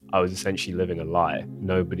I was essentially living a lie.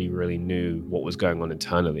 Nobody really knew what was going on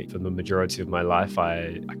internally. For the majority of my life,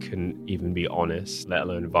 I couldn't even be honest, let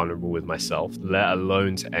alone vulnerable with myself, let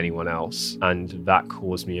alone to anyone else. And that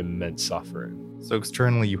caused me immense suffering. So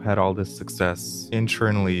externally, you had all this success.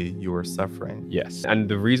 Internally, you were suffering. Yes. And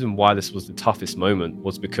the reason why this was the toughest moment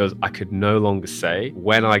was because I could no longer say,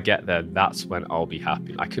 when I get there, that's when I'll be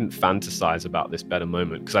happy. I couldn't fantasize about this better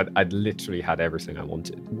moment because I'd literally had everything I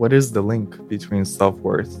wanted. What is the link between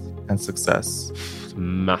self-worth and success?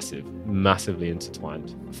 Massively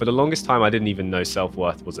intertwined. For the longest time, I didn't even know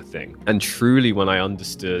self-worth was a thing. And truly, when I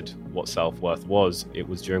understood what self-worth was, it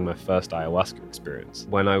was during my first ayahuasca experience.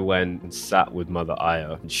 When I went and sat with Mother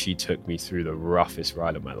Aya, she took me through the roughest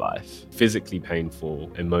ride of my life. Physically painful,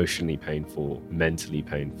 emotionally painful, mentally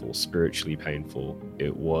painful, spiritually painful.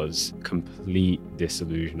 It was complete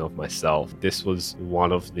disillusion of myself. This was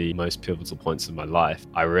one of the most pivotal points of my life.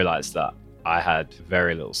 I realized that I had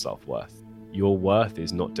very little self-worth. Your worth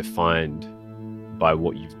is not defined by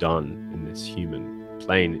what you've done in this human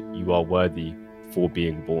plane. You are worthy for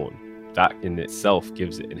being born. That in itself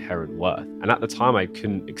gives it inherent worth. And at the time, I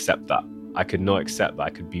couldn't accept that. I could not accept that I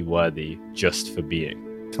could be worthy just for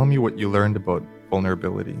being. Tell me what you learned about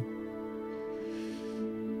vulnerability.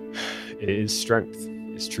 It is strength.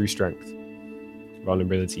 It's true strength.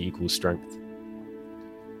 Vulnerability equals strength.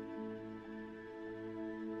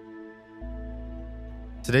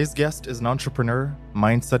 Today's guest is an entrepreneur,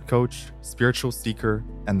 mindset coach, spiritual seeker,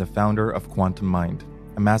 and the founder of Quantum Mind,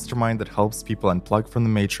 a mastermind that helps people unplug from the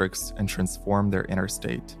matrix and transform their inner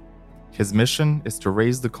state. His mission is to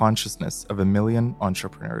raise the consciousness of 1 million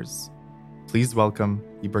entrepreneurs. Please welcome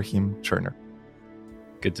Ebrahim Turner.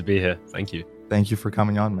 Good to be here. Thank you. Thank you for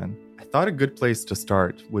coming on, man. I thought a good place to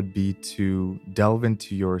start would be to delve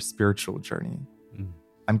into your spiritual journey.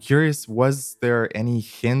 I'm curious, was there any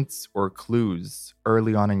hints or clues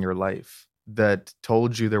early on in your life that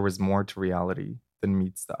told you there was more to reality than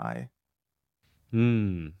meets the eye?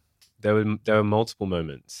 There were multiple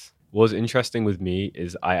moments. What's interesting with me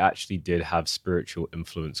is I actually did have spiritual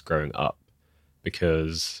influence growing up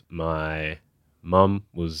because my mum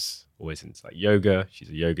was always into like yoga. She's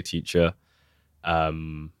a yoga teacher.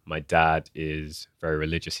 My dad is very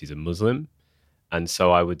religious. He's a Muslim. And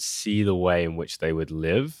so I would see the way in which they would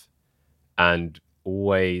live and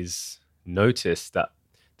always notice that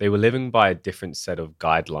they were living by a different set of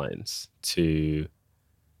guidelines to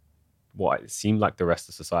what it seemed like the rest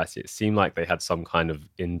of society. It seemed like they had some kind of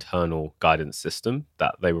internal guidance system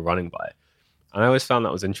that they were running by. And I always found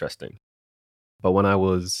that was interesting. But when I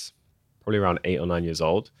was probably around 8 or 9 years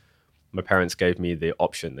old, my parents gave me the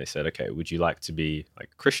option. They said, okay, would you like to be like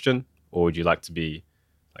Christian or would you like to be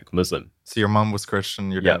like Muslim? So your mom was Christian,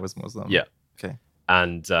 your dad was Muslim. Yeah. Okay.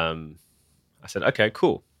 And I said, okay,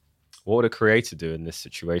 cool. What would a creator do in this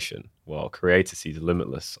situation? Well, a creator sees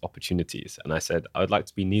limitless opportunities. And I said, I would like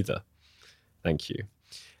to be neither. Thank you.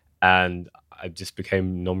 And I just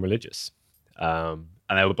became non-religious. And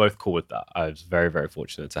they were both cool with that. I was very, very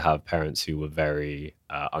fortunate to have parents who were very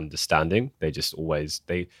understanding. They just always,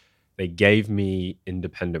 they gave me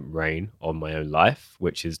independent reign on my own life,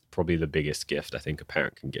 which is probably the biggest gift I think a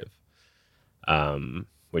parent can give,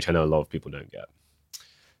 which I know a lot of people don't get.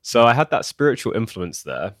 So I had that spiritual influence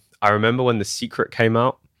there. I remember when The Secret came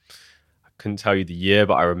out. I couldn't tell you the year,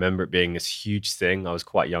 but I remember it being this huge thing. I was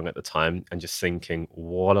quite young at the time and just thinking,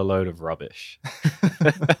 what a load of rubbish.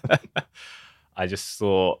 I just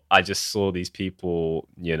saw these people,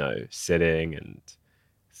 sitting and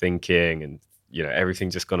thinking and,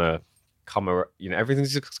 everything's just going to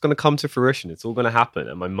everything's just going to come to fruition. It's all going to happen.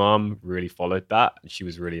 And my mom really followed that and she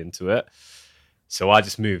was really into it. So I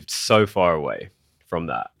just moved so far away from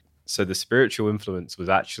that. So the spiritual influence was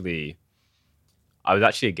I was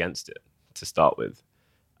actually against it to start with.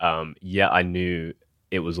 Yet I knew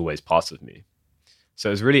it was always part of me. So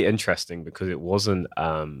it was really interesting because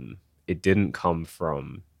it didn't come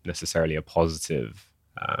from necessarily a positive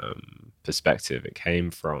perspective. It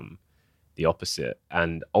came from the opposite.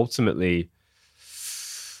 And ultimately,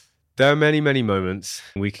 there are many, many moments.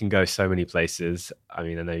 We can go so many places. I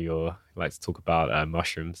mean, I know you like to talk about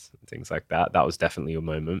mushrooms and things like that. That was definitely a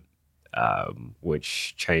moment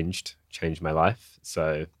which changed my life.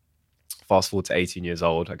 So fast forward to 18 years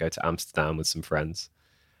old, I go to Amsterdam with some friends.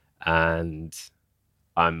 And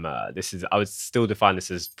I would still define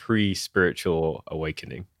this as pre-spiritual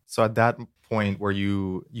awakening. So at that point where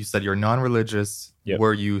you said you're non-religious, Yep.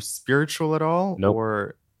 Were you spiritual at all? Nope.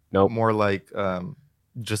 Or Nope. more like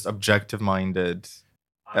just objective-minded,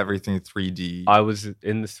 everything 3D? I was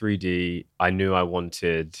in the 3D. I knew I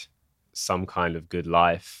wanted some kind of good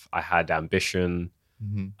life. I had ambition.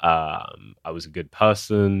 I was a good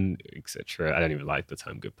person, etc. I don't even like the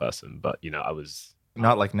term good person, but I was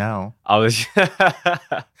Not like now. I was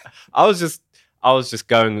I was just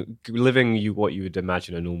going living what you would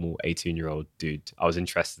imagine a normal 18-year-old dude. I was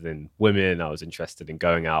interested in women, I was interested in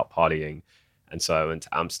going out partying, and so I went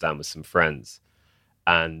to Amsterdam with some friends.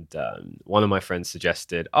 And one of my friends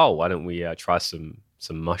suggested, "Oh, why don't we try some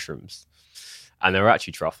mushrooms?" And they were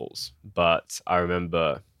actually truffles, but I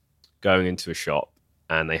remember going into a shop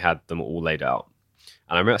and they had them all laid out.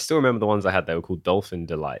 And I still remember the ones I had. They were called Dolphin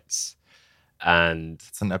Delights, and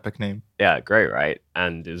It's an epic name. yeah, great, right?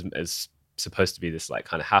 And it's supposed to be this like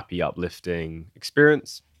kind of happy, uplifting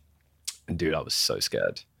experience. And dude, I was so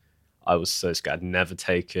scared. I was so scared. I don't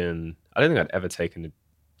think I'd ever taken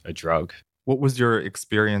a drug. What was your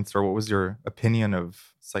experience or what was your opinion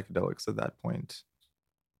of psychedelics at that point?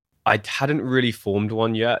 I hadn't really formed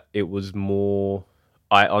one yet. It was more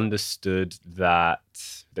I understood that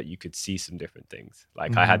you could see some different things.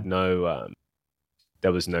 Like I had no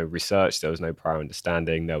there was no research, there was no prior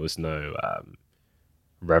understanding, there was no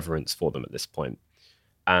reverence for them at this point.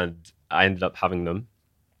 And I ended up having them.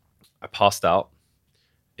 I passed out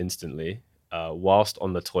instantly whilst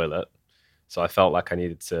on the toilet. So I felt like I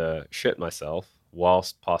needed to shit myself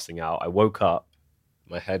whilst passing out. I woke up,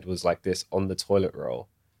 my head was like this on the toilet roll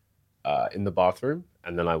in the bathroom,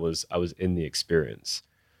 and then I was in the experience.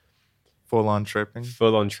 Full on tripping?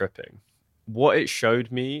 Full on tripping. What it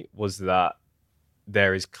showed me was that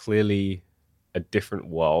there is clearly a different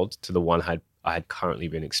world to the one I had currently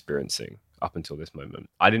been experiencing up until this moment.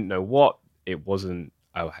 I didn't know what. It wasn't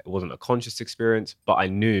a conscious experience, but I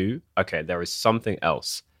knew, okay, there is something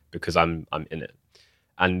else because I'm in it.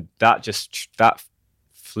 And that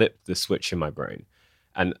flipped the switch in my brain.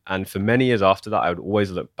 And for many years after that, I would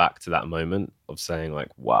always look back to that moment of saying like,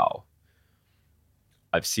 wow,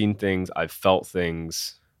 I've seen things, I've felt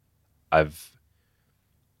things,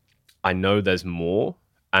 I know there's more.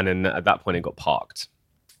 And then at that point it got parked,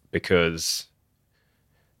 because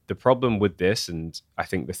the problem with this, and I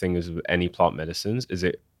think the thing is with any plant medicines, is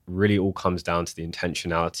it really all comes down to the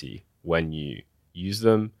intentionality when you use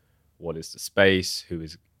them. What is the space? Who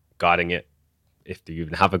is guiding it? If you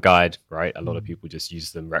even have a guide, right? A lot of people just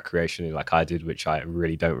use them recreationally like I did, which I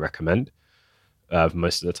really don't recommend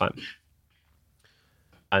most of the time.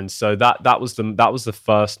 And so that was the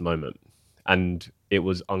first moment, and it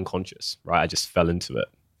was unconscious, right? I just fell into it.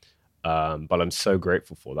 But I'm so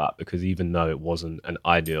grateful for that, because even though it wasn't an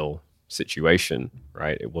ideal situation,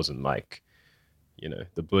 right? It wasn't like,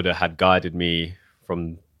 the Buddha had guided me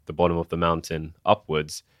from the bottom of the mountain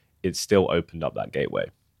upwards. It still opened up that gateway.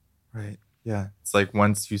 Right. Yeah. It's like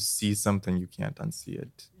once you see something, you can't unsee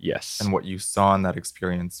it. Yes. And what you saw in that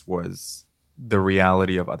experience was the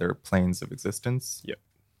reality of other planes of existence. Yeah.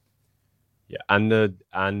 Yeah.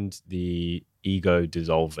 And the ego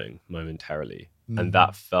dissolving momentarily. And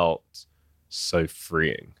that felt so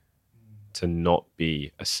freeing to not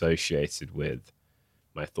be associated with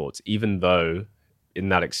my thoughts, even though in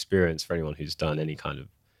that experience, for anyone who's done any kind of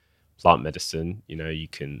plant medicine,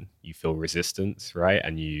 you feel resistance, right?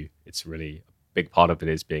 And it's really a big part of it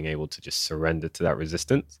is being able to just surrender to that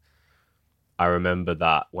resistance. I remember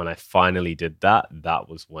that when I finally did that, that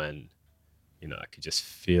was when, I could just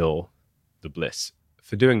feel the bliss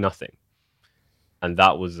for doing nothing. And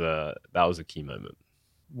that was a key moment.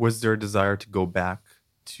 Was there a desire to go back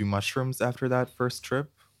to mushrooms after that first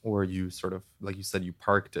trip? Or you sort of, like you said, you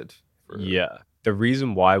parked it? Yeah. The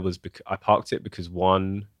reason why was because I parked it because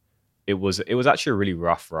one, it was actually a really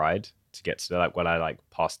rough ride to get to, like when I like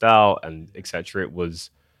passed out and etc. It was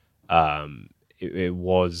it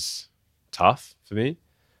was tough for me.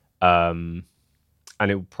 And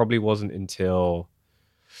it probably wasn't until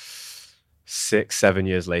 6-7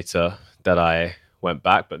 years later that I went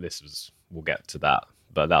back, but we'll get to that.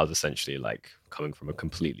 But that was essentially like coming from a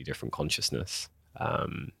completely different consciousness.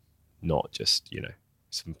 Not just,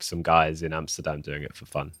 some guys in Amsterdam doing it for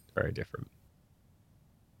fun. Very different.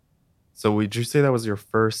 So would you say that was your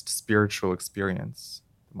first spiritual experience,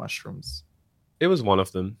 the mushrooms? It was one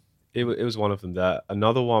of them. It was one of them there.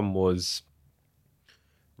 Another one was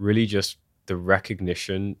really just the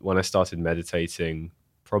recognition when I started meditating,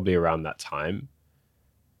 probably around that time,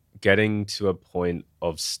 getting to a point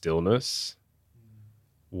of stillness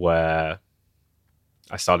where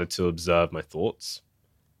I started to observe my thoughts.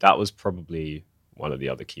 That was probably one of the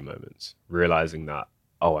other key moments, realizing that,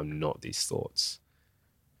 oh, I'm not these thoughts.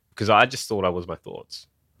 Because I just thought I was my thoughts,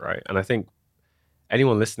 right? And I think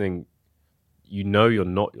anyone listening, you're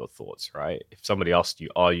not your thoughts, right? If somebody asked you,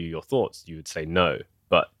 are you your thoughts? You would say no.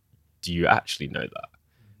 But do you actually know that?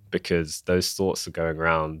 Because those thoughts are going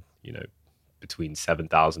around, between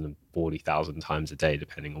 7,000 and 40,000 times a day,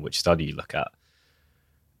 depending on which study you look at.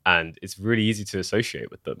 And it's really easy to associate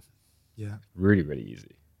with them. Yeah. Really, really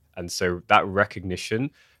easy. And so that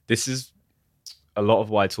recognition, this is a lot of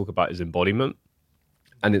what I talk about is embodiment.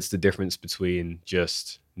 And it's the difference between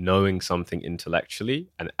just knowing something intellectually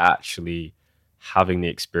and actually having the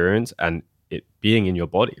experience and it being in your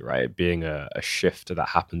body, right? It being a shift that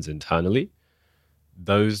happens internally.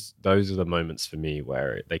 Those are the moments for me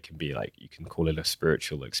where they can be like, you can call it a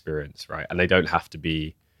spiritual experience, right? And they don't have to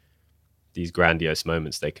be these grandiose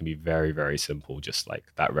moments. They can be very, very simple, just like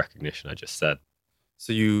that recognition I just said.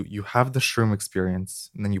 So you have the shroom experience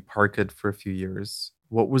and then you park it for a few years.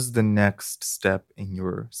 What was the next step in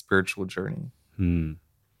your spiritual journey? In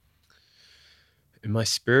my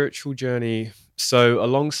spiritual journey, so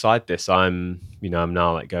alongside this, I'm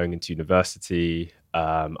now like going into university.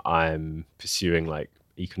 I'm pursuing like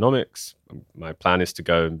economics. My plan is to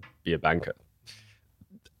go and be a banker.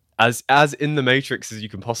 As in the Matrix as you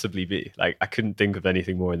can possibly be. Like I couldn't think of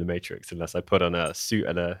anything more in the Matrix unless I put on a suit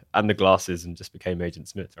and the glasses and just became Agent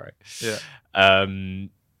Smith, right? Yeah.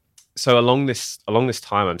 So along this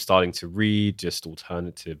time, I'm starting to read just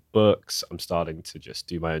alternative books. I'm starting to just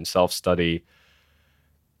do my own self-study.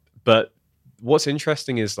 But what's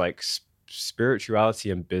interesting is like spirituality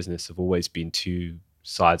and business have always been two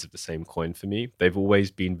sides of the same coin for me. They've always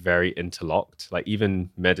been very interlocked. Like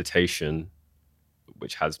even meditation,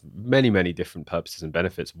 which has many, many different purposes and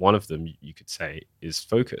benefits. One of them, you could say, is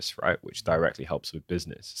focus, right? Which directly helps with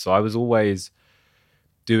business. So I was always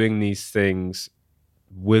doing these things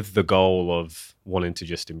with the goal of wanting to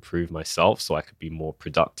just improve myself so I could be more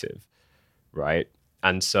productive, right?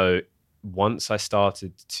 And so once I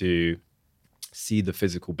started to see the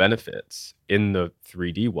physical benefits in the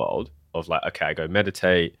 3D world of like, okay, I go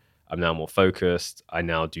meditate, I'm now more focused, I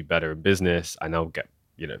now do better in business, I now get,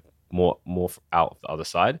 more out of the other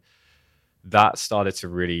side. That started to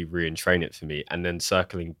really re-entrain it for me. And then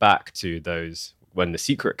circling back to those when The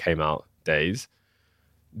Secret came out days,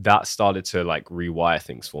 that started to like rewire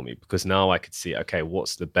things for me because now I could see, okay,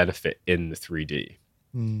 what's the benefit in the 3D,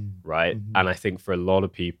 right? Mm-hmm. And I think for a lot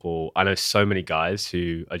of people, I know so many guys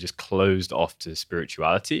who are just closed off to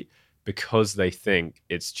spirituality because they think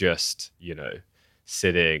it's just,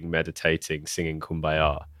 sitting, meditating, singing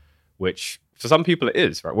Kumbaya, which for some people it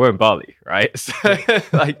is, right? We're in Bali, right? So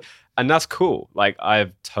like, and that's cool. Like I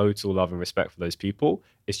have total love and respect for those people.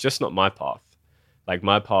 It's just not my path. Like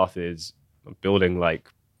my path is building like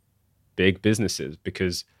big businesses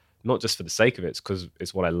because not just for the sake of it, it's because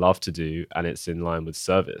it's what I love to do and it's in line with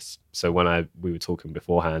service. So when we were talking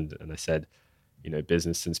beforehand and I said,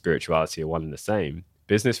 business and spirituality are one and the same,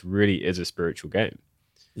 business really is a spiritual game.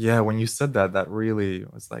 Yeah, when you said that, that really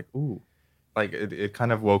was like, ooh, like it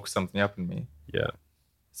kind of woke something up in me. Yeah.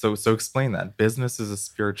 So explain that. Business is a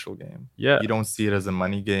spiritual game. Yeah. You don't see it as a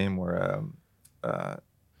money game or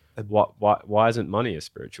why isn't money a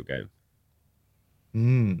spiritual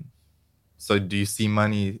game? So do you see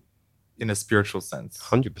money in a spiritual sense?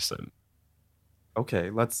 100%. Okay,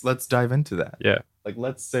 let's dive into that. Yeah. Like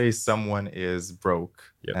let's say someone is broke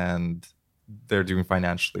and they're doing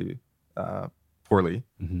financially poorly.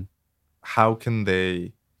 Mm-hmm. How can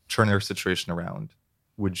they turn their situation around?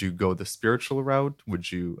 Would you go the spiritual route?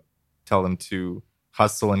 Would you tell them to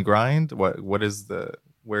hustle and grind? Where's the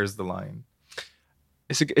line?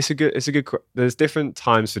 It's a good there's different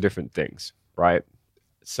times for different things, right?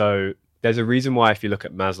 So there's a reason why if you look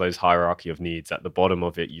at Maslow's hierarchy of needs, at the bottom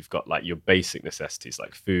of it you've got like your basic necessities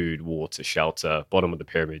like food, water, shelter. Bottom of the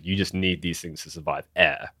pyramid, you just need these things to survive.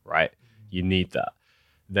 Air, right? You need that.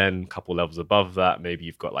 Then a couple levels above that, maybe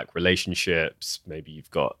you've got like relationships, maybe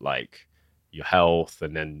you've got like your health,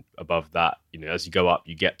 and then above that, as you go up,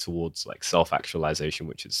 you get towards like self-actualization,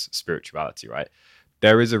 which is spirituality, right?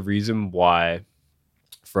 There is a reason why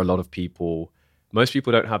for a lot of people, most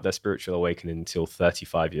people don't have their spiritual awakening until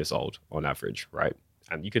 35 years old on average, right?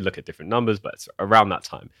 And you could look at different numbers, but it's around that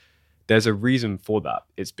time. There's a reason for that.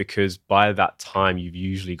 It's because by that time, you've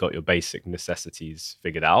usually got your basic necessities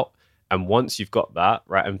figured out. And once you've got that,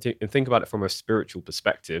 right, and think about it from a spiritual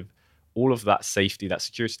perspective, all of that safety, that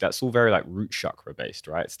security, that's all very like root chakra based,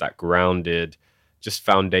 right? It's that grounded, just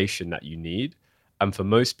foundation that you need. And for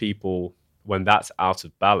most people, when that's out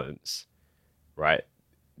of balance, right,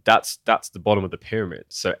 that's the bottom of the pyramid.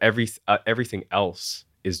 So everything else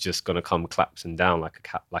is just going to come collapsing down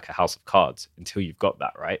like a house of cards until you've got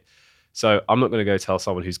that, right? So I'm not going to go tell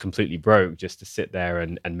someone who's completely broke just to sit there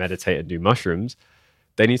and meditate and do mushrooms.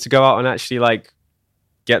 They need to go out and actually like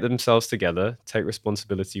get themselves together, take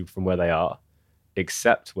responsibility from where they are,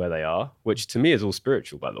 accept where they are, which to me is all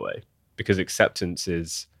spiritual, by the way, because acceptance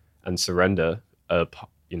is and surrender,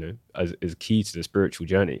 is key to the spiritual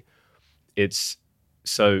journey. It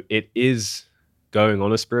is going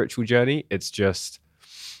on a spiritual journey. It's just,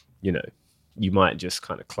 you might just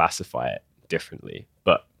kind of classify it differently,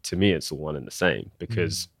 but to me, it's all one and the same,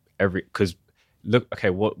 because look, okay,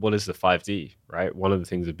 what is the 5D, right? One of the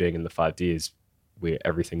things of being in the 5D is where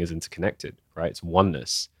everything is interconnected, right? It's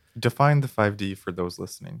oneness. Define the 5D for those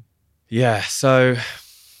listening. Yeah, so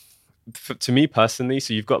to me personally,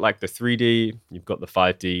 so you've got like the 3D, you've got the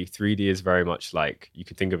 5D. 3D is very much like, you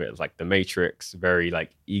could think of it as like the Matrix, very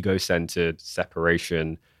like ego-centered,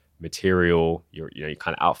 separation, material. You're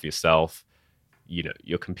kind of out for yourself.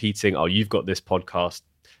 You're competing. Oh, you've got this podcast.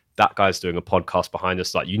 That guy's doing a podcast behind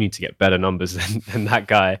us. Like, you need to get better numbers than that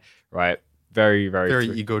guy, right? Very, very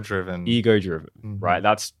ego-driven. Mm-hmm. Right?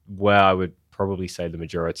 That's where I would probably say the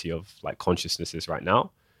majority of like consciousness is right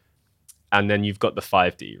now. And then you've got the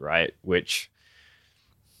 5D, right? Which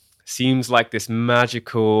seems like this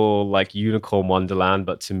magical, like unicorn wonderland.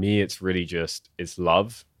 But to me, it's really it's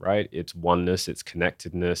love, right? It's oneness, it's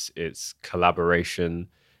connectedness, it's collaboration,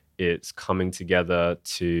 it's coming together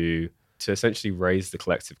to essentially raise the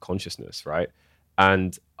collective consciousness, right?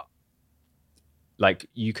 And like,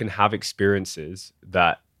 you can have experiences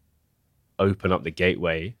that open up the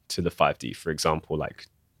gateway to the 5D. For example, like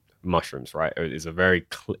mushrooms, right? Is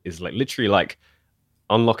like literally like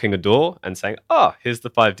unlocking a door and saying, "Oh, here's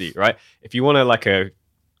the 5D," right? If you want to like a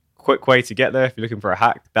quick way to get there, if you're looking for a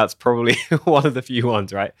hack, that's probably one of the few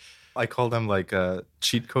ones, right? I call them like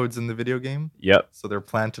cheat codes in the video game. Yep. So they're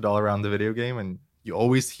planted all around the video game, and you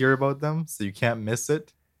always hear about them, so you can't miss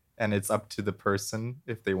it. And it's up to the person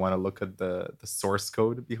if they want to look at the source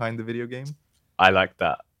code behind the video game. I like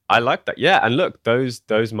that. Yeah. And look, those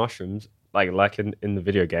mushrooms, like in the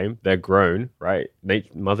video game, they're grown, right?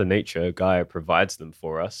 Mother Nature, Gaia, provides them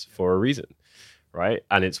for us for a reason, right?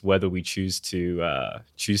 And it's whether we choose to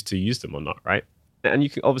use them or not, right? And you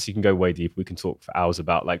can go way deep. We can talk for hours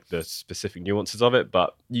about like the specific nuances of it,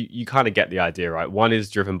 but you kind of get the idea, right? One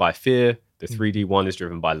is driven by fear. The 3D one is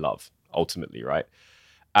driven by love, ultimately, right?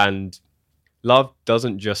 And love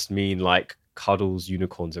doesn't just mean like cuddles,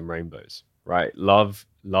 unicorns, and rainbows, right? Love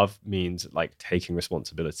means like taking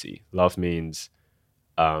responsibility. Love means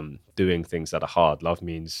doing things that are hard. Love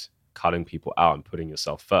means cutting people out and putting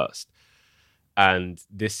yourself first. And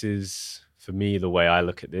this is, for me, the way I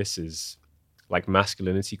look at this is like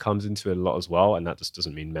masculinity comes into it a lot as well. And that just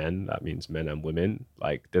doesn't mean men. That means men and women.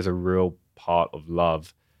 Like, there's a real part of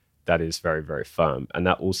love that is very, very firm. And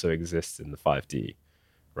that also exists in the 5D,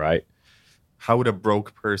 right? How would a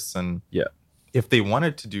broke person, if they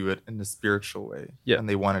wanted to do it in a spiritual way, and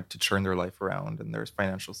they wanted to turn their life around and their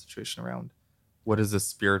financial situation around, what is a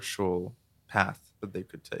spiritual path that they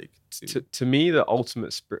could take? To me, the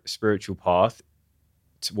ultimate spiritual path,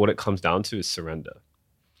 what it comes down to, is surrender.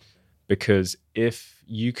 Because if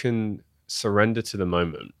you can surrender to the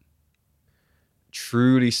moment,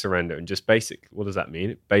 truly surrender, and just what does that mean?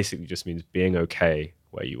 It basically just means being okay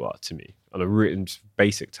where you are, to me. On a written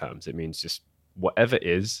basic terms, it means just whatever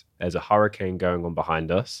is, there's a hurricane going on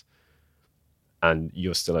behind us and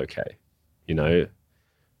you're still okay.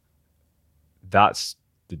 That's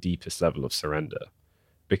the deepest level of surrender.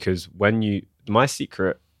 Because my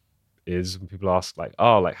secret is when people ask like,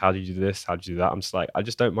 oh, like, how do you do this? How do you do that? I'm just like, I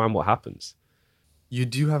just don't mind what happens. You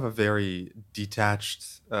do have a very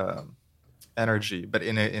detached energy, but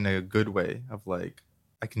in a good way, of like,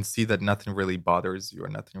 I can see that nothing really bothers you or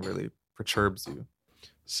nothing really perturbs you.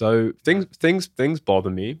 So things bother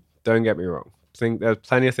me. Don't get me wrong. There's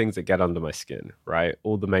plenty of things that get under my skin, right?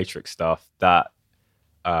 All the Matrix stuff that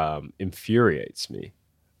infuriates me.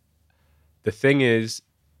 The thing is,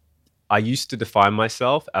 I used to define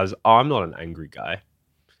myself as, I'm not an angry guy.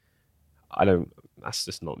 That's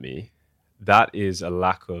just not me. That is a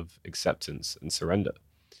lack of acceptance and surrender.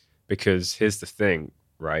 Because here's the thing,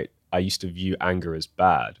 right? I used to view anger as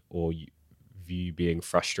bad, or view being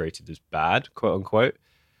frustrated as bad, quote unquote.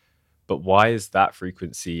 But why is that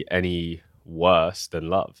frequency any worse than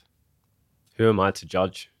love? Who am I to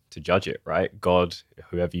judge it, right? God,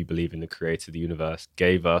 whoever you believe in, the creator of the universe,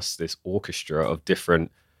 gave us this orchestra of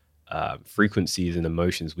different frequencies and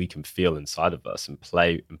emotions we can feel inside of us and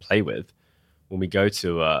play with. When we go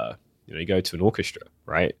to you go to an orchestra,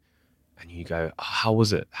 right? And you go, oh, how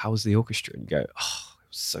was it? How was the orchestra? And you go, oh, it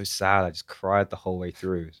was so sad. I just cried the whole way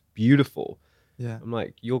through. It was beautiful. Yeah. I'm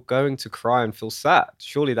like, you're going to cry and feel sad.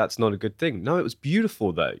 Surely that's not a good thing. No, it was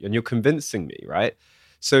beautiful though. And you're convincing me, right?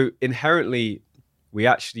 So inherently, we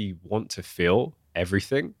actually want to feel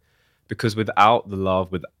everything, because without the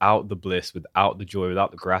love, without the bliss, without the joy,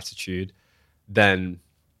 without the gratitude, then,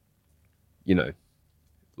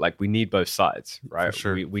 Like we need both sides, right? For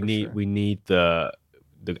sure. We need the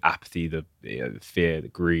apathy, the the fear, the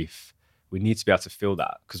grief. We need to be able to feel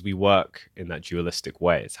that because we work in that dualistic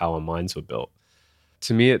way. It's how our minds were built.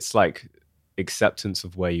 To me, it's like acceptance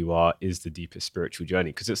of where you are is the deepest spiritual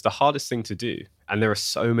journey because it's the hardest thing to do, and there are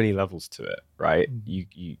so many levels to it, right?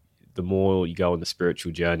 You the more you go on the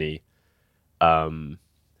spiritual journey,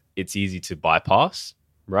 it's easy to bypass,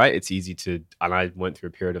 right? It's easy to, and I went through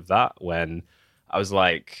a period of that when I was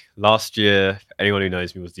like, last year, anyone who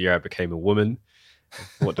knows me, was the year I became a woman.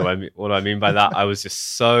 What do I mean? What do I mean by that? I was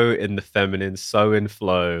just so in the feminine, so in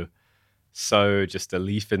flow, so just a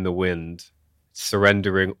leaf in the wind,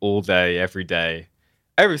 surrendering all day, every day.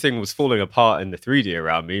 Everything was falling apart in the 3D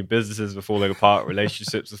around me. Businesses were falling apart,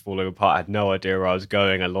 relationships were falling apart. I had no idea where I was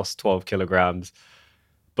going. I lost 12 kilograms.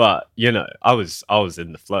 But, I was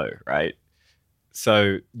in the flow, right?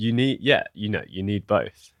 So you need, you need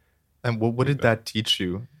both. And what did that teach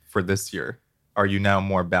you for this year? Are you now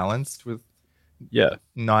more balanced with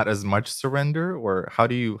not as much surrender, or how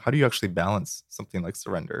do you actually balance something like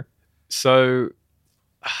surrender? So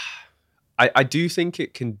I do think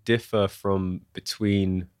it can differ from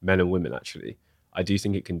between men and women, actually. I do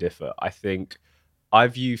think it can differ. I think I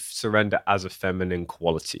view surrender as a feminine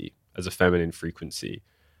quality, as a feminine frequency,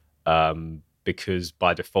 because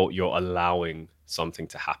by default, you're allowing something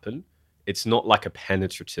to happen. It's not like a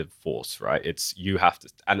penetrative force, right? It's you have to,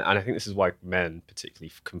 and I think this is why men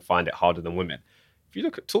particularly can find it harder than women. If you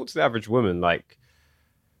talk to the average woman, like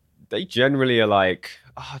they generally are like,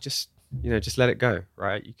 just let it go,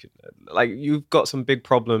 right? You could, like, you've got some big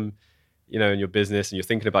problem, in your business, and you're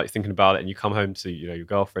thinking about it, and you come home to, your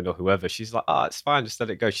girlfriend or whoever. She's like, it's fine, just let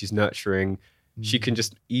it go. She's nurturing. She can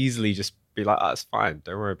just easily just be like, it's fine,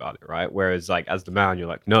 don't worry about it, right? Whereas, like, as the man, you're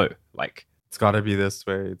like, no, like, it's got to be this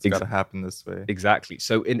way. It's got to happen this way. Exactly.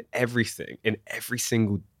 So in everything, in every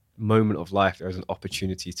single moment of life, there is an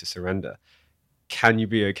opportunity to surrender. Can you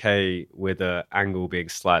be okay with an angle being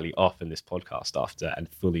slightly off in this podcast after and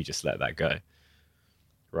fully just let that go?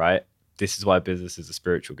 Right? This is why business is a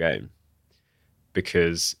spiritual game,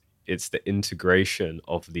 because it's the integration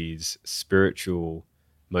of these spiritual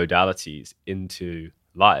modalities into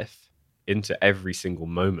life, into every single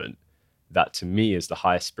moment, that to me is the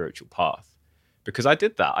highest spiritual path. Because I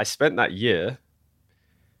did that. I spent that year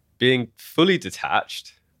being fully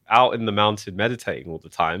detached, out in the mountain meditating all the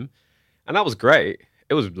time. And that was great.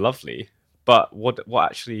 It was lovely. But what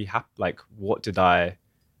actually happened? Like, what did I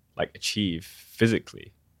achieve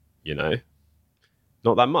physically?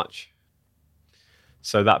 Not that much.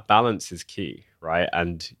 So that balance is key, right?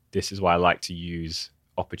 And this is why I like to use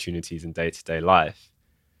opportunities in day-to-day life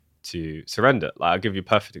to surrender. Like, I'll give you a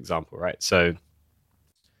perfect example, right? So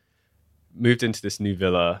moved into this new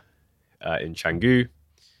villa in Canggu,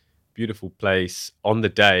 beautiful place. On the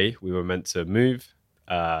day we were meant to move,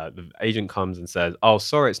 the agent comes and says,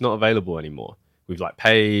 sorry, it's not available anymore. We've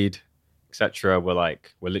paid, etc. We're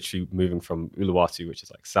literally moving from Uluwatu, which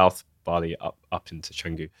is South Bali, up into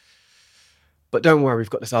Canggu. But don't worry, we've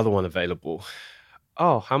got this other one available.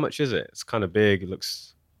 How much is it? It's kind of big. It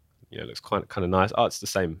looks kind of nice. It's the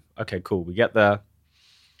same. Okay, cool. We get there.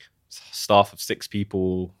 Staff of 6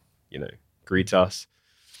 people, greet us.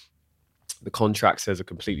 The contract says a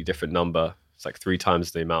completely different number. It's 3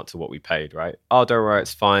 times the amount to what we paid, right? Don't worry,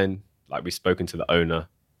 it's fine. We've spoken to the owner.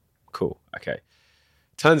 Cool. Okay.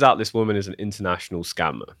 Turns out this woman is an international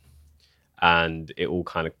scammer. And it all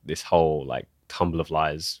kind of, this whole tumble of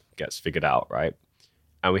lies gets figured out, right?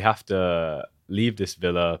 And we have to leave this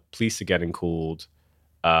villa. Police are getting called.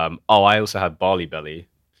 I also had Bali belly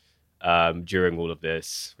during all of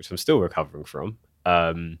this, which I'm still recovering from.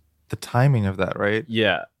 The timing of that, right?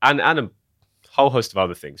 Yeah, and a whole host of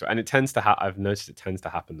other things, right? And it tends to I've noticed it tends to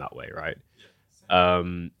happen that way, right?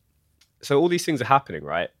 So all these things are happening,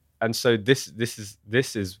 right? And so this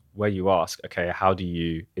is where you ask, okay, how do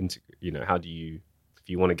you how do you, if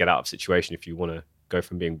you want to get out of situation, if you want to go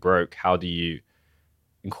from being broke, how do you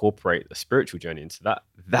incorporate the spiritual journey into that?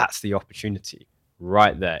 That's the opportunity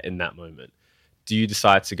right there in that moment. Do you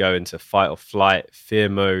decide to go into fight or flight, fear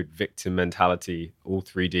mode, victim mentality, all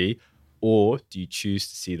 3D? Or do you choose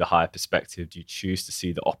to see the higher perspective? Do you choose to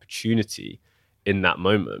see the opportunity in that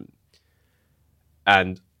moment?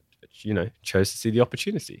 And, chose to see the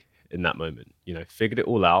opportunity in that moment. Figured it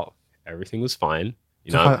all out. Everything was fine.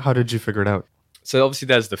 So how did you figure it out? So obviously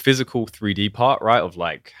there's the physical 3D part, right? Of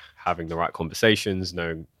having the right conversations,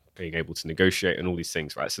 being able to negotiate and all these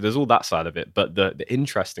things, right? So there's all that side of it. But the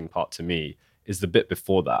interesting part to me is the bit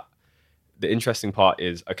before that. The interesting part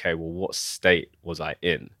is, okay, well, what state was I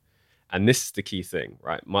in? And this is the key thing,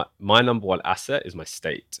 right? My number one asset is my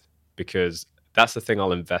state, because that's the thing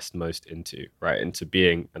I'll invest most into, right? Into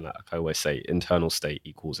being, and like I always say, internal state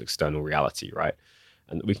equals external reality, right?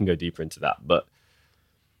 And we can go deeper into that. But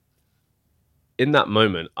in that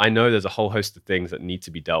moment, I know there's a whole host of things that need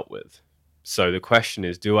to be dealt with. So the question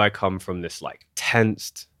is, do I come from this like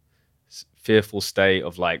tensed, fearful state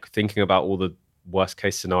of like thinking about all the worst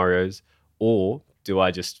case scenarios, or do I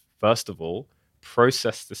just, first of all,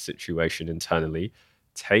 process the situation internally,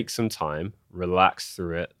 take some time, relax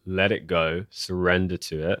through it, let it go, surrender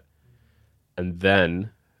to it, and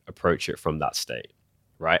then approach it from that state,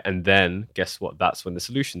 right? And then guess what? That's when the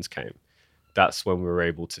solutions came. That's when we were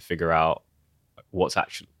able to figure out what's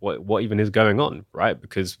actually what even is going on, right?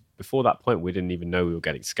 Because before that point, we didn't even know we were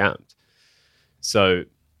getting scammed. So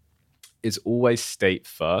it's always state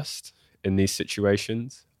first in these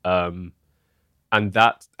situations, and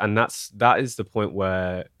that is the point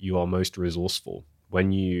where you are most resourceful.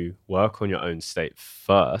 When you work on your own state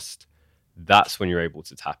first, that's when you're able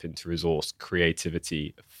to tap into resource,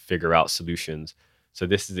 creativity, figure out solutions. So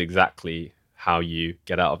this is exactly how you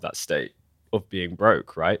get out of that state of being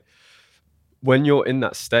broke, right? When you're in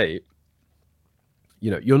that state,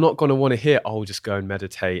 you're not going to want to hear, oh, just go and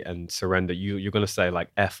meditate and surrender. You're going to say like,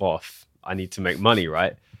 F off, I need to make money,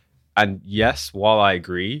 right? And yes, while I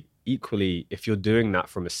agree, equally, if you're doing that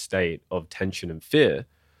from a state of tension and fear,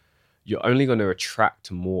 you're only going to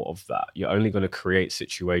attract more of that. You're only going to create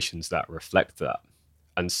situations that reflect that.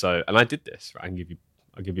 And so, and I did this, right?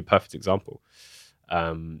 I'll give you a perfect example.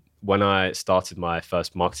 When I started my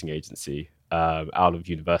first marketing agency out of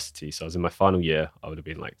university, so I was in my final year, I would have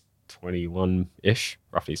been like 21-ish,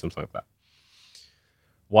 roughly, something like that.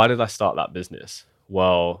 Why did I start that business?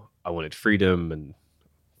 Well, I wanted freedom, and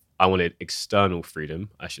I wanted external freedom,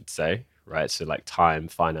 I should say, right? So like time,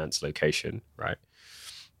 finance, location, right?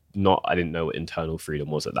 I didn't know what internal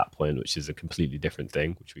freedom was at that point, which is a completely different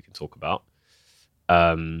thing, which we can talk about.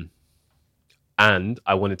 And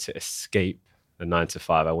I wanted to escape the 9 to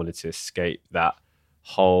 5. I wanted to escape that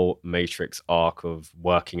whole matrix arc of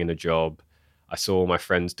working in a job. I saw all my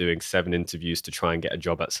friends doing 7 interviews to try and get a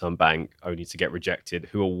job at some bank, only to get rejected,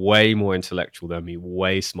 who are way more intellectual than me,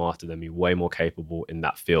 way smarter than me, way more capable in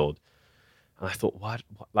that field. And I thought, what?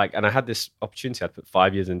 Like, and I had this opportunity. I'd put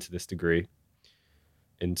 5 years into this degree,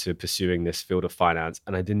 into pursuing this field of finance,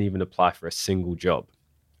 and I didn't even apply for a single job.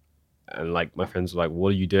 And like my friends were like, what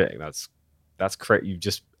are you doing? That's correct. You've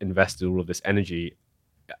just invested all of this energy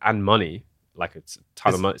and money. Like it's a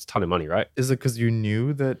ton of money, right? Is it because you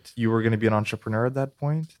knew that you were going to be an entrepreneur at that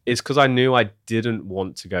point? It's because I knew I didn't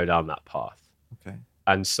want to go down that path. Okay.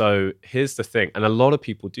 And so here's the thing. And a lot of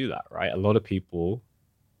people do that, right? A lot of people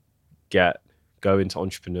go into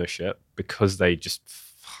entrepreneurship because they just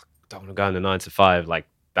don't want to go in the 9 to 5. Like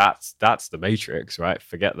that's the matrix, right?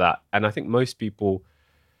 Forget that. And I think most people,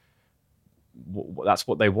 that's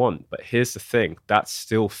what they want. But here's the thing. That's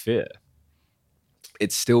still fear.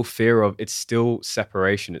 It's still it's still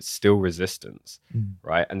separation. It's still resistance,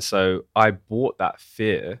 right? And so I brought that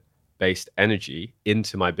fear-based energy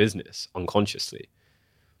into my business unconsciously.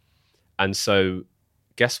 And so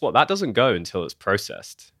guess what? That doesn't go until it's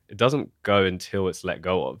processed. It doesn't go until it's let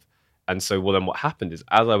go of. And so, well, then what happened is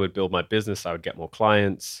as I would build my business, I would get more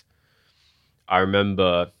clients. I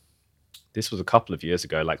remember this was a couple of years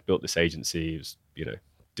ago, like built this agency, was,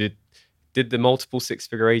 did the multiple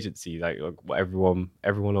 6-figure agency, like what everyone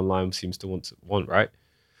online seems to want, right?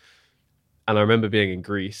 And I remember being in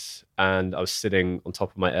Greece and I was sitting on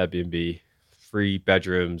top of my Airbnb, 3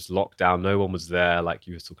 bedrooms, locked down, no one was there, like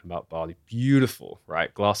you were talking about Bali. Beautiful,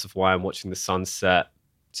 right? Glass of wine, watching the sunset,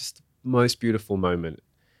 just the most beautiful moment.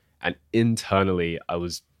 And internally, I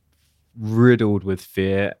was riddled with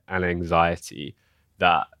fear and anxiety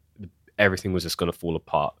that everything was just going to fall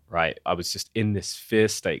apart, right? I was just in this fear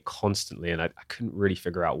state constantly, and I couldn't really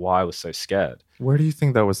figure out why I was so scared. Where do you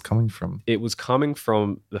think that was coming from? It was coming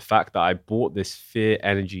from the fact that I brought this fear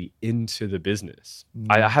energy into the business.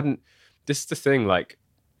 I hadn't, this is the thing, like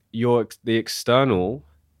the external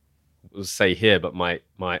was say here, but my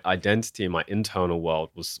identity in my internal world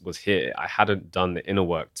was here. I hadn't done the inner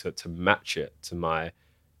work to match it to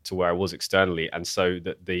where I was externally. And so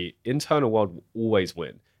that the internal world will always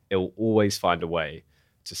win. It will always find a way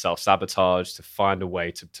to self-sabotage, to find a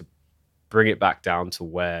way to bring it back down to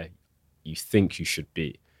where you think you should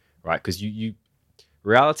be, right? Because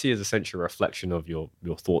reality is essentially a reflection of your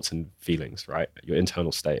thoughts and feelings, right? Your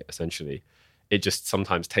internal state, essentially. It just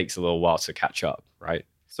sometimes takes a little while to catch up, right?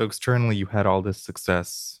 So externally, you had all this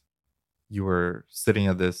success. You were sitting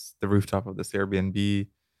at the rooftop of this Airbnb,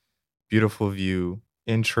 beautiful view.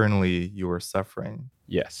 Internally, you were suffering.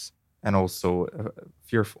 Yes. And also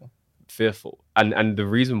fearful. fearful. And the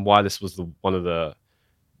reason why this was one of the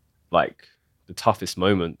like the toughest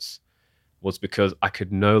moments was because I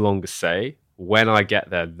could no longer say, when I get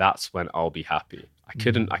there, that's when I'll be happy. I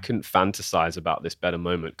couldn't fantasize about this better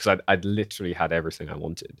moment because I'd literally had everything I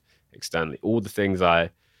wanted externally. All the things the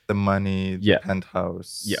money, the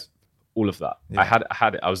penthouse. Yeah. All of that. Yeah. I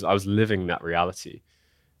had it. I was living that reality.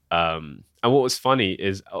 And what was funny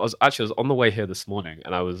is I was on the way here this morning,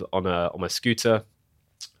 and I was on my scooter,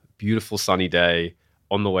 beautiful sunny day,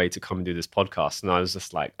 on the way to come and do this podcast. And I was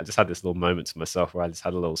just like, I just had this little moment to myself where I just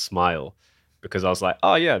had a little smile, because I was like,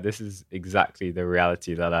 oh yeah, this is exactly the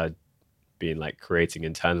reality that I'd been like creating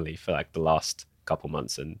internally for like the last couple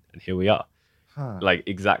months, and here we are. Like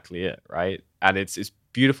exactly it, right? And it's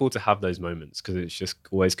beautiful to have those moments because it's just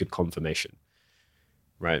always good confirmation,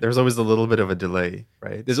 right? There's always a little bit of a delay,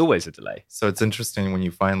 right? There's always a delay. So it's interesting when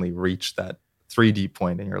you finally reach that 3D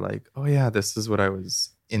point and you're like, oh yeah, this is what I was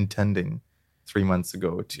intending 3 months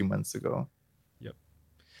ago, 2 months ago. Yep.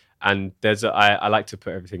 And I like to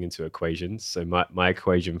put everything into equations. So my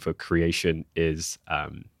equation for creation is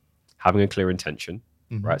having a clear intention,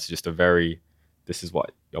 right? So just this is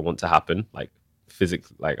what I want to happen, like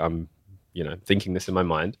physically, like I'm, thinking this in my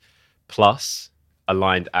mind, plus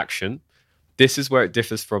aligned action. This is where it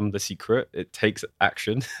differs from The Secret. It takes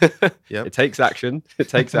action. Yep. It takes action. It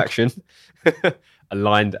takes action.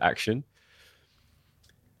 Aligned action.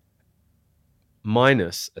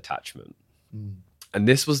 Minus attachment. And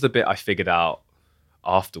this was the bit I figured out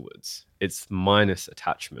afterwards. It's minus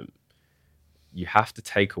attachment. You have to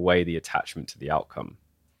take away the attachment to the outcome.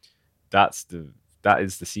 That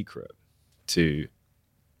is the secret to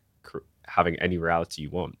having any reality you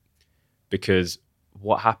want. Because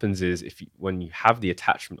what happens is when you have the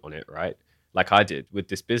attachment on it, right? Like I did with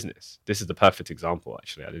this business. This is the perfect example,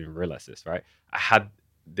 actually. I didn't even realize this, right? I had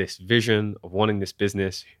this vision of wanting this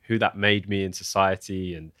business, who that made me in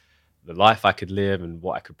society, and the life I could live and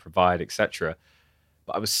what I could provide, etc.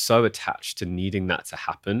 But I was so attached to needing that to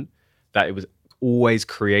happen that it was always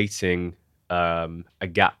creating a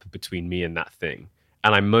gap between me and that thing.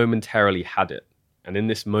 And I momentarily had it. And in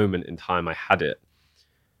this moment in time, I had it.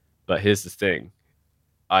 But here's the thing.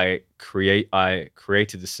 I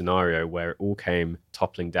created a scenario where it all came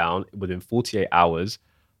toppling down. Within 48 hours,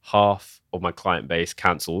 half of my client base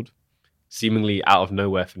canceled, seemingly out of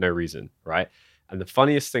nowhere for no reason, right? And the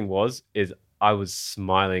funniest thing is I was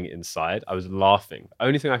smiling inside. I was laughing. The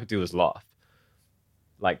only thing I could do was laugh.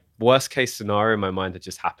 Like, worst case scenario in my mind had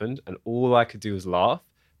just happened, and all I could do was laugh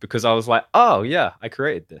because I was like, oh yeah, I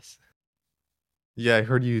created this. Yeah, I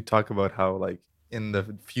heard you talk about how, like, in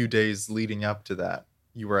the few days leading up to that,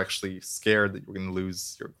 you were actually scared that you were going to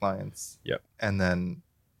lose your clients. Yep. And then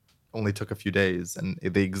only took a few days and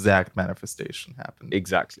the exact manifestation happened.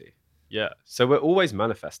 Exactly. Yeah. So we're always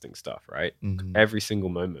manifesting stuff, right? Every single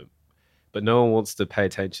moment. But no one wants to pay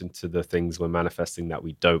attention to the things we're manifesting that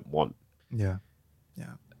we don't want. Yeah.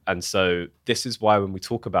 Yeah. And so this is why when we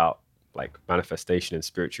talk about like manifestation and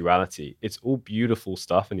spirituality, it's all beautiful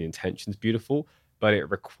stuff and the intention's beautiful, but it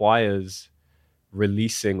requires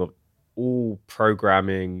releasing of all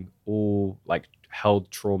programming, all like held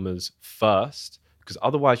traumas first, because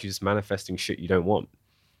otherwise you're just manifesting shit you don't want.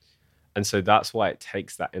 And so that's why it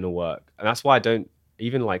takes that inner work. And that's why I don't,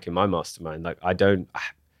 even like in my mastermind, like I don't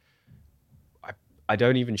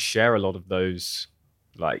even share a lot of those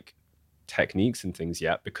like techniques and things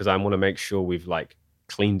yet, because I want to make sure we've like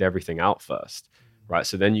cleaned everything out first, right?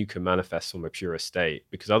 So then you can manifest from a purer state,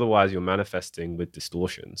 because otherwise you're manifesting with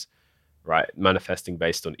distortions, right? Manifesting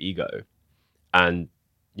based on ego. And,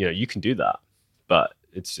 you can do that, but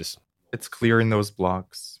it's clearing those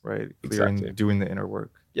blocks, right? Clearing, exactly. Doing the inner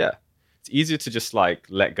work. Yeah. It's easier to just like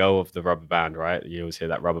let go of the rubber band, right? You always hear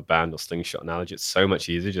that rubber band or slingshot analogy. It's so much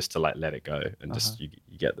easier just to like let it go and just you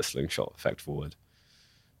get the slingshot effect forward.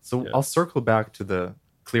 So I'll circle back to the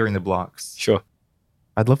clearing the blocks. Sure.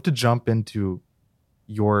 I'd love to jump into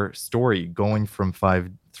your story going from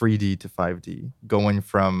 3D to 5D, going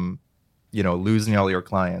from, losing all your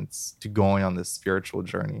clients to going on this spiritual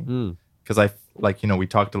journey. Because we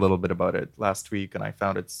talked a little bit about it last week and I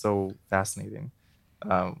found it so fascinating.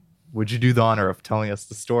 Would you do the honor of telling us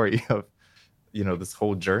the story of, this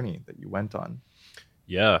whole journey that you went on?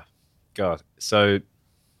 Yeah. God. So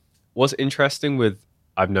what's interesting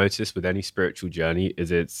I've noticed with any spiritual journey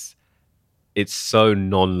is it's so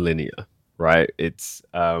non-linear, right?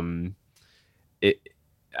 And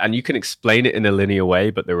you can explain it in a linear way,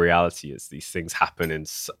 but the reality is these things happen in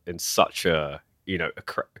such a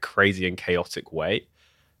crazy and chaotic way.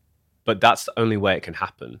 But that's the only way it can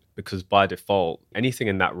happen, because by default, anything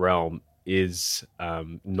in that realm is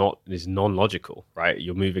non-logical, right?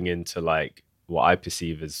 You're moving into like what I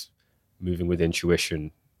perceive as moving with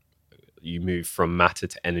intuition. You move from matter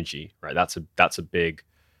to energy, right? That's a big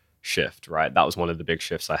shift, right? That was one of the big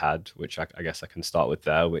shifts I had, which I guess I can start with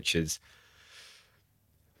there, which is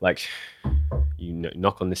like,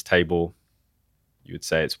 knock on this table, you would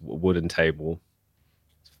say it's a wooden table,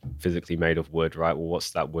 physically made of wood, right? Well,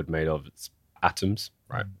 what's that wood made of? It's atoms,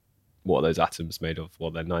 right? What are those atoms made of?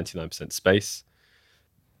 Well, they're 99% space.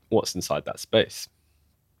 What's inside that space?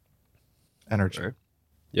 Energy. Right?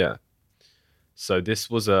 Yeah. So this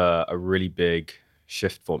was a really big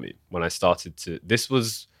shift for me when I started to. This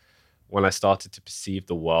was when I started to perceive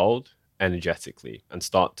the world energetically and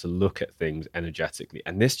start to look at things energetically.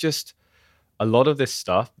 And this just, a lot of this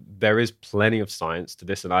stuff, there is plenty of science to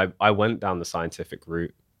this. And I went down the scientific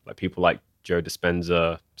route, like people like Joe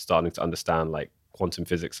Dispenza starting to understand like quantum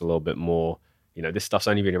physics a little bit more. This stuff's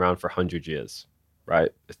only been around for 100 years, right?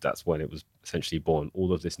 That's when it was essentially born,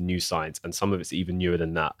 all of this new science. And some of it's even newer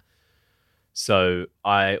than that. So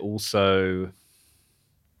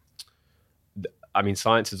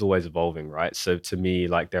science is always evolving, right? So to me,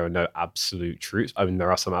 like, there are no absolute truths. I mean,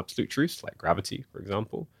 there are some absolute truths, like gravity, for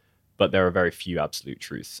example, but there are very few absolute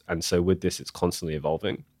truths. And so with this, it's constantly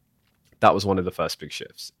evolving. That was one of the first big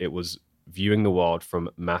shifts. It was viewing the world from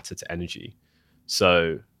matter to energy.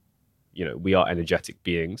 So, we are energetic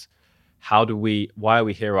beings. Why are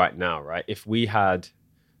we here right now, right? If we had,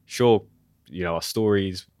 sure, our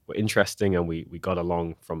stories were interesting and we got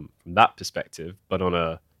along from that perspective, but on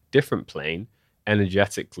a different plane,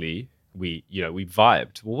 energetically, we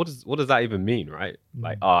vibed. Well, what does that even mean, right?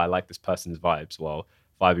 Like, I like this person's vibes. Well,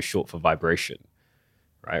 vibe is short for vibration,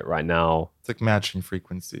 right? Right now, it's like matching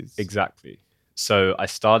frequencies. Exactly. So I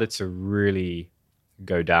started to really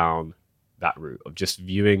go down that route of just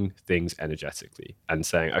viewing things energetically and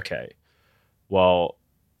saying, okay, well,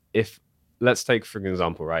 let's take for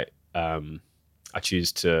example, right? I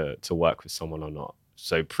choose to work with someone or not.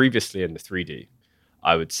 So previously in the 3D,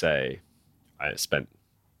 I would say I spent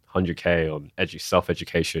 100K on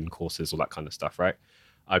self-education courses, all that kind of stuff, right?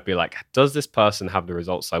 I'd be like, does this person have the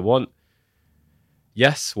results I want?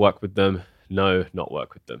 Yes, work with them. No, not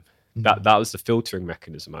work with them. Mm-hmm. That was the filtering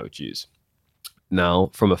mechanism I would use. Now,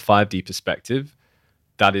 from a 5D perspective,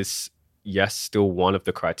 that is, yes, still one of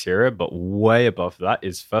the criteria, but way above that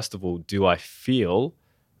is, first of all, do I feel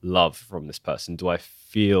love from this person? Do I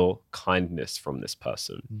feel kindness from this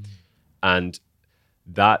person? Mm-hmm. And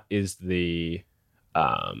that is the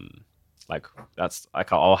I'll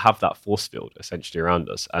have that force field essentially around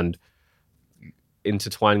us, and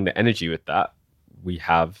intertwining the energy with that, we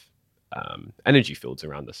have energy fields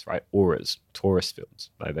around us, right? Auras, torus fields,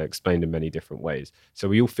 like they're explained in many different ways. So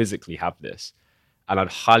we all physically have this, and I'd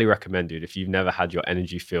highly recommend, dude, if you've never had your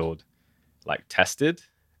energy field like tested,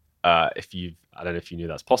 I don't know if you knew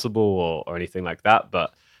that's possible or anything like that,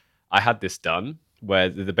 but I had this done where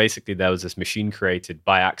basically there was this machine created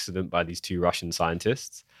by accident by these two Russian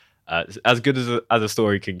scientists, as good as a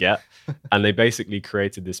story can get. And they basically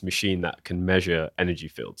created this machine that can measure energy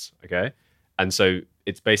fields, okay? And so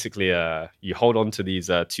it's basically you hold on to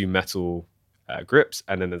these two metal grips,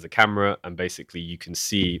 and then there's a camera, and basically you can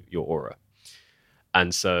see your aura.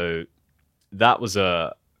 And so that was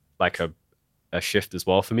a shift as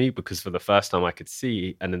well for me, because for the first time I could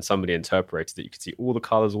see, and then somebody interpreted that you could see all the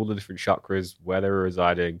colors, all the different chakras, where they were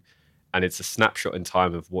residing, and it's a snapshot in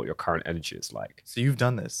time of what your current energy is like. So you've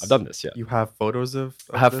done this? I've done this, yeah. You have photos of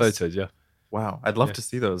I have this? photos, yeah. Wow, I'd love to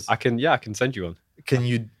see those. I can send you one. Can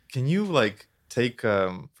you like take,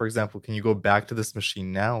 for example, can you go back to this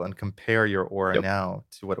machine now and compare your aura now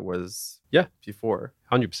to what it was before?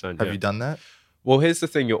 100%. Have you done that? Well, here's the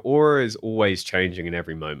thing. Your aura is always changing in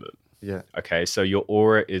every moment. Yeah. Okay. So your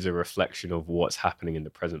aura is a reflection of what's happening in the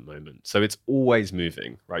present moment. So it's always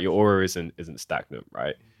moving, right? Your aura isn't stagnant,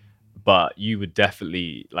 right? But you would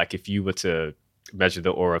definitely, like, if you were to measure the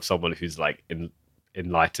aura of someone who's like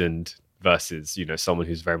enlightened versus, someone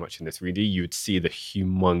who's very much in the 3D, you would see the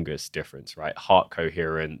humongous difference, right? Heart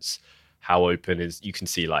coherence, how open is, you can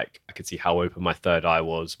see, like, I could see how open my third eye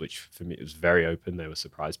was, which for me, it was very open. They were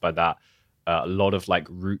surprised by that. A lot of like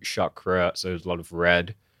root chakra. So there's a lot of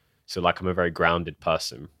red. So like I'm a very grounded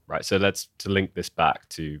person, right? So to link this back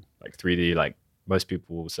to like 3D, like most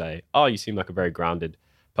people will say, oh, you seem like a very grounded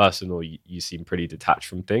person, or you seem pretty detached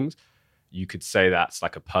from things. You could say that's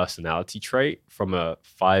like a personality trait. From a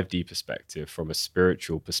 5D perspective, from a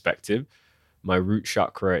spiritual perspective, my root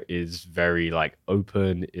chakra is very like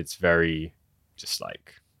open. It's very just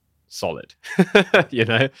like solid,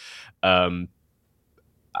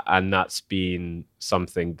 and that's been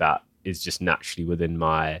something that is just naturally within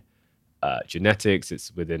my genetics.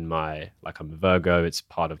 It's within my, like, I'm a Virgo. It's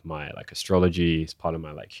part of my, like, astrology. It's part of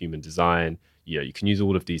my, like, human design. You can use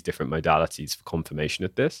all of these different modalities for confirmation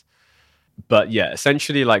of this. But yeah,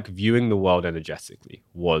 essentially, like, viewing the world energetically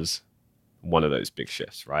was one of those big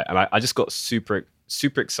shifts, right? And I just got super,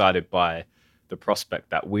 super excited by the prospect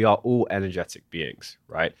that we are all energetic beings,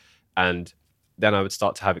 right? And then I would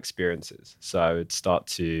start to have experiences. So I would start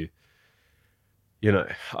to,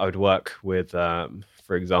 I would work with,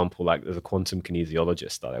 for example, like, there's a quantum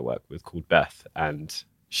kinesiologist that I work with called Beth, and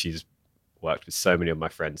she's worked with so many of my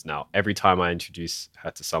friends now. Every time I introduce her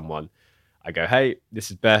to someone, I go, hey, this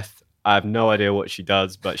is Beth. I have no idea what she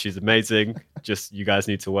does, but she's amazing. Just, you guys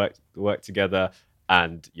need to work together,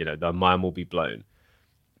 and the mind will be blown.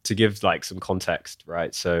 To give, like, some context,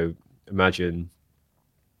 right? So imagine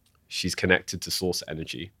she's connected to source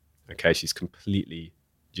energy. Okay, she's completely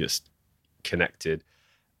just connected.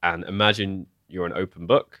 And imagine you're an open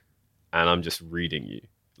book, and I'm just reading you,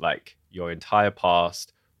 like, your entire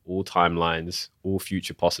past, all timelines, all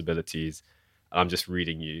future possibilities. And I'm just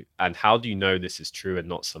reading you. And how do you know this is true and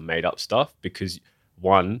not some made up stuff? Because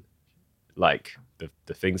one, like,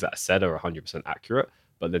 the things that are said are 100% accurate,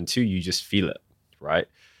 but then two, you just feel it, right?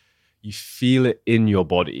 You feel it in your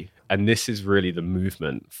body. And this is really the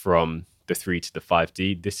movement from the 3 to the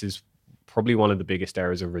 5D. This is probably one of the biggest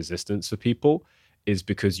areas of resistance for people, is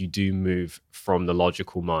because you do move from the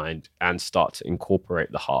logical mind and start to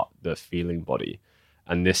incorporate the heart, the feeling body.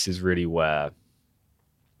 And this is really where,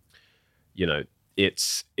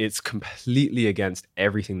 it's completely against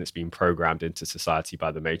everything that's been programmed into society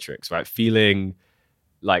by the Matrix, right? Feeling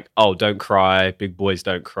like, oh, don't cry, big boys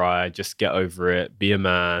don't cry, just get over it, be a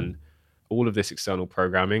man. All of this external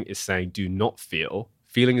programming is saying, do not feel.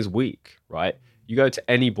 Feeling is weak, right? You go to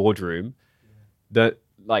any boardroom, that,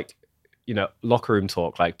 like, locker room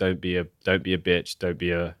talk, like, don't be a bitch, don't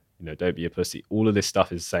be a pussy. All of this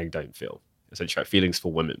stuff is saying don't feel. Essentially, feelings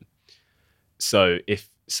for women. So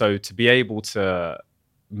to be able to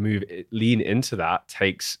lean into that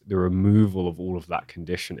takes the removal of all of that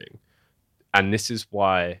conditioning. And this is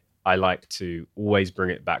why I like to always bring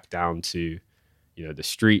it back down to, the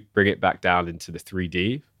street, bring it back down into the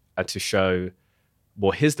 3D, and to show,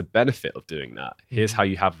 well, here's the benefit of doing that. Here's how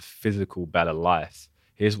you have a physical, better life.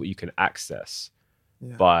 Here's what you can access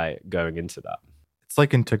by going into that. It's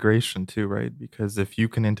like integration too, right? Because if you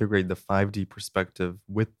can integrate the 5D perspective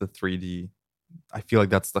with the 3D, I feel like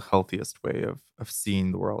that's the healthiest way of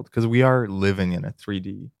seeing the world, because we are living in a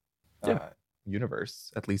 3D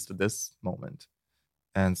universe, at least at this moment.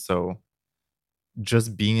 And so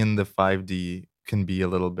just being in the 5D can be a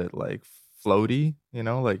little bit like floaty,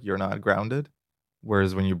 like you're not grounded.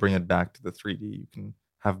 Whereas when you bring it back to the 3D, you can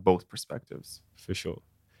have both perspectives. For sure.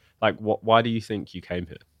 Like, why do you think you came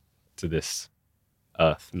here to this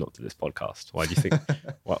Earth, not to this podcast? Why do you think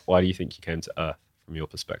why do you think you came to Earth from your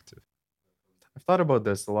perspective? I've thought about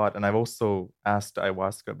this a lot, and I've also asked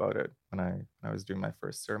ayahuasca about it when I was doing my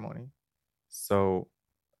first ceremony. So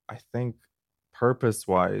I think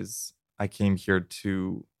purpose-wise, I came here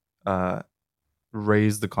to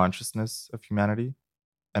raise the consciousness of humanity,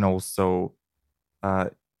 and also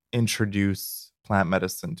introduce plant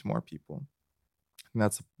medicine to more people. And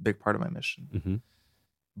that's a big part of my mission. Mm-hmm.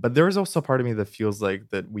 But there is also a part of me that feels like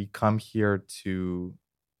that we come here to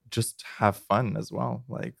just have fun as well.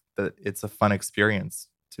 Like, that it's a fun experience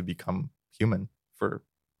to become human for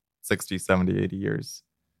 60, 70, 80 years.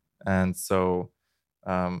 And so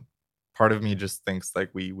part of me just thinks like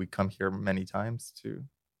we come here many times to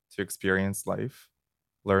experience life,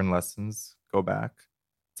 learn lessons, go back.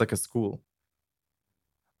 It's like a school.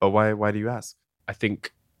 But why do you ask? I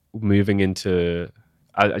think moving into,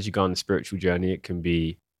 as you go on the spiritual journey, it can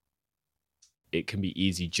be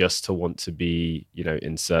easy just to want to be,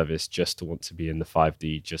 in service, just to want to be in the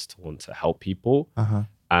 5D, just to want to help people. Uh-huh.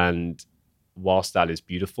 And whilst that is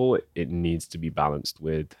beautiful, it needs to be balanced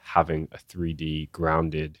with having a 3D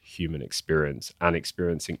grounded human experience and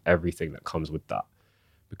experiencing everything that comes with that.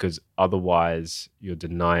 Because otherwise you're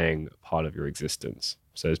denying part of your existence.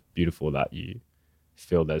 So it's beautiful that you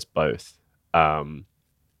feel there's both.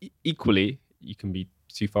 Equally, you can be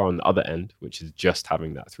too far on the other end, which is just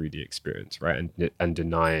having that 3D experience, right? And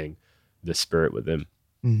denying the spirit within.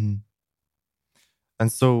 Mm-hmm.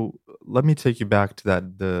 And so let me take you back to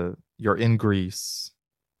that. You're in Greece.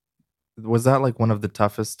 Was that like one of the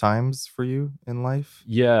toughest times for you in life?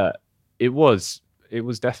 Yeah, it was. It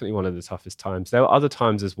was definitely one of the toughest times. There were other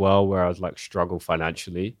times as well where I was like struggle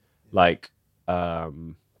financially. Like, that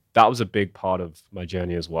was a big part of my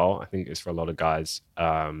journey as well. I think it's for a lot of guys.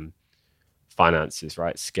 finances,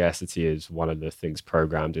 right? Scarcity is one of the things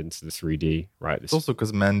programmed into the 3D, right? It's also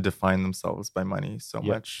because men define themselves by money so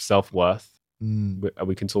much. Self-worth. Mm,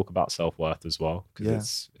 We can talk about self-worth as well,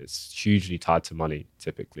 because yeah. it's hugely tied to money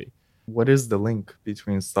typically. What is the link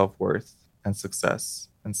between self-worth and success,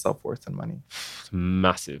 and self-worth and money? It's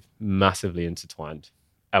massively intertwined.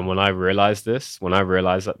 And when I realized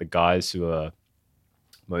that the guys who are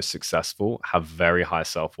most successful have very high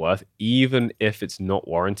self-worth, even if it's not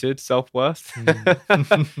warranted self-worth,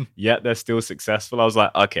 yet they're still successful, I was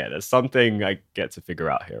like, okay, there's something I get to figure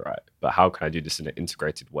out here, right? But how can I do this in an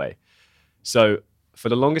integrated way? So for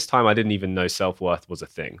the longest time, I didn't even know self-worth was a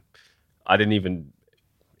thing. I didn't even,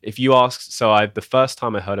 if you ask, the first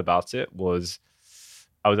time I heard about it was,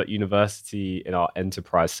 I was at university in our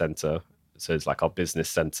enterprise center. So it's like our business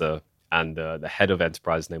center. And the head of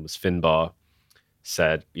enterprise, name was Finbar,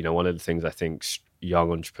 said, one of the things I think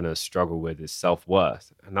young entrepreneurs struggle with is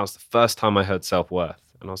self-worth. And that was the first time I heard self-worth.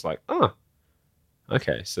 And I was like,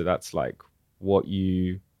 okay. So that's like what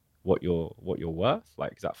you're worth?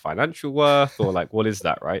 Like, is that financial worth, or like, what is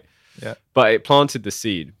that, right? Yeah. But it planted the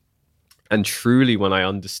seed. And truly, when I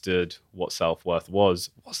understood what self-worth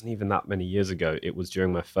was, it wasn't even that many years ago. It was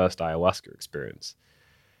during my first ayahuasca experience.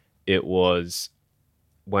 It was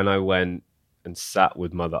when I went and sat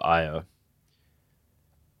with Mother Aya,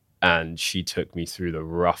 and she took me through the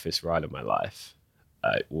roughest ride of my life.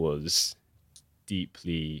 It was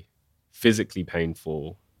deeply physically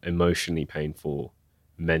painful, emotionally painful,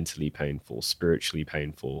 mentally painful, spiritually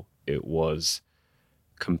painful. It was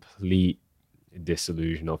complete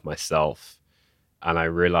disillusion of myself. And I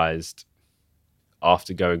realized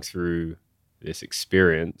after going through this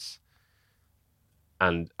experience,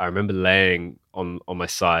 and I remember laying on my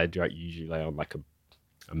side, right? You usually lay on like a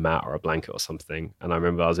mat or a blanket or something. And I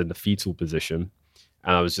remember I was in the fetal position,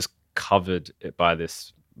 and I was just covered by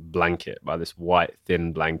this blanket, by this white,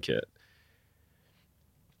 thin blanket.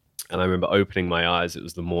 And I remember opening my eyes. It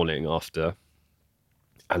was the morning after.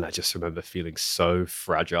 And I just remember feeling so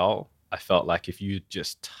fragile. I felt like if you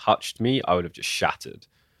just touched me, I would have just shattered.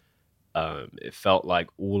 It felt like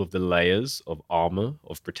all of the layers of armor,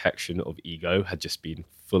 of protection, of ego had just been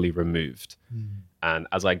fully removed. And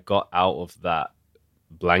as I got out of that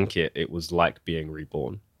blanket, it was like being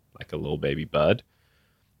reborn, like a little baby bird.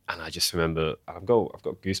 And I just remember, I've got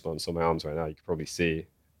goosebumps on my arms right now. You can probably see.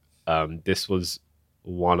 This was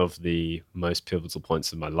one of the most pivotal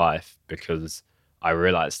points in my life, because I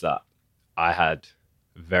realized that I had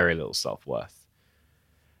very little self-worth.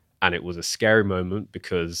 And it was a scary moment,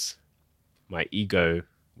 because my ego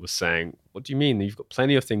was saying, what do you mean? You've got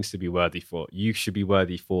plenty of things to be worthy for. You should be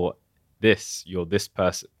worthy for this. You're this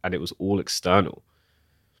person. And it was all external.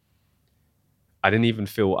 I didn't even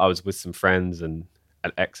feel, I was with some friends and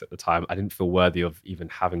an ex at the time. I didn't feel worthy of even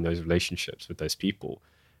having those relationships with those people.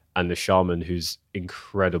 And the shaman, who's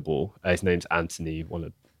incredible, his name's Anthony, one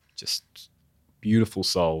of just beautiful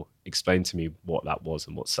soul, explained to me what that was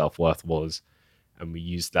and what self-worth was. And we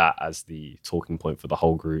used that as the talking point for the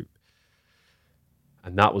whole group.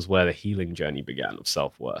 And that was where the healing journey began of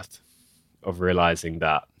self-worth, of realizing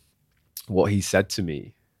that what he said to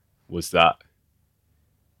me was that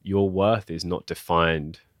your worth is not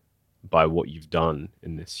defined by what you've done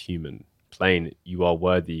in this human plane. You are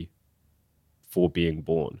worthy for being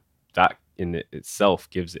born. That in itself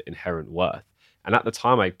gives it inherent worth. And at the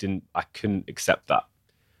time, I couldn't accept that.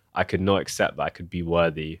 I could not accept that I could be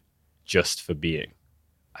worthy just for being.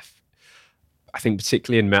 I think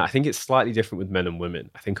particularly in men, I think it's slightly different with men and women.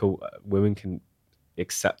 I think women can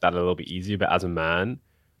accept that a little bit easier, but as a man,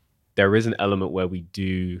 there is an element where we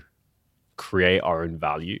do create our own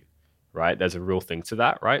value, right? There's a real thing to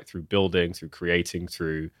that, right? Through building, through creating,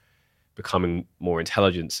 through becoming more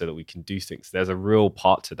intelligent so that we can do things. There's a real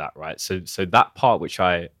part to that, right? So that part, which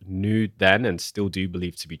I knew then and still do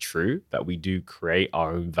believe to be true, that we do create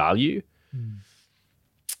our own value,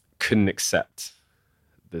 couldn't accept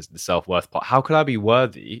the self-worth part. How could I be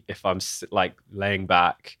worthy if I'm like laying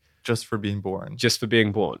back just for being born,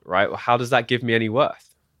 right? Well, how does that give me any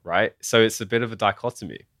worth, right? So it's a bit of a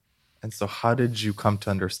dichotomy. And so how did you come to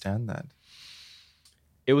understand that?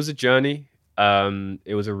 It was a journey.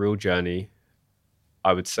 It was a real journey.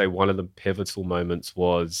 I would say one of the pivotal moments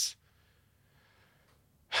was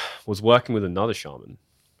working with another shaman,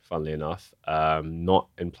 funnily enough, not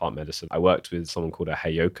in plant medicine. I worked with someone called a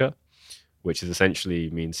Heyoka, which is essentially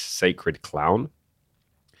means sacred clown.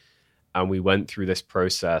 And we went through this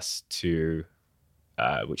process to,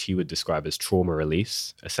 which he would describe as trauma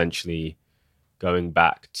release, essentially going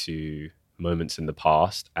back to moments in the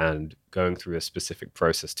past and going through a specific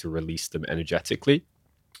process to release them energetically,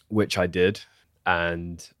 which I did.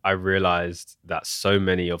 And I realized that so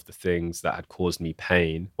many of the things that had caused me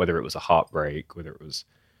pain, whether it was a heartbreak, whether it was,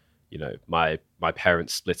 my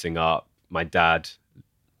parents splitting up, my dad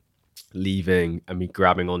leaving and me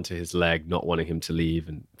grabbing onto his leg, not wanting him to leave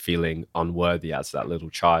and feeling unworthy as that little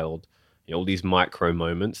child, all these micro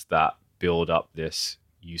moments that build up this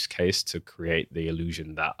use case to create the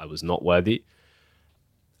illusion that I was not worthy,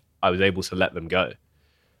 I was able to let them go.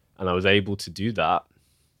 And I was able to do that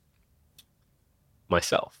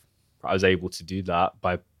myself. I was able to do that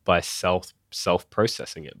by self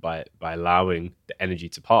processing it, by allowing the energy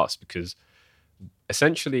to pass, because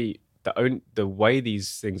essentially the way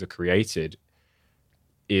these things are created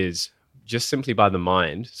is just simply by the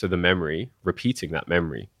mind. So the memory, repeating that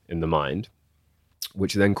memory in the mind,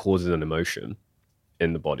 which then causes an emotion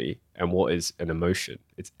in the body. And what is an emotion?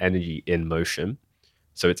 It's energy in motion.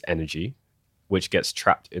 So it's energy which gets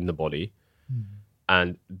trapped in the body.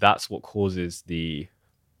 And that's what causes the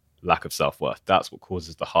lack of self-worth. That's what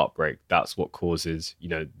causes the heartbreak. That's what causes,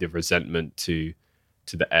 the resentment to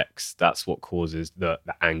the ex. That's what causes the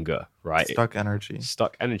anger, right? Stuck energy.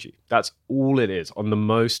 Stuck energy. That's all it is. On the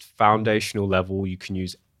most foundational level, you can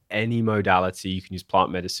use any modality. You can use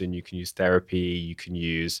plant medicine. You can use therapy. You can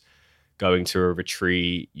use going to a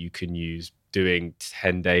retreat. You can use doing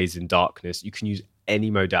 10 days in darkness. You can use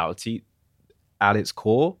any modality. At its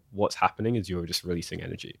core, what's happening is you're just releasing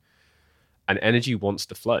energy. And energy wants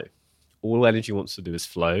to flow. All energy wants to do is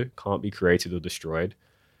flow, can't be created or destroyed.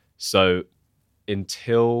 So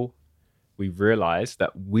until we realize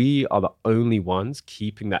that we are the only ones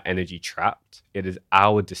keeping that energy trapped, it is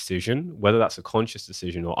our decision, whether that's a conscious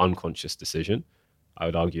decision or unconscious decision. I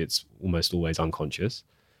would argue it's almost always unconscious.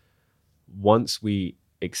 Once we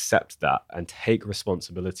accept that and take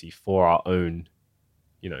responsibility for our own,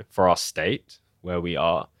 for our state where we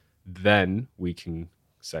are, then we can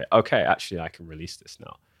say, okay, actually, I can release this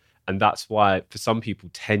now. And that's why for some people,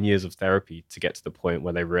 10 years of therapy to get to the point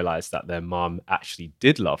where they realize that their mom actually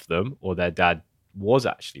did love them or their dad was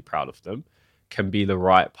actually proud of them can be the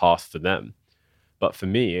right path for them. But for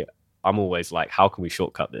me, I'm always like, how can we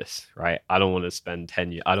shortcut this, right? I don't want to spend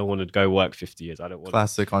 10 years. I don't want to go work 50 years. I don't want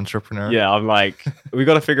Classic entrepreneur. Yeah, I'm like, we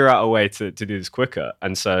got to figure out a way to do this quicker.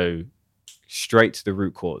 And so straight to the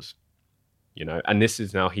root cause. And this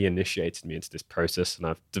is now, he initiated me into this process, and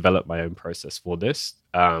I've developed my own process for this.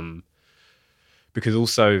 Because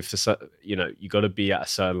also, you got to be at a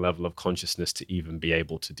certain level of consciousness to even be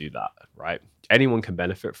able to do that, right? Anyone can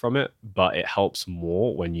benefit from it, but it helps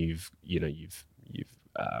more when you've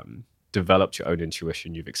developed your own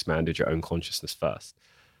intuition, you've expanded your own consciousness first.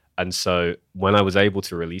 And so when I was able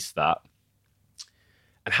to release that,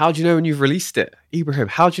 and how do you know when you've released it? Ebrahim,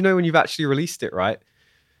 how do you know when you've actually released it, right?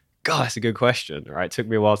 God, that's a good question, right? It took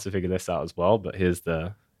me a while to figure this out as well, but here's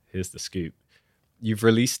the scoop. You've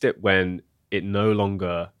released it when it no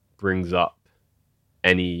longer brings up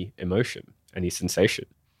any emotion, any sensation.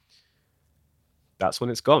 That's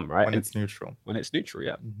when it's gone, right? When it's neutral. When it's neutral,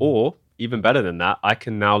 yeah. Mm-hmm. Or even better than that, I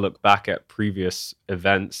can now look back at previous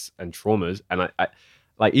events and traumas, and I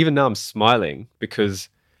like, even now I'm smiling because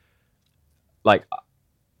like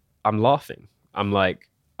I'm laughing. I'm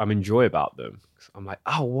enjoy about them. I'm like,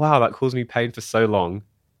 oh wow, that caused me pain for so long.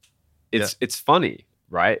 It's funny,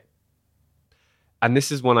 right? And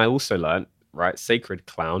this is when I also learned, right? Sacred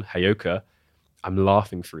clown, Hayoka. I'm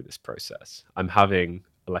laughing through this process. I'm having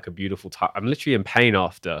like a beautiful time. I'm literally in pain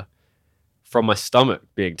from my stomach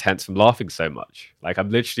being tense from laughing so much. Like I've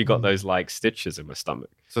literally got those like stitches in my stomach.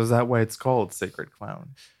 So is that why it's called Sacred Clown?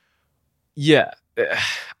 Yeah.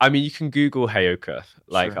 I mean, you can Google Hayoka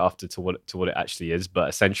like Sure. after to what it actually is, but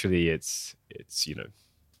essentially it's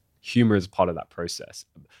humor is part of that process.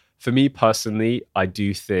 For me personally, I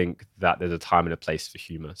do think that there's a time and a place for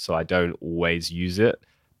humor, so I don't always use it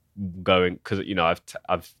because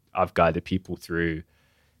I've guided people through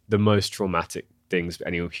the most traumatic things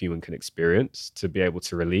any human can experience to be able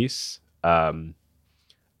to release, and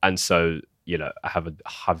so I have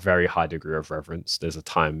a very high degree of reverence. There's a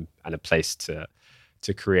time and a place to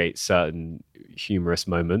create certain humorous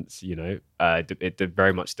moments. It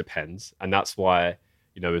very much depends, and that's why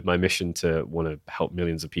with my mission to want to help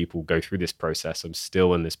millions of people go through this process, I'm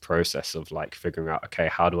still in this process of like figuring out, okay,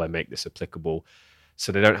 how do I make this applicable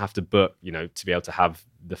so they don't have to book, to be able to have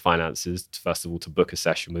the finances, first of all, to book a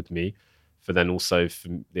session with me. For then also,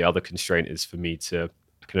 the other constraint is for me I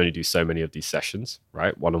can only do so many of these sessions,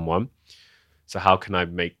 right? One-on-one. So how can I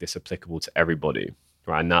make this applicable to everybody,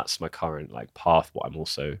 right? And that's my current like path, what I'm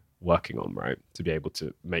also working on, right? To be able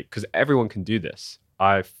to because everyone can do this.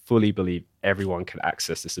 I fully believe everyone can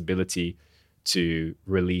access this ability to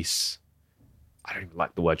release, I don't even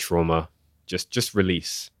like the word trauma, just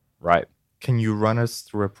release, right? Can you run us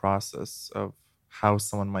through a process of how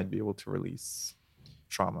someone might be able to release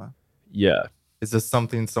trauma? Yeah. Is this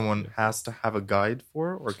something someone has to have a guide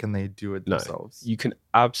for, or can they do it No, themselves? you can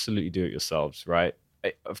absolutely do it yourselves, right?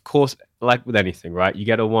 Of course, like with anything, right? You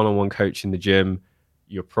get a one-on-one coach in the gym,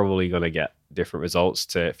 you're probably going to get different results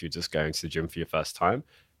to if you're just going to the gym for your first time.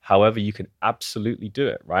 However, you can absolutely do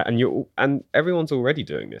it, right? And everyone's already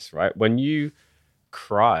doing this, right? When you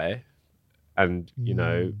cry and,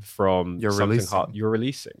 from You're something hard, releasing. you're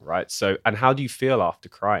releasing, right? So, and how do you feel after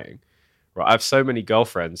crying? Right? I have so many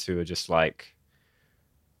girlfriends who are just like,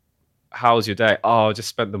 how was your day? Oh, I just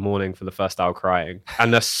spent the morning for the first hour crying.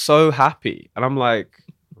 And they're so happy. And I'm like,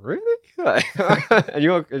 really? and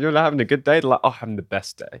you're having a good day? They're like, oh, having the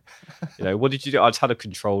best day. What did you do? I just had a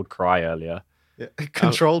controlled cry earlier. Yeah.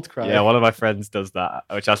 Controlled cry. Yeah, one of my friends does that,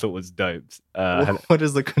 which I thought was dope. What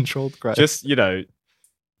is a controlled cry? Just,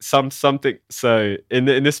 something. So in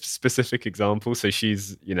this specific example, so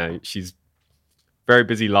she's very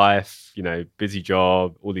busy life, busy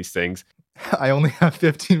job, all these things. I only have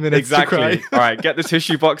 15 minutes exactly. to cry. All right, get the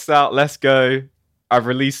tissue box out. Let's go. I've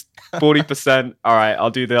released 40%. All right, I'll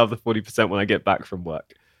do the other 40% when I get back from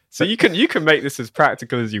work. So you can make this as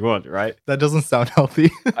practical as you want, right? That doesn't sound healthy.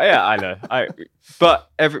 Yeah, I know. But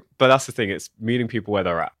that's the thing. It's meeting people where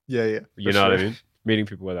they're at. Yeah. You know what I mean? Meeting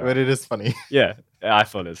people where they're at. But it is funny. Yeah, I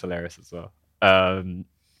thought it was hilarious as well.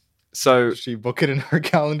 So she book it in her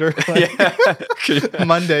calendar. Yeah.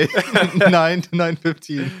 Monday, 9 to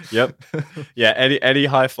 9:15. Yep. Yeah. Any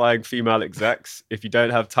high flying female execs, if you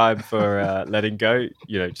don't have time for letting go,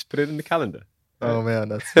 just put it in the calendar. Oh man,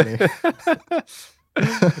 that's funny.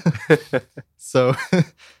 So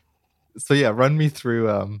yeah, run me through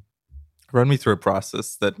a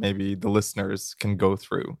process that maybe the listeners can go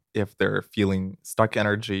through if they're feeling stuck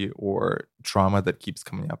energy or trauma that keeps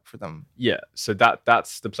coming up for them. Yeah. So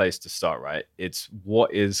that's the place to start, right? It's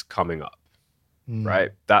what is coming up,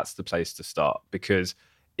 right? That's the place to start, because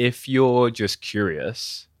if you're just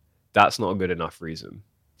curious, that's not a good enough reason,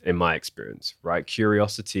 in my experience, right?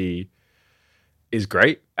 Curiosity is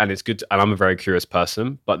great and it's good. And I'm a very curious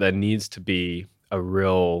person, but there needs to be a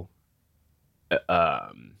real, there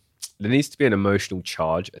needs to be an emotional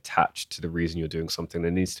charge attached to the reason you're doing something.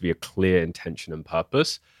 There needs to be a clear intention and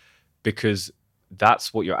purpose, because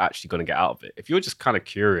that's what you're actually going to get out of it. If you're just kind of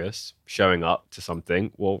curious, showing up to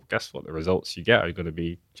something, well, guess what? The results you get are going to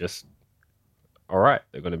be just all right.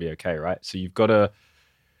 They're going to be okay, right? So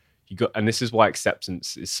and this is why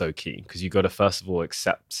acceptance is so key, because you got to first of all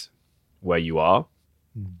accept where you are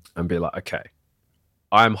and be like, okay,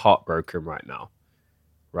 I'm heartbroken right now,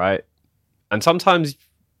 right? And sometimes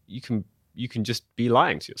you can just be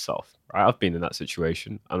lying to yourself, right? I've been in that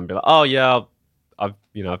situation and be like, oh yeah, I've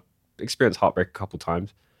experienced heartbreak a couple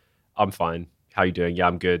times. I'm fine. How you doing? Yeah,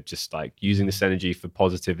 I'm good. Just like using this energy for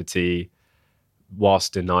positivity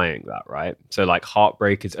whilst denying that, right? So like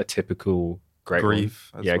heartbreak is a typical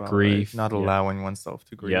grief. Yeah, well, grief. Right? Not allowing oneself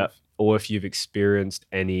to grieve. Yeah. Or if you've experienced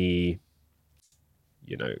any,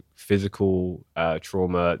 physical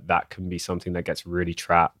trauma, that can be something that gets really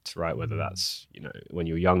trapped, right? Whether that's, when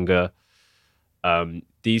you're younger.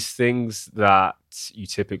 These things that you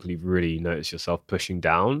typically really notice yourself pushing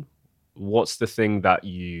down, what's the thing that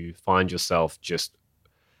you find yourself just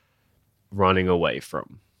running away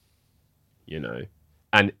from,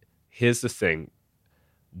 And here's the thing.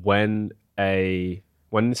 When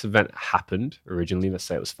this event happened originally, let's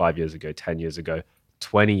say it was 5 years ago, 10 years ago,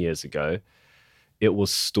 20 years ago, it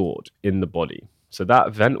was stored in the body. So that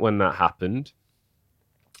event, when that happened,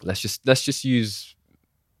 let's just use.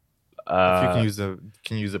 If you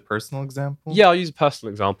can use a personal example. Yeah, I'll use a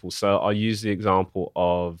personal example. So I'll use the example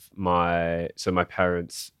of my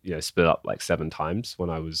parents, split up like 7 times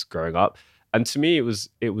when I was growing up, and to me it was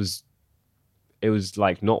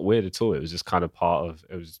like not weird at all. It was just kind of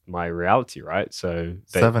it was my reality, right? So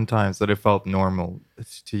 7 times that it felt normal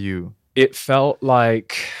to you. It felt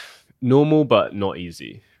like normal, but not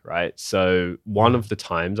easy, right? So one of the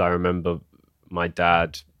times I remember my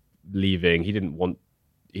dad leaving, he didn't want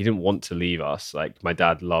to leave us. Like, my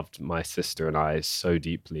dad loved my sister and I so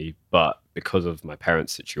deeply, but because of my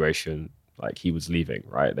parents' situation, like, he was leaving,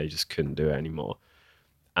 right? They just couldn't do it anymore.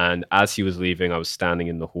 And as he was leaving, I was standing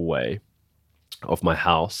in the hallway of my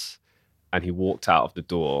house, and he walked out of the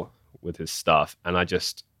door with his stuff, and I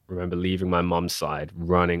just remember leaving my mum's side,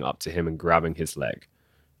 running up to him and grabbing his leg.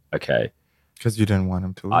 Okay. Because you didn't want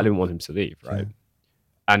him to leave. I didn't want him to leave, right? Yeah.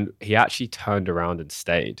 And he actually turned around and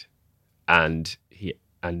stayed. And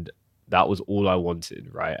that was all I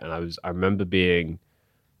wanted, right? And I remember being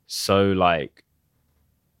so like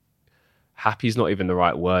happy is not even the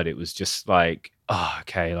right word. It was just like, oh,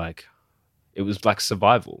 okay, like it was like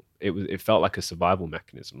survival. It felt like a survival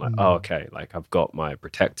mechanism. Like, oh, okay, like I've got my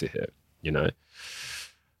protector here, you know?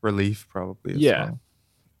 Relief probably as Yeah. well.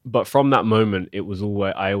 But from that moment,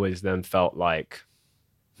 I always then felt like,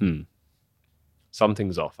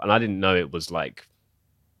 something's off. And I didn't know it was like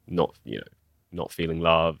not, not feeling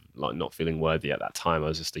love, like not feeling worthy at that time. I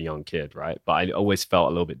was just a young kid, right? But I always felt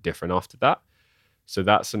a little bit different after that. So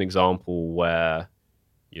that's an example where,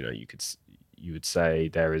 you would say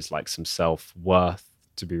there is like some self-worth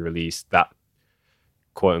to be released, that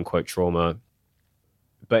quote unquote trauma.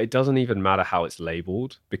 But it doesn't even matter how it's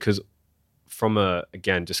labeled, because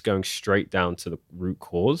again, just going straight down to the root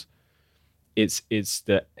cause, it's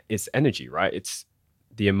energy, right? It's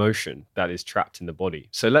the emotion that is trapped in the body.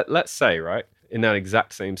 So let's say, right, in that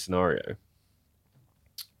exact same scenario,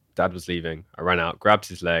 dad was leaving, I ran out, grabbed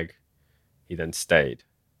his leg, he then stayed.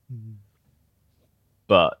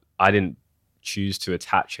 But I didn't choose to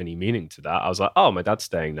attach any meaning to that. I was like, oh, my dad's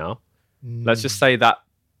staying now. Let's just say that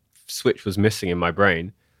switch was missing in my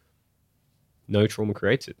brain. No trauma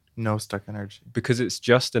created. No stuck energy. Because it's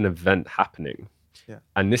just an event happening. Yeah.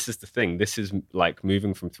 And this is the thing. This is like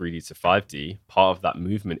moving from 3D to 5D. Part of that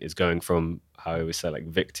movement is going from, how I always say, like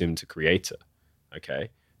victim to creator. Okay.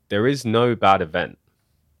 There is no bad event.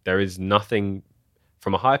 There is nothing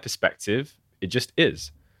from a higher perspective. It just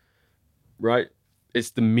is. Right?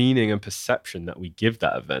 It's the meaning and perception that we give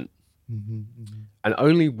that event. And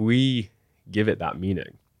only we give it that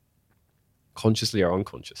meaning, consciously or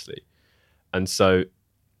unconsciously. And so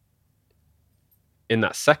in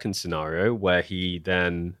that second scenario where he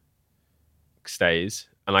then stays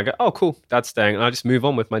and I go, oh, cool, dad's staying, and I just move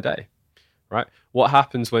on with my day, right? What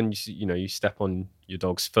happens when you step on your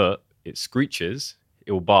dog's foot? It screeches,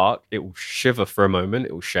 it will bark, it will shiver for a moment,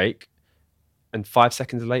 it will shake, and 5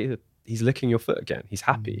 seconds later, he's licking your foot again. He's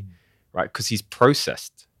happy, right? Because he's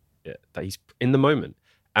processed it, that he's in the moment.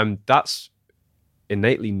 And that's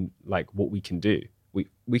innately like what we can do.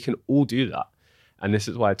 We can all do that. And this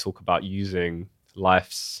is why I talk about using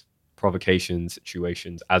life's provocations,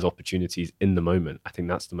 situations as opportunities in the moment. I think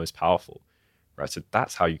that's the most powerful, right? So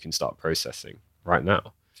that's how you can start processing right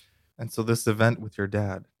now. And so this event with your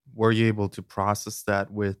dad, were you able to process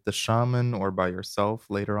that with the shaman or by yourself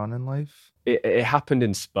later on in life? It happened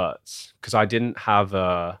in spurts because I didn't have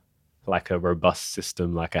a robust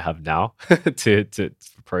system like I have now to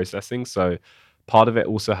for processing. So part of it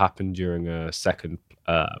also happened during a second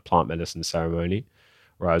plant medicine ceremony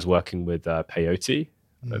where I was working with peyote.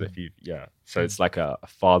 I don't know if So it's like a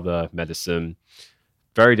father medicine,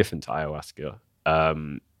 very different to ayahuasca.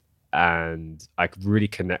 And I really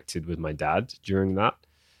connected with my dad during that.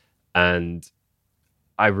 And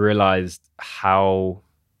I realized how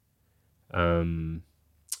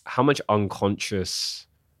much unconscious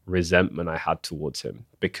resentment I had towards him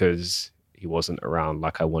because he wasn't around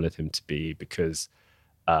like I wanted him to be, because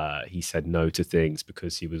he said no to things,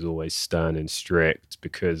 because he was always stern and strict,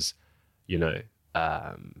 because,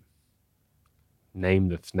 name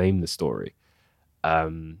the story.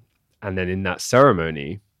 And then in that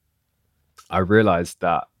ceremony, I realized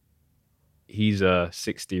that he's a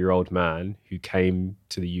 60-year-old man who came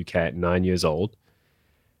to the UK at 9 years old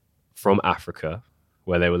from Africa,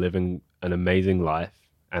 where they were living an amazing life,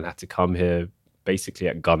 and had to come here basically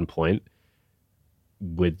at gunpoint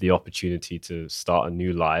with the opportunity to start a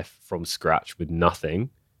new life from scratch with nothing.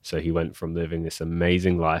 So he went from living this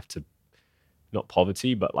amazing life to not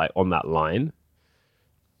poverty, but like on that line.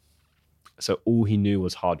 So all he knew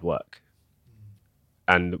was hard work.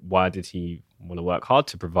 And why did he want to work hard?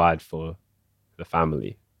 To provide for the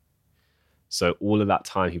family. So all of that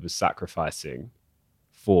time he was sacrificing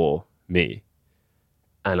for me.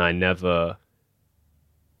 And I never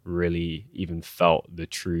really even felt the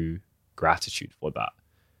true gratitude for that.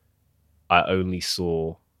 I only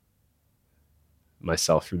saw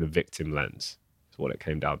myself through the victim lens. Is what it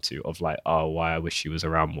came down to, of like, oh, why I wish she was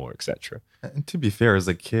around more, etc. And to be fair, as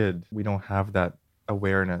a kid, we don't have that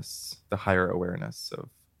awareness, the higher awareness of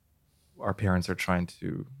our parents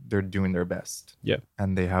they're doing their best. Yeah.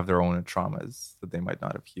 And they have their own traumas that they might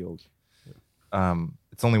not have healed. Yeah.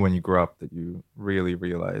 It's only when you grow up that you really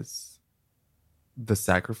realize the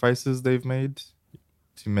sacrifices they've made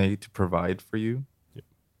to provide for you. Yeah.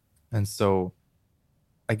 And so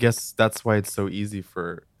I guess that's why it's so easy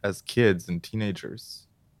for, as kids and teenagers,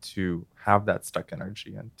 to have that stuck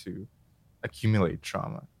energy and to accumulate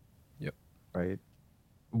trauma. Yep. Right?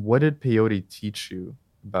 What did peyote teach you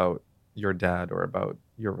about your dad or about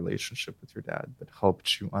your relationship with your dad that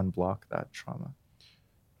helped you unblock that trauma?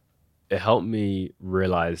 It helped me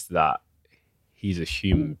realize that he's a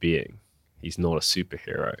human being. He's not a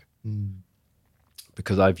superhero, Mm.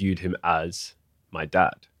 because I viewed him as my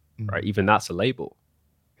dad, right? Mm. Even that's a label.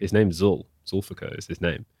 His name's Zul. Zulfikar is his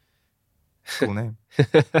name. Cool name.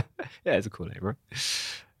 Yeah, it's a cool name, right?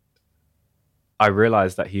 I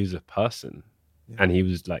realized that he was a person, Yeah. and he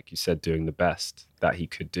was, like you said, doing the best that he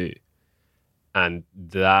could do. And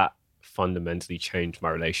that fundamentally changed my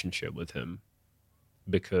relationship with him,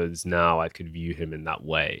 because now I could view him in that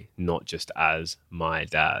way, not just as my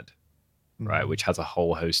dad, right? Mm. Which has a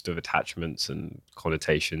whole host of attachments and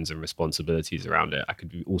connotations and responsibilities around it. I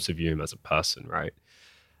could also view him as a person, right?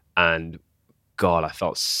 And God, I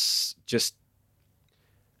felt just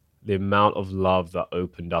the amount of love that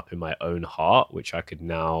opened up in my own heart, which I could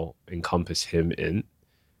now encompass him in.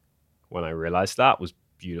 When I realized that, was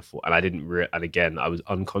beautiful. And I didn't, and again, I was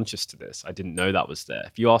unconscious to this. I didn't know that was there.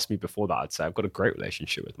 If you asked me before that, I'd say I've got a great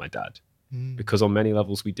relationship with my dad, because on many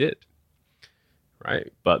levels we did,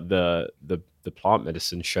 right? But the plant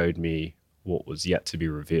medicine showed me what was yet to be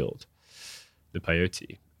revealed, the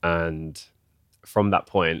peyote. And from that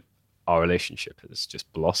point, our relationship has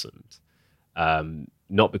just blossomed.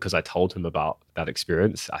 Not because I told him about that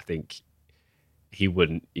experience. I think he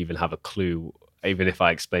wouldn't even have a clue. Even if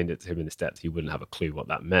I explained it to him in this depth, he wouldn't have a clue what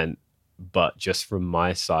that meant. But just from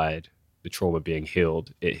my side, the trauma being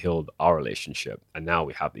healed, it healed our relationship. And now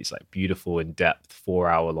we have these like beautiful, in-depth,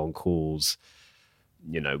 4-hour-long calls.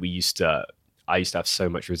 You know, I used to have so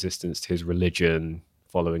much resistance to his religion,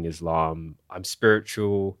 following Islam. I'm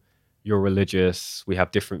spiritual, you're religious, we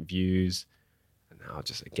have different views. And now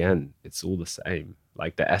just, again, it's all the same.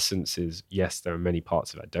 Like, the essence is, yes, there are many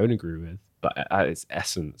parts that I don't agree with, but at its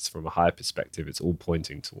essence, from a higher perspective, it's all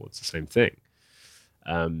pointing towards the same thing.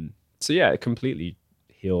 So yeah, it completely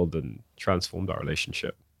healed and transformed our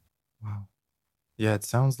relationship. Wow. Yeah, it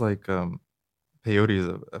sounds like peyote is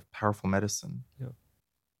a powerful medicine. Yeah.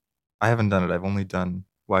 I haven't done it. I've done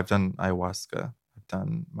ayahuasca. I've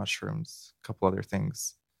done mushrooms, a couple other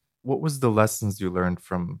things. What was the lessons you learned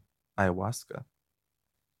from ayahuasca?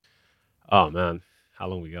 Oh man, how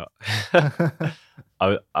long we got?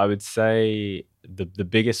 I would say the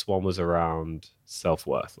biggest one was around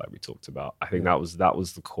self-worth, like we talked about. I think Yeah. that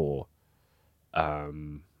was the core.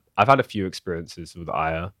 I've had a few experiences with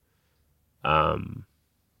Aya. I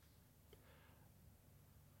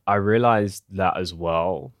realized that as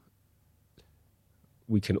well.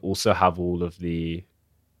 We can also have all of the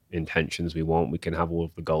intentions we want. We can have all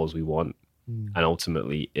of the goals we want. Mm. And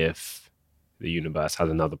ultimately, if the universe has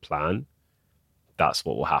another plan, that's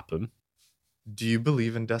what will happen. Do you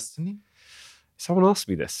believe in destiny? Someone asked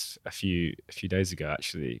me this a few days ago,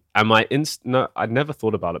 actually, and my no, I'd never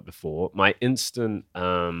thought about it before. My instant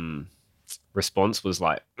response was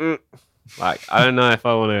like, like, I don't know if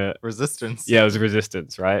I want to. Resistance. Yeah, it was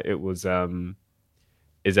resistance, right? It was,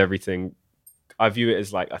 is everything? I view it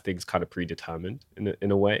as like, I think it's kind of predetermined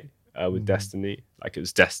in a way, with destiny. Like, it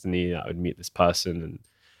was destiny that I would meet this person,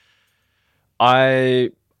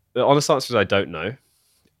 and the honest answer is I don't know.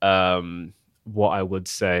 What I would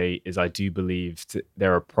say is I do believe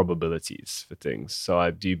there are probabilities for things. So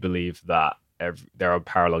I do believe that there are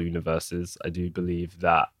parallel universes. I do believe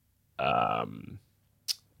that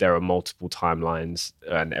there are multiple timelines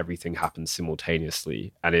and everything happens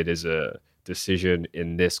simultaneously. And it is a decision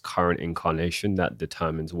in this current incarnation that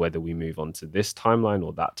determines whether we move on to this timeline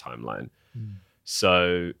or that timeline.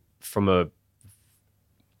 So from a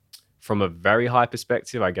very high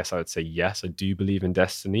perspective, I guess I would say yes, I do believe in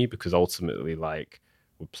destiny, because ultimately, like,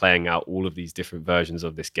 we're playing out all of these different versions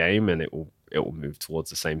of this game, and it will move towards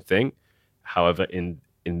the same thing. However, in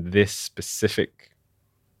this specific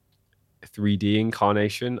 3D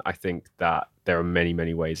incarnation, I think that there are many,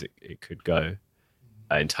 many ways it could go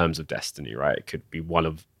in terms of destiny, right? It could be one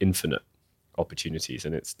of infinite opportunities,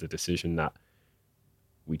 and it's the decision that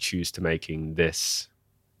we choose to make in this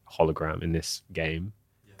hologram, in this game,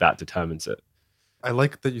 that determines it. I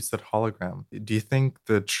like that you said hologram. Do you think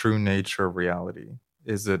the true nature of reality,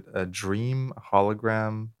 is it a dream, a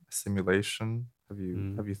hologram, a simulation? Have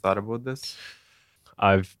you thought about this?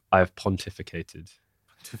 I've pontificated.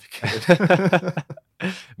 Pontificated.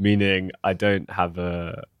 Meaning I don't have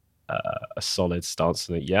a solid stance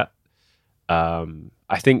on it yet.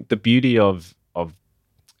 I think the beauty of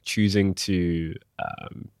choosing to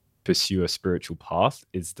pursue a spiritual path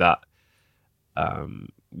is that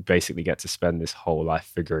basically get to spend this whole life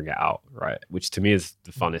figuring it out, right? Which to me is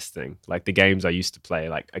the funnest thing. Like, the games I used to play,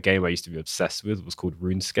 like a game I used to be obsessed with was called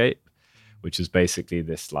RuneScape, which is basically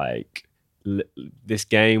this like this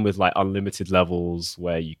game with like unlimited levels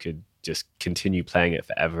where you could just continue playing it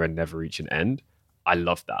forever and never reach an end. I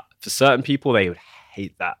love that. For certain people, they would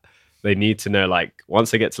hate that. They need to know, like,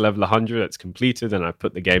 once I get to level 100, it's completed and I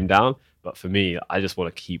put the game down. But for me, I just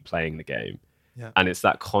want to keep playing the game. Yeah. And it's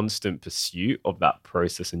that constant pursuit of that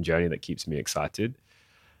process and journey that keeps me excited.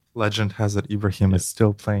 Legend has it Ebrahim is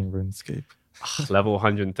still playing RuneScape. Level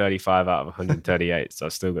 135 out of 138. So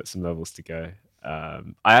I've still got some levels to go. I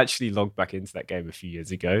actually logged back into that game a few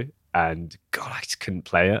years ago, and God, I just couldn't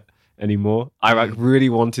play it anymore. I like really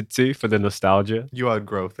wanted to for the nostalgia. You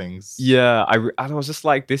outgrow things. Yeah, and I was just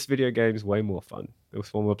like, this video game is way more fun.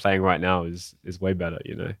 This one we're playing right now is way better,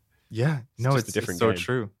 you know? Yeah, no, just a it's different so game.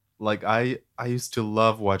 true. Like I used to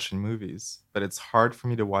love watching movies, but it's hard for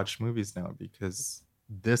me to watch movies now because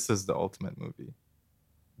this is the ultimate movie.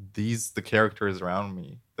 The characters around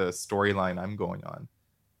me, the storyline I'm going on,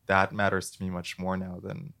 that matters to me much more now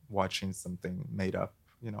than watching something made up,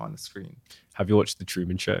 on the screen. Have you watched The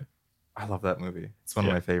Truman Show? I love that movie. It's one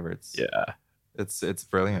of my favorites. Yeah. It's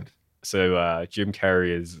brilliant. So Jim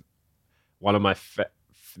Carrey is one of my...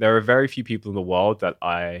 There are very few people in the world that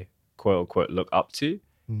I, quote unquote, look up to.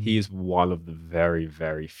 He is one of the very,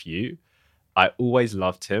 very few. I always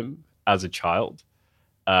loved him as a child.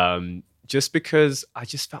 Just because I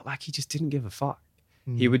just felt like he just didn't give a fuck.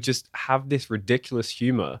 He would just have this ridiculous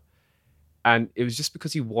humor. And it was just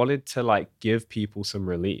because he wanted to like give people some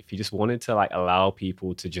relief. He just wanted to like allow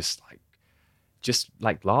people to just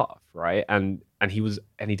laugh, right? And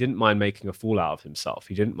he didn't mind making a fool out of himself.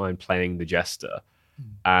 He didn't mind playing the jester.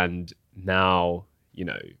 And now,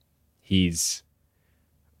 he's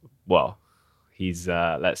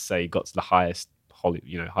let's say got to the highest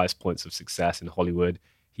points of success in Hollywood.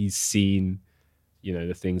 He's seen,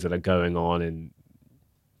 the things that are going on in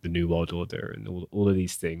the New World Order and all of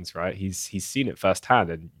these things, right? He's seen it firsthand,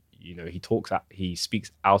 and he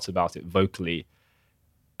speaks out about it vocally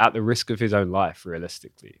at the risk of his own life.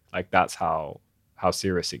 Realistically, like that's how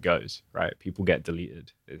serious it goes, right? People get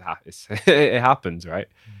deleted. It happens, right?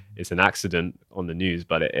 It's an accident on the news,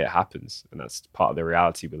 but it happens, and that's part of the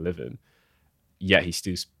reality we live in. Yet he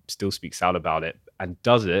still speaks out about it and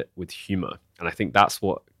does it with humor, and I think that's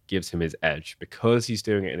what gives him his edge, because he's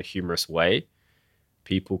doing it in a humorous way.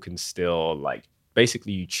 People can still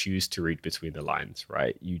basically you choose to read between the lines,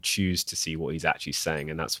 right? You choose to see what he's actually saying,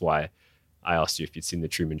 and that's why I asked you if you'd seen The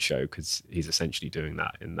Truman Show, because he's essentially doing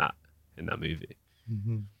that in that movie.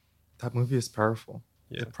 Mm-hmm. That movie is powerful.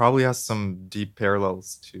 Yeah. It probably has some deep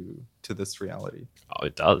parallels to this reality. Oh,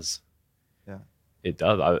 it does. Yeah, it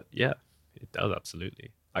does. It does,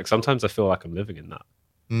 absolutely. Like sometimes I feel like I'm living in that.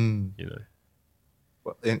 In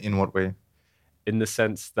what way? In the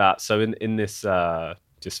sense that, so in this, to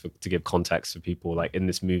give context for people, like in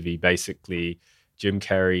this movie, basically Jim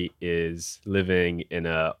Carrey is living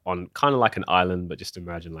on kind of like an island, but just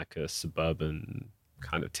imagine like a suburban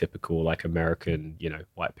kind of typical like American,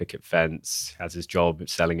 white picket fence, has his job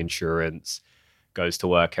selling insurance, goes to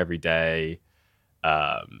work every day,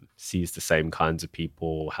 sees the same kinds of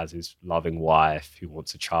people, has his loving wife who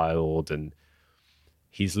wants a child, and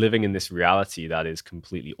he's living in this reality that is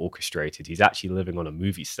completely orchestrated. He's actually living on a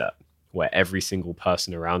movie set where every single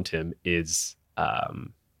person around him is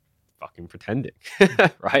fucking pretending,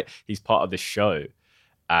 right? He's part of this show,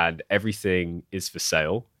 and everything is for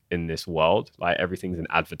sale in this world. Like everything's an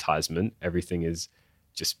advertisement. Everything is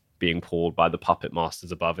just being pulled by the puppet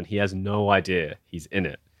masters above, and he has no idea he's in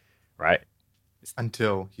it, right?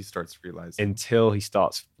 Until he starts realizing.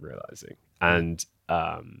 And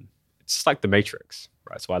it's just like The Matrix,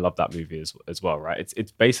 right? So I love that movie as well, right?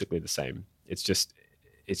 It's basically the same. It's just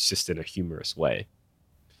in a humorous way.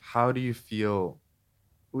 How do you feel?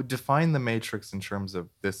 Define The Matrix in terms of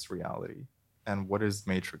this reality, and what is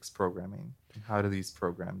Matrix programming, and how do these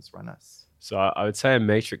programs run us? So I would say a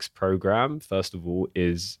Matrix program, first of all,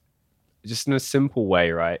 is just in a simple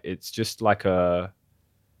way, right? It's just like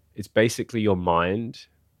it's basically your mind,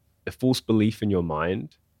 a false belief in your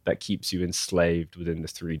mind that keeps you enslaved within the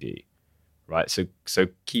 3D, right? So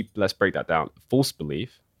let's break that down. False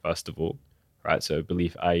belief, first of all, right? So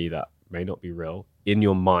belief, i.e. that may not be real, in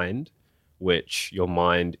your mind, which your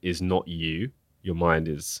mind is not you. Your mind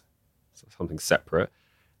is something separate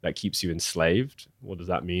that keeps you enslaved. What does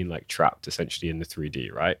that mean? Like trapped essentially in the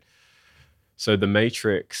 3D, right? So the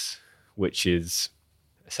Matrix, which is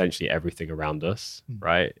essentially everything around us,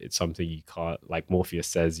 right? It's something you can't, like Morpheus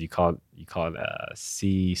says, you can't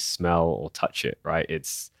see, smell, or touch it, right?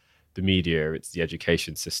 It's the media, it's the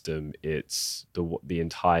education system, it's the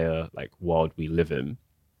entire like world we live in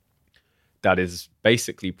that is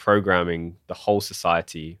basically programming the whole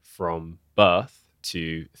society from birth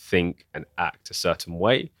to think and act a certain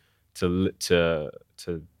way, to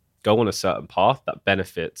go on a certain path that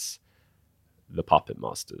benefits the puppet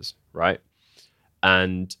masters, right?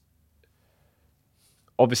 And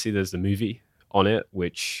Obviously there's the movie on it,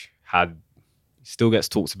 which still gets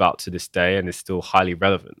talked about to this day and is still highly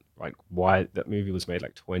relevant. Like, why that movie was made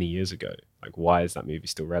like 20 years ago. Like, why is that movie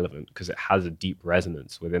still relevant? Because it has a deep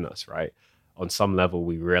resonance within us, right? On some level,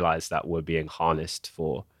 we realize that we're being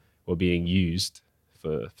we're being used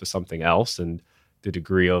for something else. And the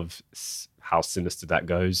degree of how sinister that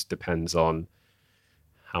goes depends on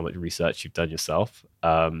how much research you've done yourself.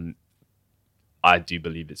 I do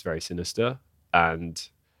believe it's very sinister, and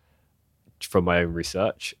from my own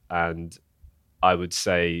research. And I would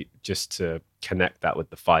say, just to connect that with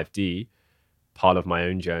the 5D, part of my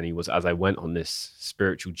own journey was, as I went on this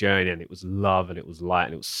spiritual journey, and it was love and it was light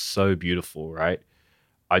and it was so beautiful, right?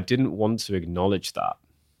 I didn't want to acknowledge that,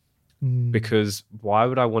 because why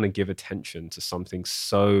would I want to give attention to something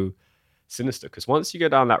so sinister? Because once you go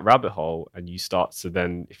down that rabbit hole and you start to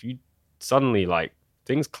then, if you suddenly, like,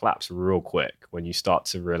 things collapse real quick when you start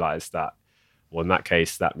to realize that, well, in that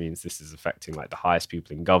case, that means this is affecting like the highest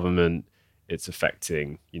people in government. It's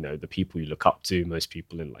affecting, the people you look up to, most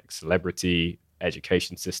people in like celebrity,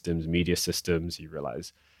 education systems, media systems. You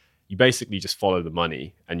realize you basically just follow the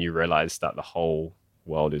money, and you realize that the whole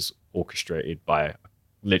world is orchestrated by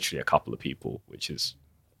literally a couple of people, which is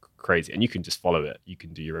crazy. And you can just follow it. You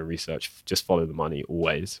can do your own research, just follow the money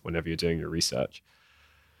always whenever you're doing your research.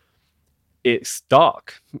 It's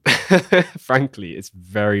dark. Frankly, it's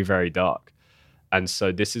very, very dark. And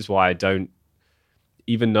so this is why I don't,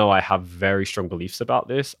 even though I have very strong beliefs about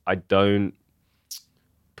this, I don't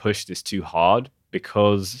push this too hard,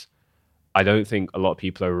 because I don't think a lot of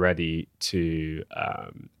people are ready to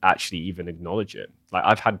actually even acknowledge it. Like,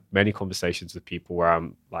 I've had many conversations with people where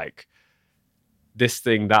I'm like, this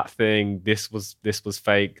thing, that thing, this was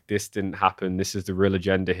fake, this didn't happen, this is the real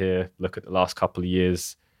agenda here. Look at the last couple of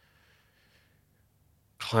years,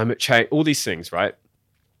 climate change, all these things, right?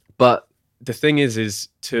 But the thing is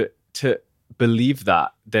to believe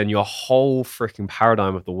that, then your whole freaking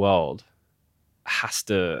paradigm of the world has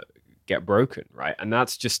to get broken, right? And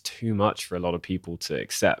that's just too much for a lot of people to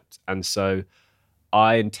accept. And so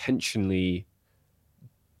I intentionally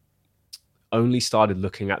only started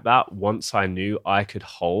looking at that once I knew I could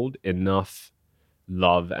hold enough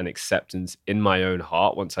love and acceptance in my own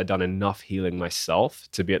heart, once I'd done enough healing myself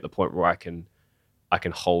to be at the point where I can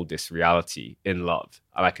hold this reality in love,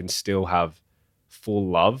 and I can still have full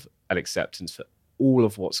love and acceptance for all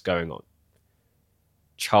of what's going on.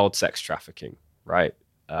 Child sex trafficking, right?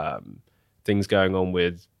 Things going on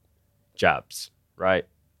with jabs, right?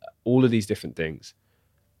 All of these different things.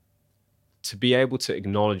 To be able to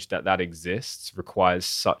acknowledge that exists requires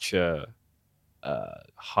such a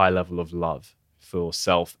high level of love for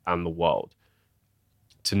self and the world,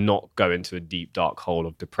 to not go into a deep, dark hole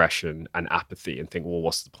of depression and apathy and think, well,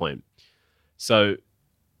 what's the point? So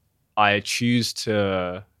I choose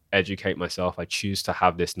to educate myself. I choose to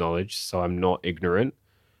have this knowledge, so I'm not ignorant,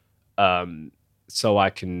 so I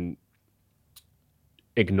can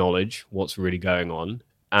acknowledge what's really going on,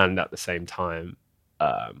 and at the same time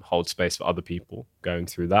hold space for other people going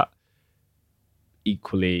through that.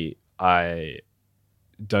 Equally, I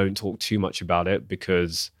don't talk too much about it,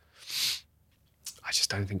 because I just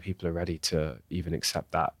don't think people are ready to even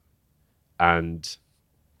accept that. And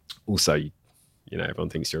also, everyone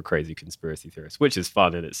thinks you're a crazy conspiracy theorist, which is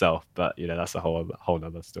fun in itself, but that's a whole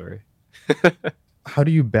nother story. How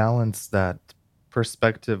do you balance that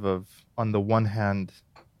perspective of, on the one hand,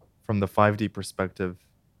 from the 5D perspective,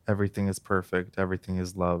 everything is perfect, everything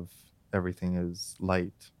is love, everything is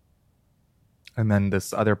light, and then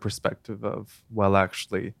this other perspective of, well,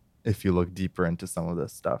 actually, if you look deeper into some of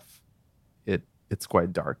this stuff, it's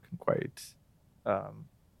quite dark and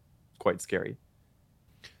quite scary.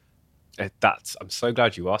 I'm so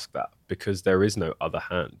glad you asked that, because there is no other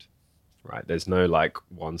hand, right? There's no like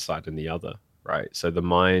one side and the other, right? So the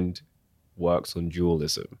mind works on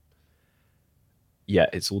dualism, yet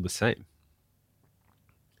it's all the same.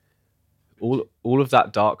 All of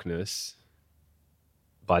that darkness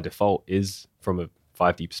by default is, from a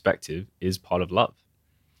 5D perspective, is part of love,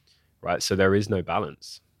 right? So there is no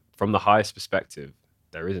balance. From the highest perspective,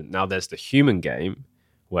 there isn't. Now there's the human game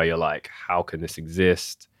where you're like, how can this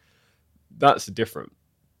exist? That's a different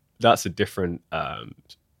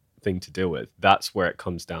thing to deal with. That's where it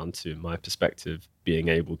comes down to my perspective, being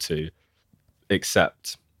able to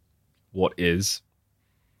accept what is,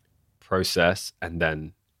 process, and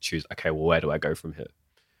then choose, okay, well, where do I go from here?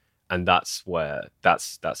 And that's where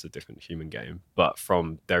that's a different human game. But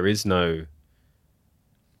there is no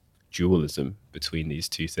dualism between these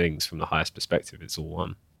two things. From the highest perspective, it's all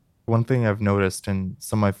one. One thing I've noticed in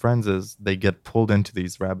some of my friends is they get pulled into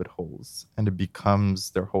these rabbit holes and it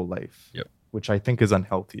becomes their whole life. Yep. which I think is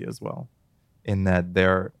unhealthy as well, in that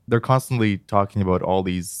they're constantly talking about all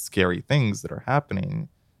these scary things that are happening,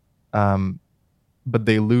 um, but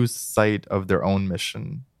they lose sight of their own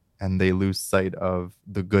mission, and they lose sight of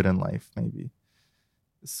the good in life, maybe.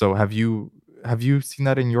 So have you seen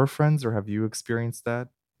that in your friends, or have you experienced that,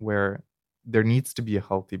 where there needs to be a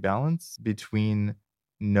healthy balance between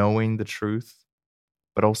knowing the truth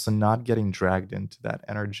but also not getting dragged into that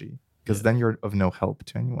energy, because Yeah. then you're of no help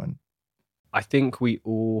to anyone. I think we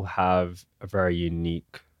all have a very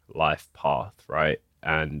unique life path, right?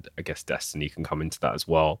 And I guess destiny can come into that as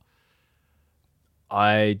well.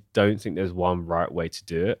 I don't think there's one right way to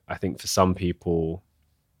do it. I think for some people,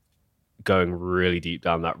 going really deep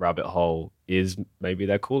down that rabbit hole is maybe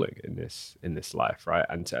their calling in this life, right?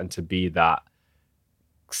 And to be that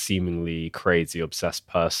seemingly crazy obsessed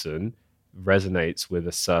person resonates with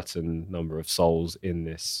a certain number of souls in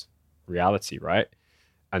this reality, right?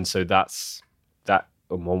 And so that's that.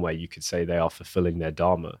 In one way, you could say they are fulfilling their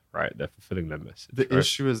dharma, right? They're fulfilling their message. The right?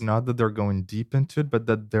 issue is not that they're going deep into it, but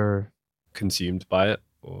that Consumed by it,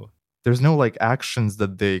 or there's no like actions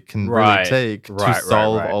that they can really right, take to right,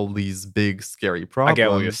 solve right. all these big scary I get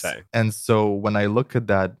what you're problems. saying. And so when I look at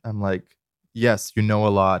that, I'm like, yes, you know a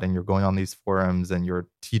lot and you're going on these forums and you're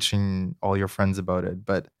teaching all your friends about it,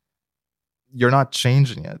 but you're not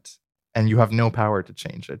changing it, and you have no power to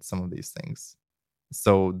change it, some of these things.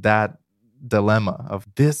 So that dilemma of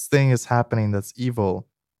this thing is happening that's evil,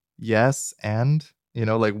 yes, and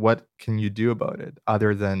like, what can you do about it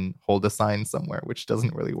other than hold a sign somewhere, which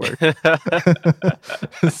doesn't really work.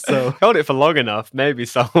 So Hold it for long enough, maybe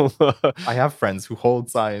some. I have friends who hold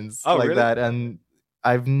signs Oh, like really? that, and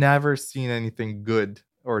I've never seen anything good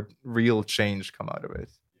or real change come out of it,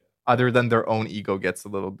 other than their own ego gets a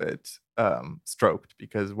little bit stroked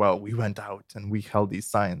because, well, we went out and we held these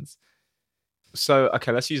signs. So,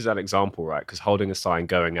 okay, let's use that example, right? Because holding a sign,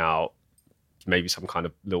 going out, maybe some kind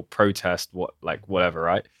of little protest, whatever,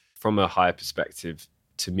 right? From a higher perspective,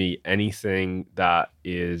 to me, anything that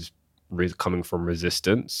is coming from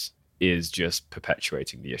resistance is just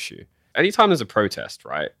perpetuating the issue. Anytime there's a protest,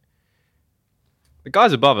 right? The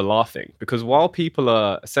guys above are laughing because while people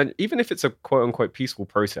are, even if it's a quote unquote peaceful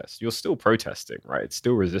protest, you're still protesting, right? It's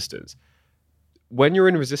still resistance. When you're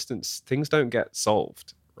in resistance, things don't get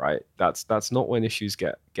solved, right? That's not when issues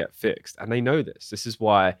get fixed, and they know this. This is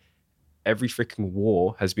why every freaking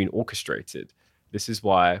war has been orchestrated. This is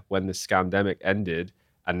why when the scamdemic ended,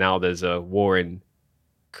 and now there's a war in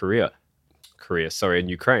in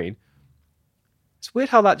Ukraine. It's weird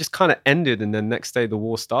how that just kind of ended, and then next day the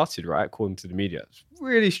war started, right? According to the media, it's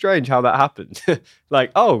really strange how that happened.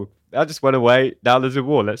 Like, oh, that just went away. Now there's a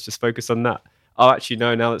war. Let's just focus on that. Oh, actually,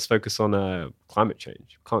 no. Now let's focus on climate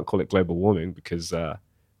change. Can't call it global warming because,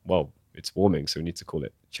 well, it's warming, so we need to call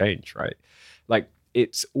it change, right? Like,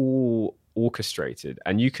 it's all orchestrated,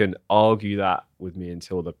 and you can argue that with me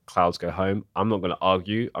until the clouds go home. I'm not going to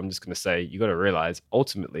argue. I'm just going to say you got to realize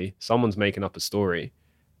ultimately someone's making up a story,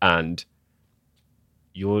 and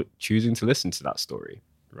you're choosing to listen to that story,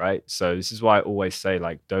 right? So this is why I always say,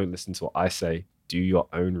 like, don't listen to what I say. Do your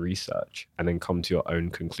own research and then come to your own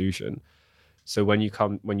conclusion. So when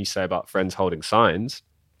you say about friends holding signs,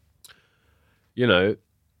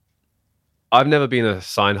 I've never been a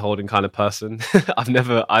sign holding kind of person. I've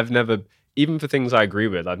never, even for things I agree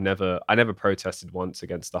with, I never protested once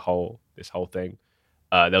against this whole thing.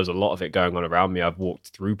 There was a lot of it going on around me. I've walked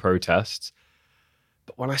through protests,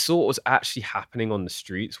 but when I saw what was actually happening on the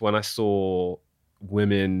streets, when I saw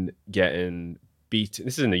women getting beaten,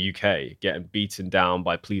 this is in the UK, getting beaten down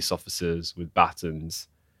by police officers with batons,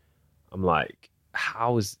 I'm like,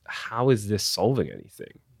 how is this solving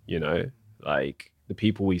anything? Like, the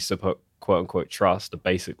people we support, quote unquote, trust are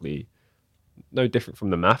basically no different from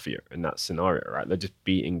the mafia in that scenario, right? They're just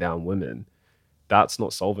beating down women. That's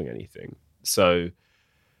not solving anything. So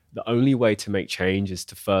the only way to make change is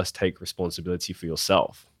to first take responsibility for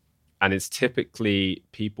yourself. And it's typically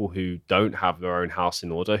people who don't have their own house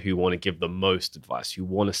in order who want to give the most advice, who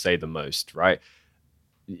want to say the most, right?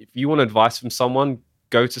 If you want advice from someone,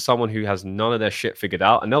 go to someone who has none of their shit figured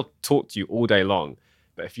out, and they'll talk to you all day long.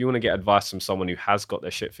 But if you want to get advice from someone who has got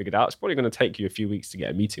their shit figured out, it's probably going to take you a few weeks to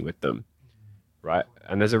get a meeting with them, right?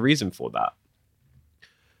 And there's a reason for that.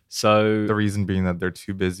 So The reason being that they're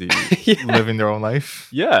too busy yeah. living their own life.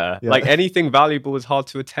 Yeah. Like, anything valuable is hard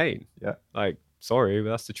to attain. Yeah. Like, sorry, but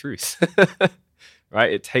that's the truth.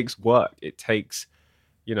 Right? It takes work. It takes,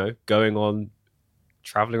 going on,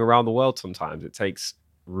 traveling around the world sometimes. It takes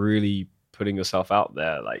really putting yourself out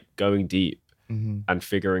there, like going deep and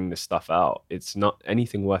figuring this stuff out. It's not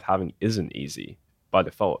anything worth having isn't easy by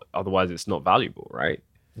default. Otherwise, it's not valuable, right?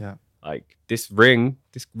 Yeah. Like this ring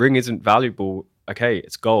isn't valuable. Okay,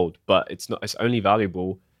 it's gold, but it's not. It's only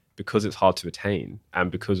valuable because it's hard to attain,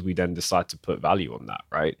 and because we then decide to put value on that,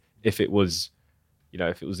 right? If it was,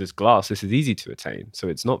 if it was this glass, this is easy to attain, so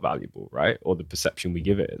it's not valuable, right? Or the perception we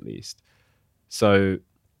give it, at least. So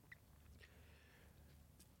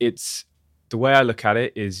it's the way I look at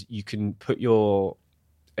it is you can put your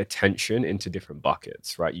attention into different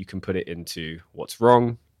buckets, right? You can put it into what's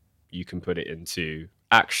wrong, you can put it into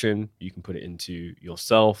action, you can put it into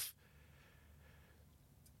yourself.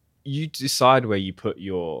 You decide where you put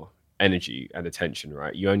your energy and attention,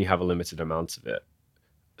 right? You only have a limited amount of it.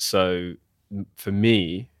 So for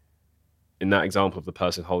me, in that example of the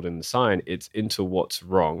person holding the sign, it's into what's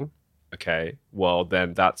wrong. Okay, well,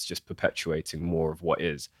 then that's just perpetuating more of what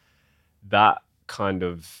is. That kind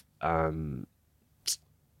of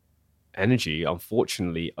energy,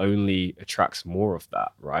 unfortunately, only attracts more of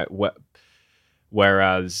that, right?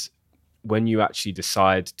 Whereas when you actually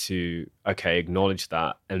decide to, okay, acknowledge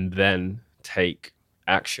that and then take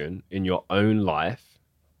action in your own life,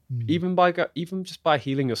 even just by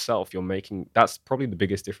healing yourself, that's probably the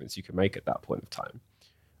biggest difference you can make at that point of time.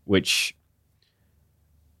 Which,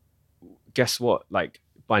 guess what? Like,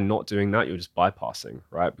 by not doing that, you're just bypassing,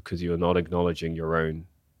 right? Because you're not acknowledging your own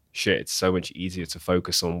shit. It's so much easier to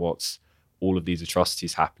focus on what's all of these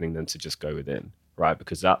atrocities happening than to just go within, right?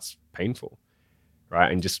 Because that's painful,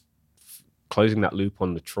 right? And just closing that loop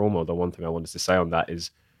on the trauma, the one thing I wanted to say on that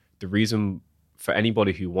is the reason for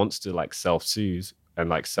anybody who wants to like self-soothe and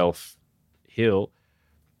like self-heal,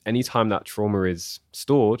 anytime that trauma is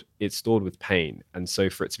stored, it's stored with pain. And so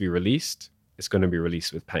for it to be released, it's going to be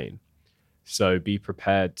released with pain. So be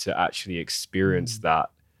prepared to actually experience that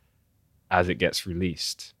as it gets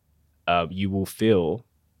released. You will feel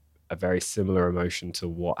a very similar emotion to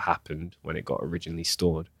what happened when it got originally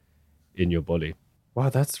stored in your body. Wow,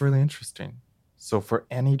 that's really interesting. So for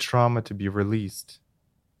any trauma to be released,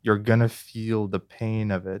 you're going to feel the pain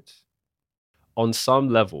of it. On some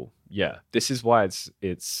level, yeah. This is why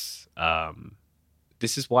this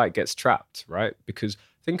is why it gets trapped, right? Because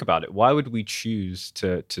think about it. Why would we choose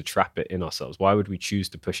to trap it in ourselves? Why would we choose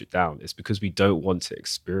to push it down? It's because we don't want to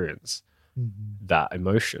experience that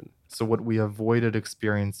emotion. So what we avoided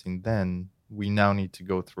experiencing then, we now need to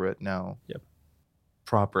go through it now. Yep.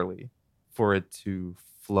 Properly for it to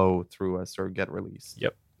flow through us or get released.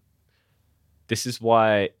 Yep. This is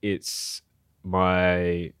why it's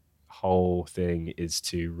my whole thing is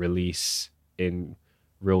to release in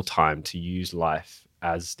real time, to use life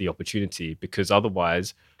as the opportunity, because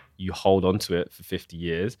otherwise you hold on to it for 50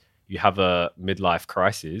 years. You have a midlife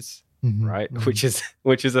crisis, right? Which is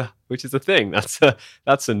a thing.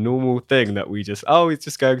 That's a normal thing that we just, he's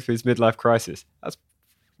just going through his midlife crisis. That's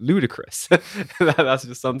ludicrous. That's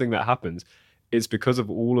just something that happens. It's because of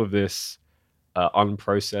all of this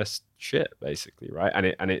unprocessed shit, basically, right?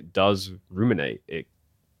 And it does ruminate. It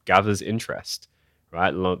gathers interest, right?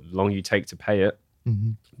 The longer you take to pay it,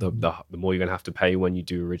 the more you're gonna have to pay when you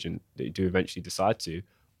do eventually decide to.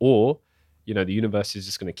 Or, the universe is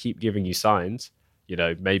just gonna keep giving you signs.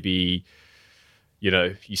 Maybe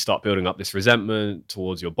you start building up this resentment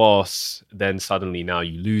towards your boss, then suddenly now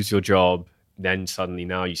you lose your job, then suddenly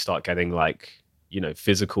now you start getting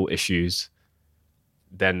physical issues,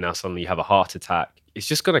 then now suddenly you have a heart attack. It's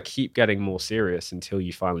just going to keep getting more serious until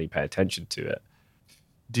you finally pay attention to it.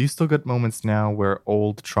 Do you still get moments now where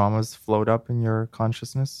old traumas float up in your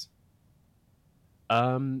consciousness?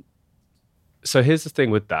 So here's the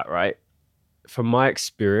thing with that, right? From my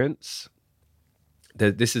experience,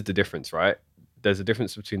 this is the difference, right? There's a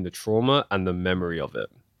difference between the trauma and the memory of it.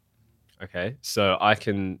 Okay, so I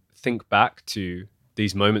can think back to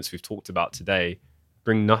these moments we've talked about today,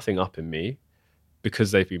 bring nothing up in me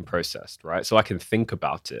because they've been processed, right? So I can think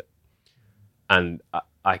about it and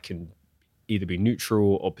I can either be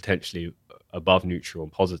neutral or potentially above neutral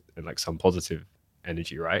and positive, and like some positive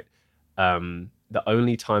energy, right? The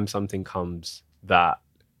only time something comes that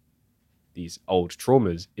these old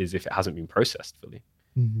traumas is if it hasn't been processed fully.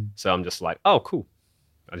 So I'm just like, oh, cool.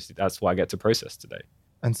 That's why I get to process today.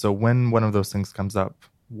 And so when one of those things comes up,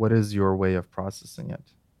 what is your way of processing it?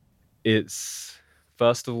 It's,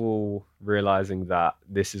 first of all, realizing that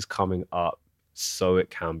this is coming up so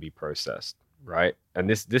it can be processed, right? And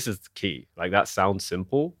this is the key. Like, that sounds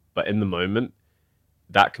simple, but in the moment,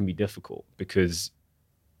 that can be difficult because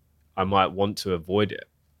I might want to avoid it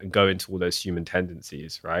and go into all those human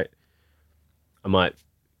tendencies, right? I might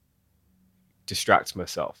distract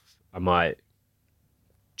myself. I might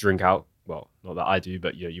drink out. Well, not that I do,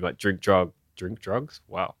 but you might drink drugs.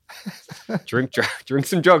 Wow. drink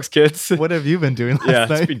some drugs, kids. What have you been doing last night?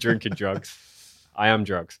 Just been drinking drugs. I am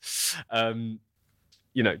drugs.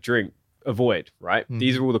 Drink, avoid, right?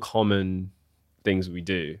 These are all the common things we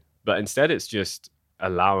do. But instead, it's just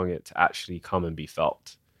allowing it to actually come and be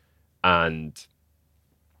felt. And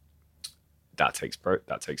that takes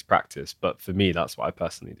practice. But for me, that's what I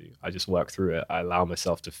personally do. I just work through it. I allow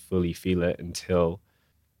myself to fully feel it until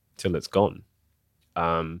it's gone.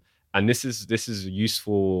 And this is a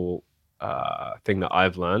useful thing that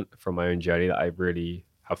I've learned from my own journey that I really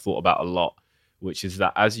have thought about a lot, which is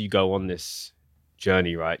that as you go on this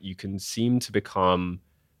journey, right, you can seem to become,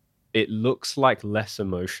 it looks like less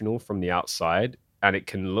emotional from the outside, and it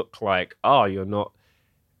can look like, oh, you're not,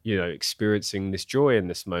 experiencing this joy in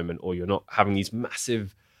this moment, or you're not having these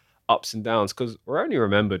massive ups and downs, because we're only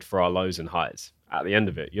remembered for our lows and highs. At the end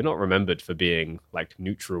of it, you're not remembered for being like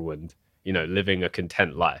neutral and, living a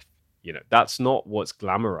content life. That's not what's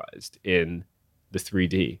glamorized in the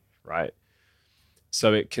 3D, right?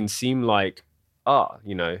 So it can seem like,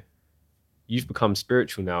 you've become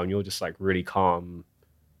spiritual now and you're just like really calm.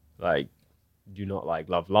 Like, do you not like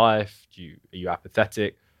love life? Are you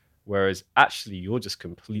apathetic? Whereas actually you're just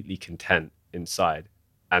completely content inside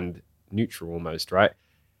and neutral almost, right?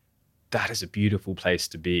 That is a beautiful place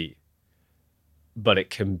to be. But it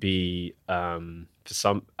can be, for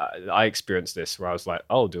some, I experienced this where I was like,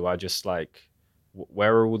 oh, do I just like,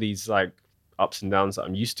 where are all these like ups and downs that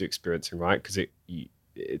I'm used to experiencing, right? Because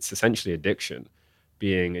it's essentially addiction,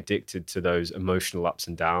 being addicted to those emotional ups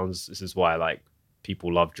and downs. This is why like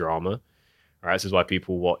people love drama, right? This is why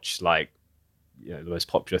people watch like, the most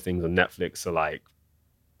popular things on Netflix are like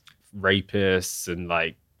rapists and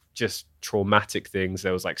like just traumatic things.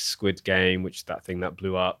 There was like Squid Game, which that thing that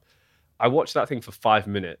blew up. I watched that thing for 5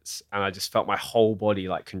 minutes and I just felt my whole body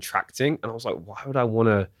like contracting. And I was like, why would I want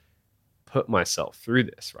to put myself through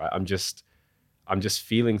this, right? I'm just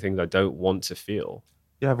feeling things I don't want to feel.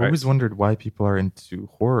 Yeah, I've always wondered why people are into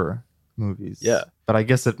horror movies. Yeah. But I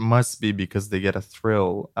guess it must be because they get a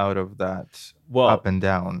thrill out of that up and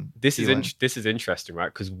down. This is interesting,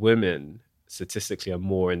 right? Because women statistically are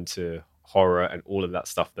more into horror and all of that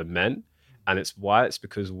stuff than men. And it's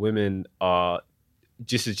because women are,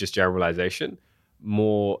 just generalization,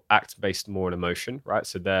 more act-based, more on emotion, right?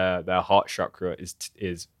 So their heart chakra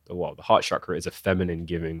the heart chakra is a feminine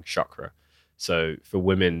giving chakra. So for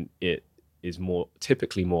women, it is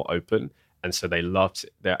typically more open. And so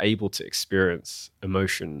they're able to experience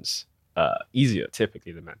emotions easier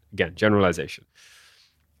typically than men. Again, generalization.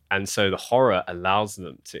 And so the horror allows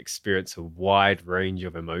them to experience a wide range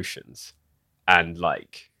of emotions. And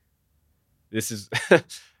like, this is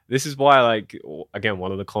this is why, like, again,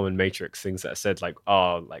 one of the common Matrix things that I said, like,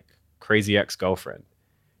 oh, like crazy ex-girlfriend,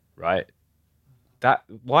 right?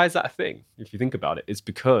 Why is that a thing? If you think about it, it's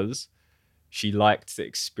because she liked to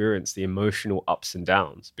experience the emotional ups and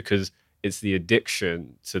downs, because it's the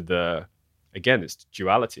addiction to it's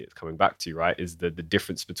duality it's coming back to, right? Is the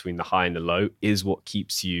difference between the high and the low is what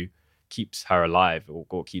keeps her alive, or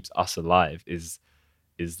what keeps us alive, is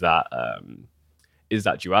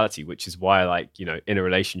that duality, which is why, like, in a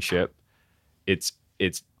relationship, it's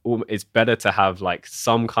better to have like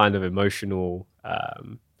some kind of emotional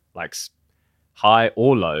like high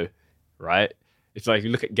or low, right? It's like you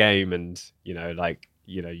look at game and you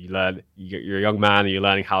learn, you're a young man and you're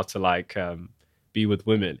learning how to like be with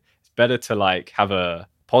women. It's better to like have a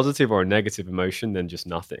positive or a negative emotion than just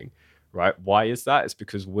nothing, right? Why is that? It's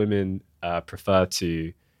because women prefer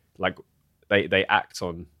to, like, they act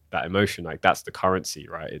on that emotion, like that's the currency,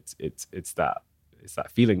 right? It's that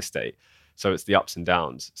feeling state. So it's the ups and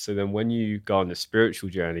downs. So then when you go on the spiritual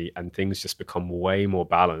journey and things just become way more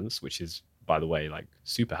balanced, which is, by the way, like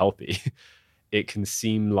super healthy, it can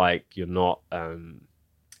seem like you're not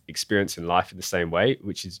experiencing life in the same way,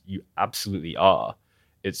 which is you absolutely are.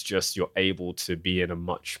 It's just you're able to be in a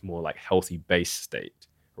much more like healthy base state,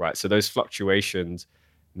 right? So those fluctuations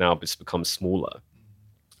now just become smaller,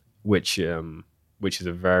 which is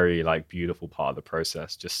a very like beautiful part of the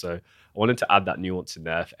process. Just so I wanted to add that nuance in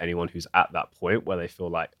there for anyone who's at that point where they feel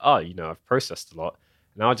like, oh, I've processed a lot.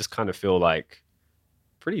 Now I just kind of feel like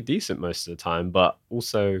pretty decent most of the time, but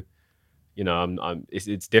also,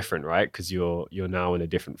 it's different, right? Because you're now in a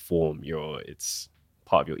different form. It's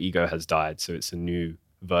part of your ego has died, so it's a new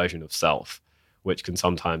version of self, which can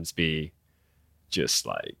sometimes be just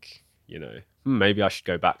like, maybe I should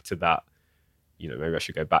go back to that. Maybe I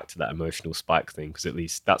should go back to that emotional spike thing, because at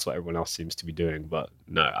least that's what everyone else seems to be doing. But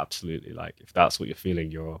no, absolutely. Like, if that's what you're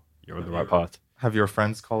feeling, you're on the right path. Have your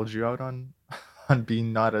friends called you out on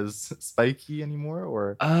being not as spiky anymore,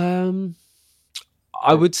 or?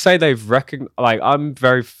 I would say they've recognized. Like, I'm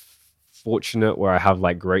very fortunate where I have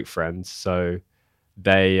like great friends, so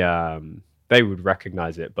they they would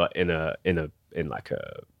recognize it, but in like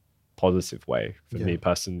a positive way for me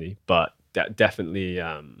personally. But definitely,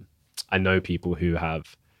 I know people who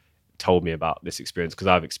have told me about this experience because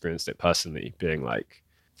I've experienced it personally, being like,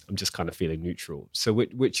 I'm just kind of feeling neutral. So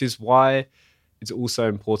which is why it's also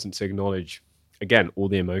important to acknowledge, again, all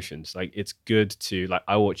the emotions. Like, it's good to, like,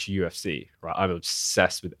 I watch UFC, right? I'm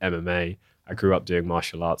obsessed with MMA. I grew up doing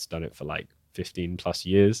martial arts, done it for like 15 plus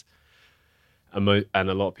years. And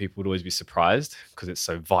a lot of people would always be surprised because it's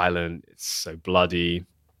so violent, it's so bloody,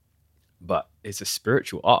 but it's a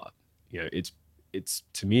spiritual art. You know, it's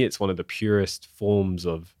to me, it's one of the purest forms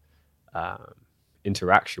of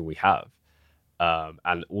interaction we have.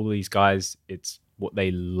 And all these guys, it's what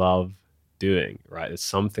they love doing, right? There's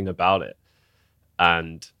something about it.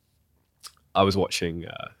 And I was watching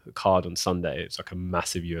a card on Sunday. It's like a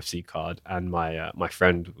massive UFC card, and my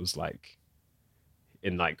friend was like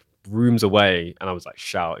in like rooms away, and I was like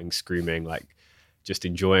shouting, screaming, like just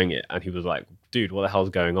enjoying it. And he was like, "Dude, what the hell's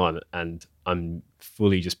going on?" And I'm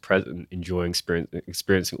fully just present, enjoying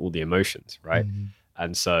experiencing all the emotions, right? Mm-hmm.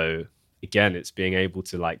 And so again, it's being able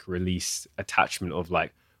to like release attachment of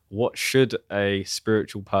like, what should a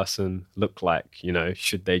spiritual person look like? You know,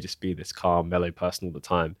 should they just be this calm, mellow person all the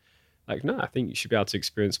time? Like, no, I think you should be able to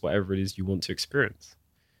experience whatever it is you want to experience.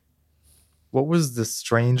 What was the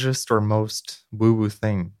strangest or most woo-woo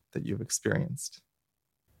thing that you've experienced?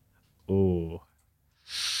 Oh,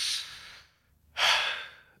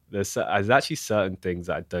 there's actually certain things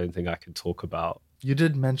that I don't think I can talk about. You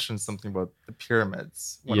did mention something about the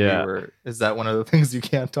pyramids when we were. Is that one of the things you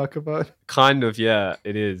can't talk about? Kind of, yeah,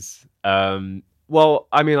 it is. Well,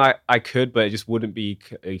 I mean, I could, but it just wouldn't be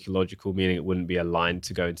ecological, meaning it wouldn't be aligned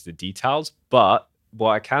to go into the details. But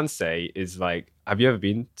what I can say is, like, have you ever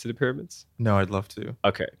been to the pyramids? No, I'd love to.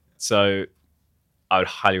 Okay, so I would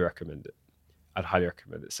highly recommend it. I'd highly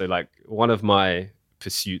recommend it. So, like, one of my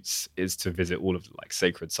pursuits is to visit all of the, like,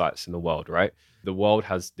 sacred sites in the world, right? The world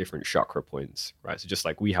has different chakra points, right? So just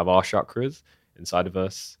like we have our chakras inside of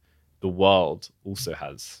us, the world also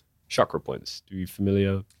has chakra points. Are you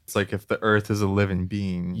familiar? It's like if the earth is a living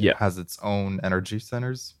being, it has its own energy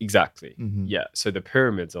centers. Exactly. Mm-hmm. Yeah. So the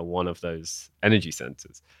pyramids are one of those energy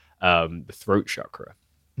centers. The throat chakra.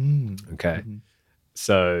 Okay. Mm-hmm.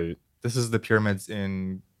 So this is the pyramids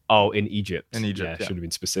in Egypt. In Egypt, yeah. Should have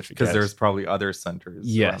been specific. Because there's probably other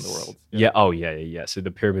centers around the world. Yeah. Oh, yeah. So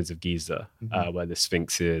the pyramids of Giza, where the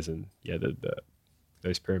Sphinx is, and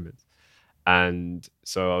those pyramids. And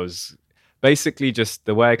so I was basically, just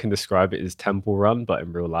the way I can describe it is Temple Run, but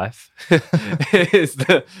in real life is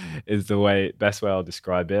the best way I'll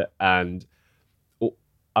describe it. And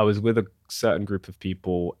I was with a certain group of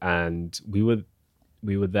people, and we were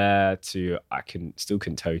there to, I can still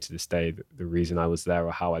tell you to this day the reason I was there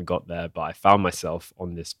or how I got there, but I found myself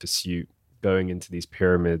on this pursuit going into these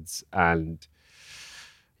pyramids and,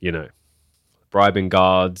 you know, bribing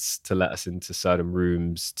guards to let us into certain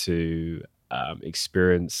rooms to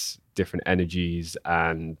experience different energies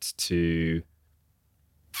and to...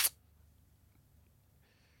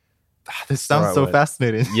 This sounds so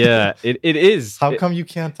fascinating. Yeah, it is. How come you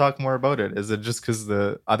can't talk more about it? Is it just because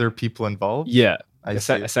the other people involved? Yeah.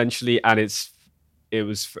 Essentially, and it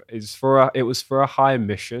was for a high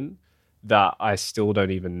mission that I still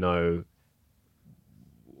don't even know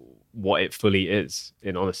what it fully is.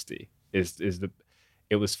 In honesty,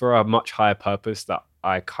 it was for a much higher purpose that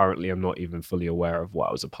I currently am not even fully aware of what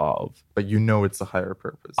I was a part of. But you know, it's a higher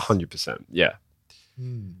purpose. 100%, yeah.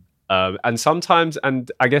 And sometimes,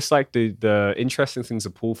 and I guess like the interesting thing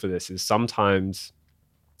to pull for this is sometimes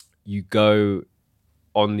you go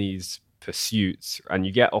on these pursuits and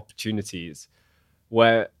you get opportunities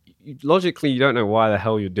where logically you don't know why the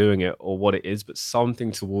hell you're doing it or what it is, but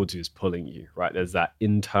something towards you is pulling you, right? There's that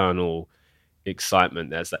internal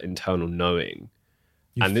excitement, there's that internal knowing.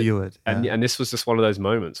 You feel it. Yeah. And this was just one of those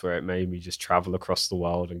moments where it made me just travel across the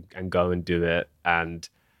world and go and do it. And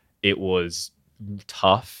it was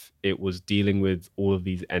tough. It was dealing with all of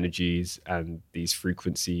these energies and these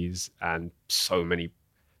frequencies and so many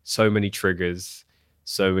triggers,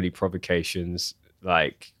 so many provocations.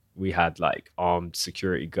 Like, we had like armed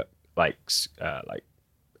security like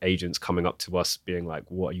agents coming up to us being like,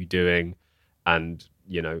 what are you doing? And,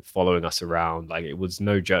 you know, following us around. Like, it was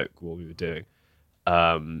no joke what we were doing.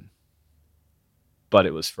 But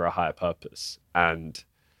it was for a higher purpose. And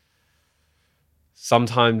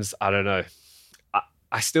sometimes, I don't know,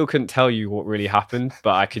 I still couldn't tell you what really happened,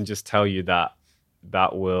 but I can just tell you that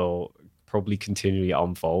will probably continually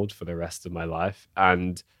unfold for the rest of my life.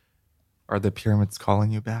 And are the pyramids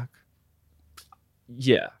calling you back?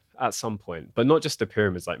 Yeah, at some point, but not just the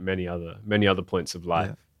pyramids, like many other points of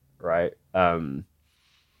life. right? And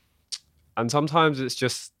sometimes it's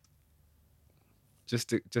just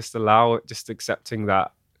allow it, just accepting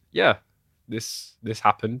that, yeah, this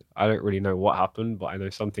happened. I don't really know what happened, but I know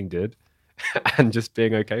something did, and just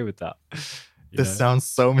being okay with that. This sounds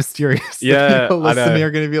so mysterious. The Yeah, people I listening know.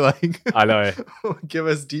 are going to be like, I know. give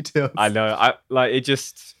us details. I know. I like it.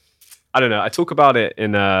 Just I don't know. I talk about it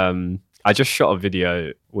in. I just shot a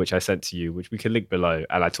video which I sent to you, which we can link below,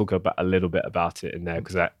 and I talk about a little bit about it in there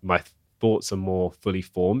because my thoughts are more fully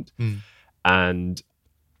formed. And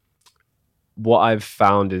what I've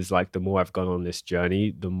found is like the more I've gone on this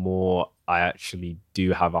journey, the more I actually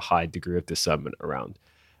do have a high degree of discernment around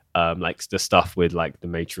like the stuff with like the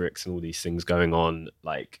Matrix and all these things going on.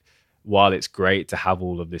 Like, while it's great to have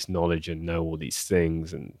all of this knowledge and know all these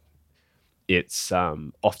things, and it's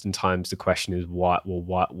oftentimes the question is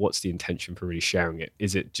what's the intention for really sharing it?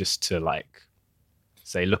 Is it just to like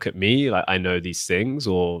say, look at me, like I know these things,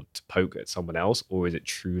 or to poke at someone else, or is it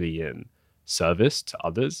truly in service to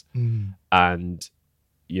others? And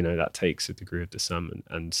that takes a degree of discernment.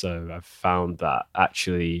 And so I've found that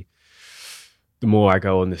actually the more I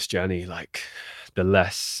go on this journey, like the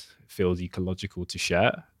less it feels ecological to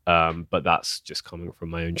share. But that's just coming from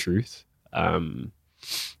my own truth.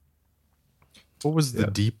 What was the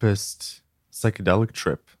deepest psychedelic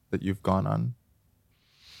trip that you've gone on?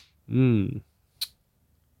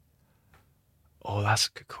 Oh, that's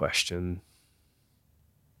a good question.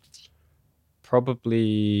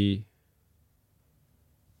 Probably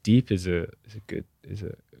deep is if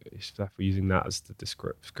we're using that as the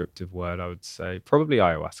descriptive word, I would say probably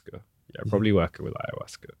ayahuasca. Yeah, probably working with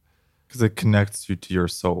ayahuasca. Because it connects you to your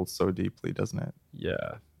soul so deeply, doesn't it?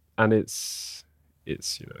 Yeah. And it's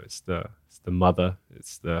it's the mother,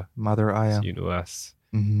 it's the Mother Aya, it's universe.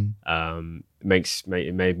 It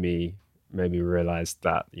made me realize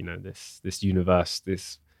that this universe,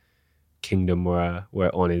 this kingdom we're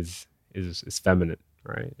on is feminine,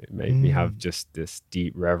 right? It made me have just this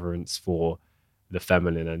deep reverence for the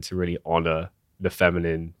feminine, and to really honor the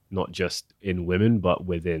feminine, not just in women but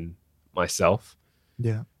within myself.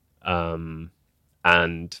 And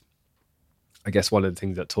I guess one of the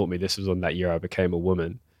things that taught me this was on that year I became a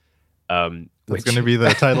woman. That's going to be the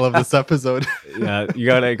title of this episode. Yeah,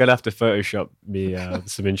 you're gonna have to Photoshop me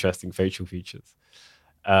some interesting facial features.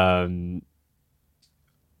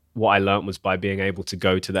 What I learned was, by being able to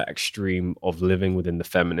go to that extreme of living within the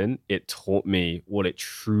feminine, it taught me what it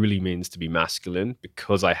truly means to be masculine,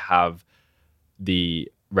 because I have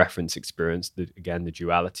the reference experience, the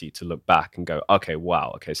duality, to look back and go, okay,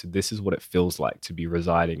 wow, okay, so this is what it feels like to be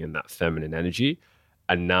residing in that feminine energy.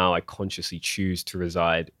 And now I consciously choose to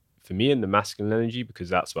reside, for me, in the masculine energy, because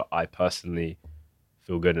that's what I personally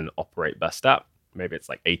feel good and operate best at. Maybe it's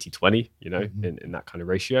like 80-20, in that kind of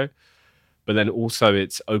ratio. But then also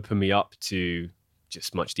it's opened me up to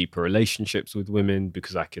just much deeper relationships with women,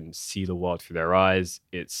 because I can see the world through their eyes.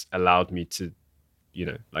 It's allowed me to,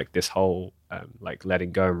 like this whole like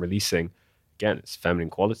letting go and releasing, again, it's feminine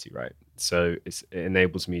quality, right? So it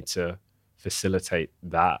enables me to facilitate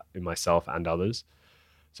that in myself and others.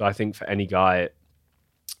 So I think for any guy,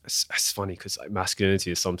 it's funny because like masculinity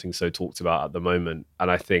is something so talked about at the moment. And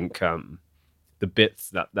I think the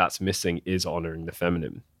bits that's missing is honoring the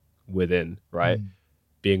feminine within, right?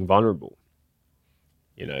 Being vulnerable,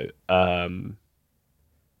 tell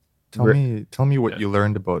me what you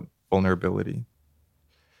learned about vulnerability.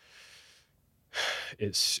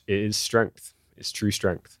 It is strength. It's true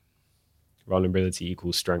strength. Vulnerability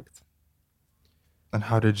equals strength. And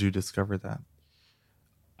how did you discover that?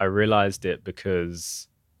 I realized it because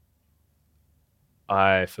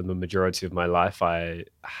for the majority of my life, I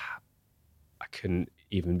couldn't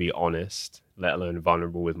even be honest, let alone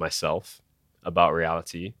vulnerable with myself about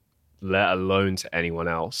reality, let alone to anyone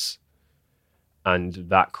else. And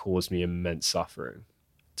that caused me immense suffering,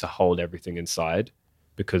 to hold everything inside,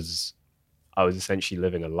 because I was essentially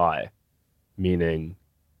living a lie, meaning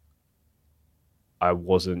I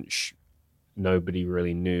wasn't, nobody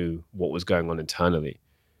really knew what was going on internally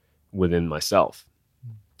within myself.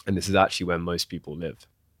 And this is actually where most people live.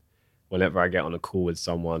 Whenever I get on a call with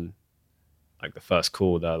someone, like the first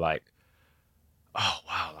call, they're like, oh,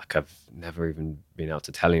 wow, like I've never even been able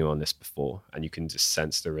to tell anyone this before. And you can just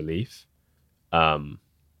sense the relief.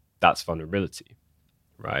 That's vulnerability,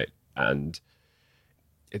 right? And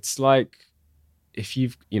it's like, if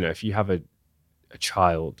you have a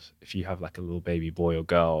child, if you have like a little baby boy or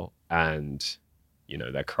girl, and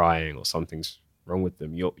they're crying or something's wrong with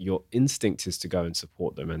them, your instinct is to go and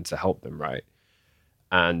support them and to help them, right?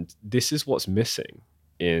 And this is what's missing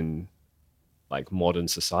in like modern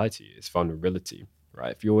society, is vulnerability,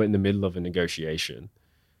 right? If you're in the middle of a negotiation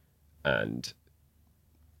And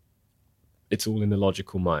it's all in the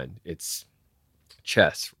logical mind. It's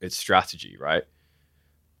chess, it's strategy, right?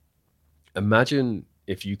 Imagine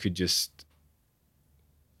if you could just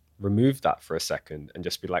remove that for a second and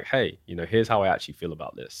just be like, hey, here's how I actually feel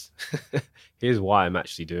about this. Here's why I'm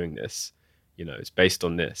actually doing this. It's based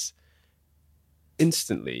on this.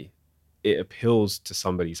 Instantly, it appeals to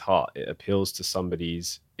somebody's heart. It appeals to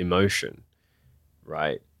somebody's emotion,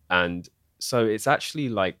 right? And so it's actually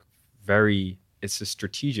like it's a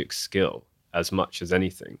strategic skill as much as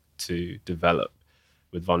anything to develop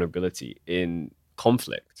with vulnerability in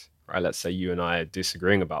conflict, right? Let's say you and I are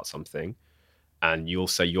disagreeing about something and you'll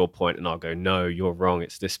say your point and I'll go, no, you're wrong.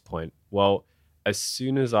 It's this point. Well, as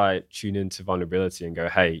soon as I tune into vulnerability and go,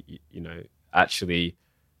 hey, actually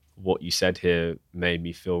what you said here made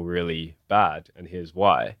me feel really bad. And here's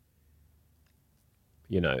why,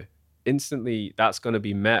 you know, instantly that's going to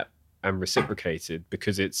be met and reciprocated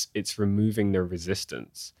because it's removing the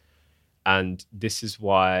resistance. And this is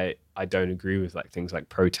why I don't agree with like things like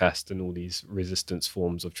protest and all these resistance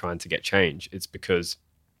forms of trying to get change. It's because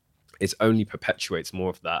it only perpetuates more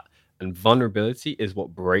of that. And vulnerability is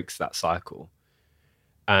what breaks that cycle.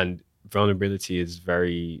 And vulnerability is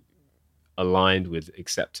very aligned with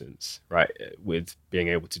acceptance, right? With being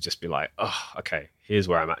able to just be like, oh, okay, here's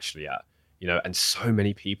where I'm actually at, and so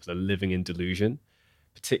many people are living in delusion,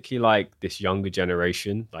 particularly like this younger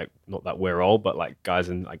generation, like not that we're old, but like guys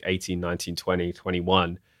in like 18, 19, 20,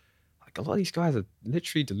 21. Like a lot of these guys are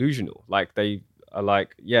literally delusional. Like they are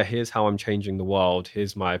like, yeah, here's how I'm changing the world.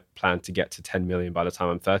 Here's my plan to get to 10 million by the time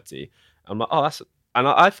I'm 30. I'm like, oh, and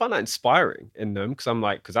I find that inspiring in them because I'm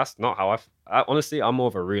like, because that's not how honestly, I'm more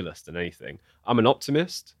of a realist than anything. I'm an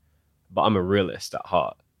optimist, but I'm a realist at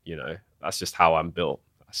heart. That's just how I'm built.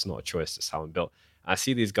 That's not a choice. That's how I'm built. I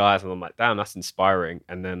see these guys and I'm like, damn, that's inspiring.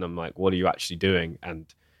 And then I'm like, what are you actually doing? And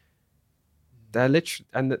they're literally,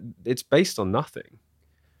 and it's based on nothing.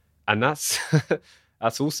 And that's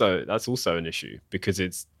that's also an issue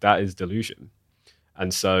because that is delusion.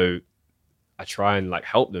 And so I try and like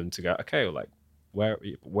help them to go, okay, well, like where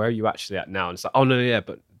are you actually at now? And it's like, oh no, yeah,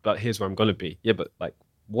 but here's where I'm gonna be. Yeah, but like,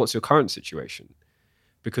 what's your current situation?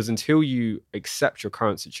 Because until you accept your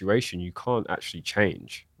current situation, you can't actually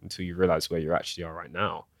change until you realize where you actually are right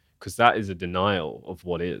now. Because that is a denial of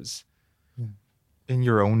what is. Yeah. In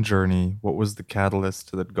your own journey, what was the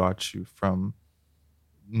catalyst that got you from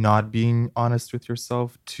not being honest with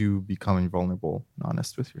yourself to becoming vulnerable and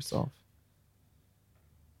honest with yourself?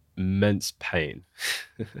 Immense pain.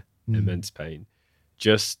 Mm. Immense pain.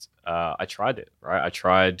 Just I tried it, right? I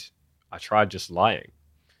tried just lying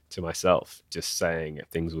to myself, just saying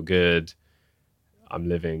things were good. I'm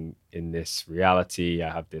living in this reality. I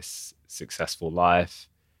have this successful life.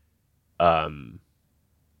 And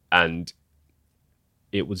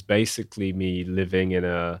it was basically me living in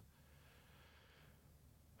a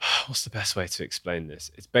what's the best way to explain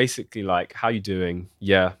this? It's basically like, how you doing?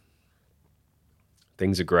 Yeah,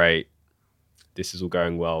 things are great. This is all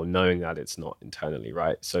going well, knowing that it's not internally,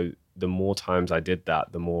 right? So the more times I did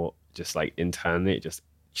that, the more just like internally it just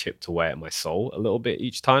chipped away at my soul a little bit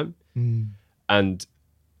each time. Mm. And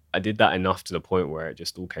I did that enough to the point where it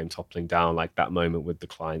just all came toppling down. Like that moment with the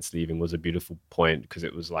clients leaving was a beautiful point because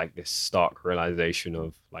it was like this stark realization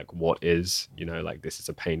of like what is, like this is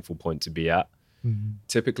a painful point to be at. Mm.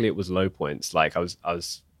 Typically it was low points. Like I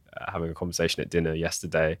was having a conversation at dinner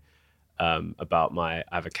yesterday about I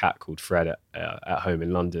have a cat called Fred at home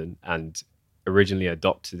in London, and originally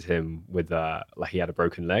adopted him with like he had a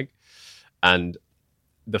broken leg. And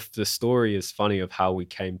the story is funny of how we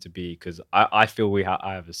came to be, because I feel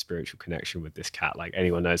I have a spiritual connection with this cat. Like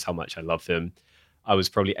anyone knows how much I love him. I was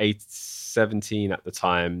probably 17 at the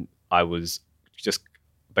time. I was just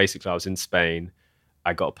basically I was in Spain.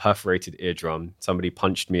 I got a perforated eardrum. Somebody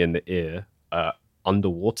punched me in the ear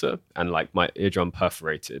underwater, and like my eardrum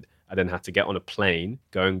perforated. I then had to get on a plane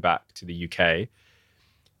going back to the UK.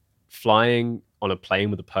 Flying on a plane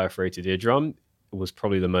with a perforated eardrum was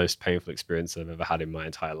probably the most painful experience I've ever had in my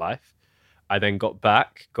entire life. I then got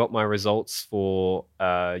back, got my results for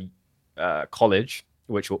college,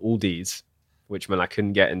 which were all D's, which meant I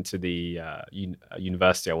couldn't get into the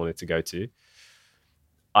university I wanted to go to.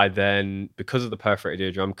 I then, because of the perforated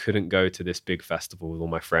eardrum, couldn't go to this big festival with all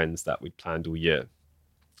my friends that we'd planned all year.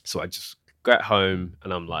 So I just get home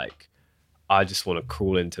and I'm like, I just want to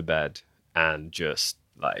crawl into bed and just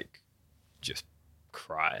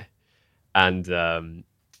cry. And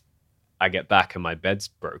I get back and my bed's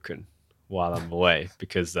broken while I'm away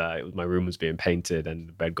because my room was being painted and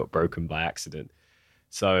the bed got broken by accident.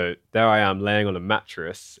 So there I am laying on a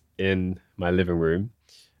mattress in my living room.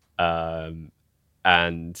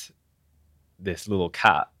 And this little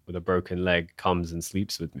cat with a broken leg comes and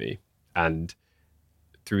sleeps with me. And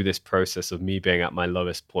through this process of me being at my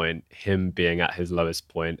lowest point, him being at his lowest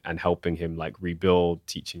point, and helping him like rebuild,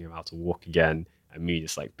 teaching him how to walk again, and me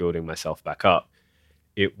just like building myself back up,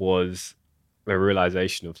 it was a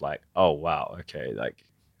realization of like, oh wow, okay, like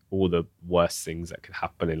all the worst things that could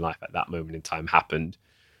happen in life at that moment in time happened,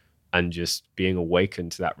 and just being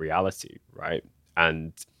awakened to that reality, right?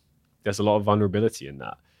 And there's a lot of vulnerability in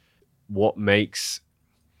that. What makes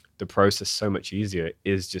the process so much easier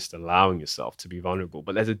is just allowing yourself to be vulnerable.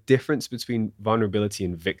 But there's a difference between vulnerability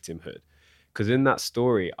and victimhood, because in that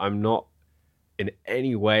story, I'm not in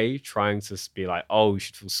any way trying to be like, oh, you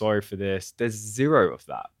should feel sorry for this. There's zero of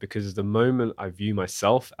that, because the moment I view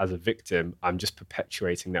myself as a victim, I'm just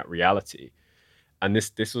perpetuating that reality. And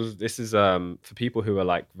this is for people who are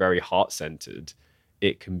like very heart centered.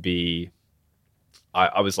 It can be.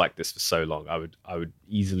 I was like this for so long. I would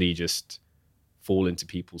easily just fall into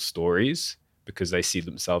people's stories because they see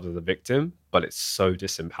themselves as a victim, but it's so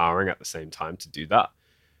disempowering at the same time to do that.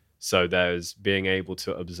 So there's being able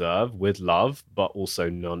to observe with love, but also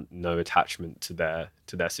no attachment to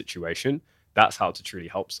their situation. That's how to truly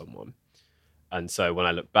help someone. And so when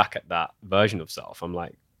I look back at that version of self, I'm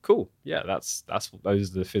like, cool, yeah, that's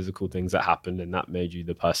those are the physical things that happened, and that made you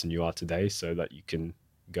the person you are today, so that you can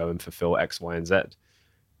go and fulfill X, Y, and Z.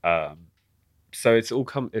 So it's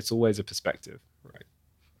always a perspective, right?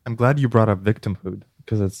 I'm glad you brought up victimhood,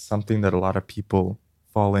 because it's something that a lot of people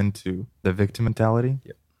fall into, the victim mentality.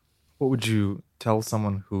 Yep. What would you tell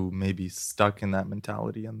someone who may be stuck in that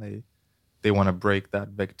mentality and they want to break that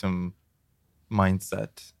victim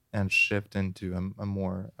mindset and shift into a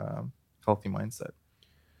more healthy mindset?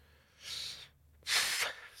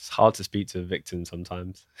 It's hard to speak to a victim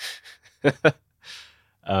sometimes.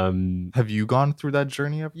 Have you gone through that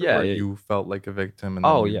journey ever, Yeah, where yeah. you felt like a victim and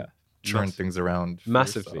Oh then you yeah, turned things around for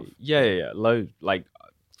massively. yourself? Yeah. Low, like,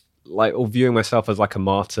 or viewing myself as like a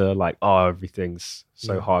martyr, like, oh, everything's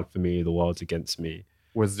so hard for me, the world's against me.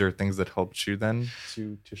 Was there things that helped you then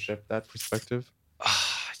to shift that perspective?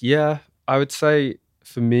 Yeah, I would say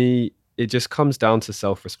for me, it just comes down to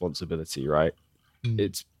self-responsibility, right? Mm.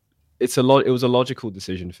 It was a logical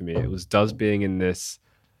decision for me. It was, does being in this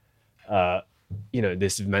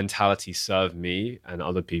this mentality serve me and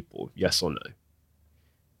other people? Yes or no,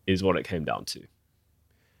 is what it came down to.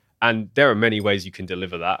 And there are many ways you can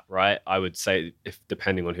deliver that, right? I would say, if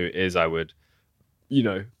depending on who it is, I would,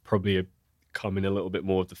 probably come in a little bit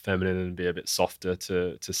more of the feminine and be a bit softer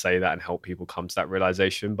to say that and help people come to that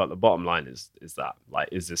realization. But the bottom line is that, like,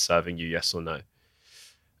 is this serving you? Yes or no?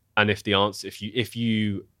 And if the answer, if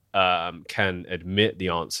you can admit the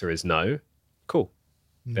answer is no, cool,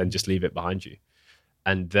 then just leave it behind you.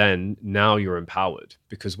 And then now you're empowered,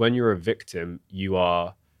 because when you're a victim, you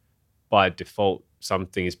are, by default,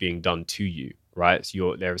 something is being done to you, right?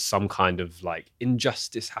 So there is some kind of like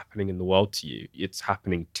injustice happening in the world to you. It's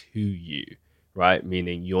happening to you, right?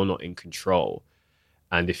 Meaning you're not in control.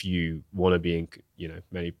 And if you want to be in,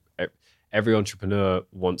 every entrepreneur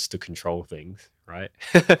wants to control things, right?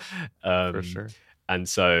 For sure. And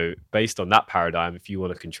so based on that paradigm, if you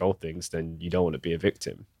want to control things, then you don't want to be a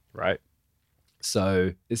victim, right?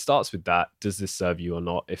 So it starts with that. Does this serve you or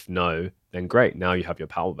not? If no, then great. Now you have your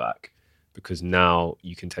power back, because now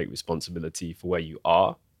you can take responsibility for where you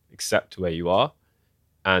are, accept where you are,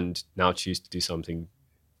 and now choose to do something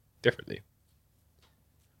differently.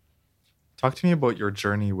 Talk to me about your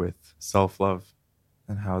journey with self-love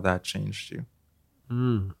and how that changed you.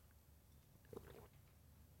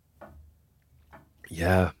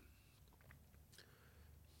 Yeah.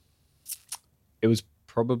 It was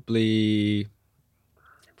probably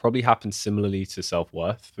happened similarly to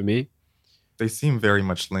self-worth for me. They seem very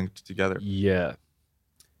much linked together. Yeah,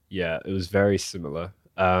 it was very similar.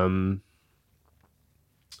 I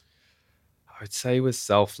would say with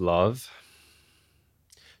self-love,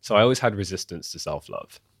 so I always had resistance to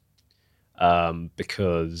self-love,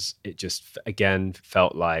 because it just, again,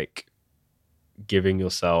 felt like giving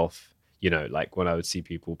yourself, like when I would see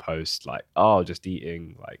people post like, oh, just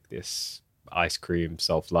eating like this ice cream,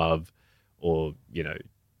 self-love, or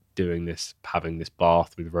doing this, having this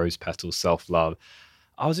bath with rose petals, self-love.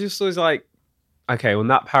 I was just always like, okay, well, in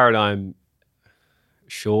that paradigm,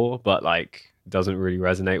 sure, but like doesn't really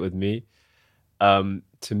resonate with me.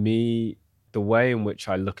 To me, the way in which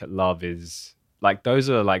I look at love is like, those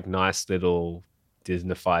are like nice little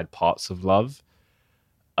Disneyfied parts of love.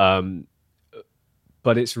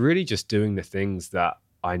 But it's really just doing the things that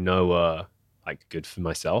I know are like good for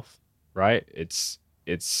myself, right? It's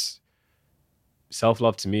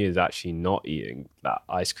self-love to me is actually not eating that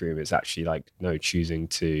ice cream. It's actually like, no, choosing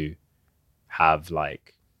to have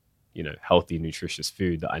like, healthy, nutritious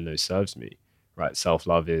food that I know serves me, right?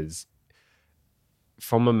 Self-love is,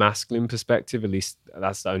 from a masculine perspective, at least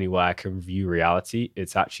that's the only way I can view reality.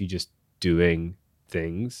 It's actually just doing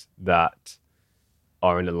things that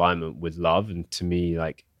are in alignment with love. And to me,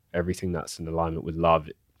 like, everything that's in alignment with love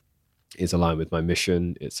is aligned with my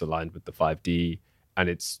mission. It's aligned with the 5D. And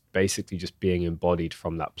it's basically just being embodied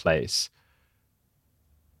from that place.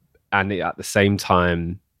 And at the same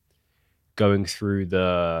time, going through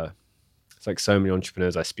it's like so many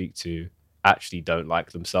entrepreneurs I speak to actually don't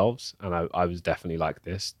like themselves. And I was definitely like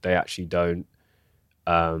this. They actually don't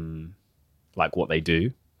like what they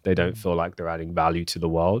do. They don't feel like they're adding value to the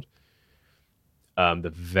world. They're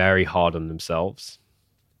very hard on themselves.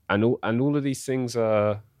 And all of these things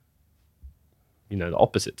are, the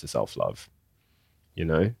opposite to self-love,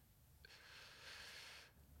 And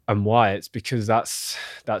why? It's because that's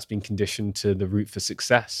been conditioned to the route for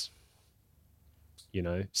success.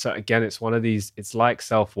 So again, it's one of these, it's like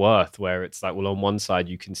self-worth, where it's like, well, on one side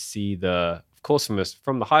you can see of course,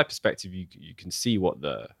 from the high perspective, you can see what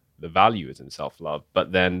the value is in self-love,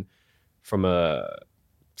 but then from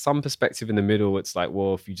some perspective in the middle, it's like,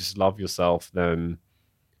 well, if you just love yourself, then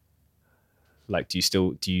like, do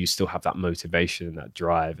you still have that motivation and that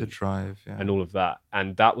drive, yeah, and all of that?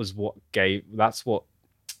 And that's what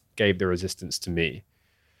gave the resistance to me.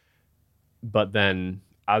 But then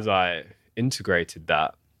as I integrated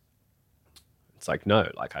that, it's like, no,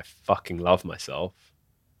 like, I fucking love myself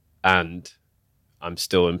and I'm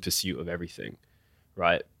still in pursuit of everything,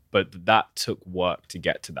 right? But that took work to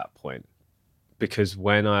get to that point, because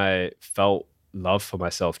when I felt love for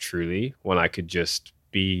myself truly, when I could just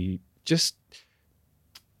be just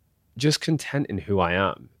content in who I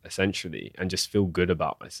am, essentially, and just feel good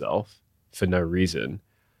about myself for no reason,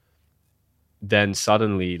 then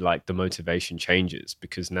suddenly, like, the motivation changes,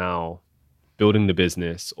 because now building the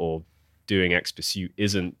business or doing X pursuit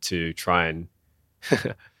isn't to try and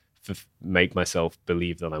make myself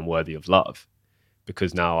believe that I'm worthy of love,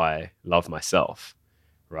 because now I love myself,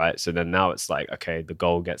 right? So then now it's like, okay, the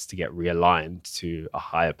goal gets to get realigned to a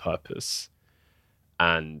higher purpose.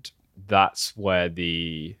 And that's where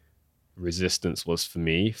the resistance was for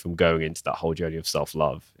me from going into that whole journey of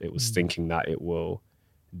self-love. It was thinking that it will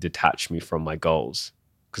detach me from my goals,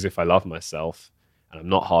 because if I love myself and I'm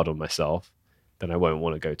not hard on myself, then I won't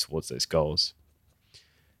want to go towards those goals.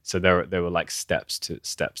 So there were like steps to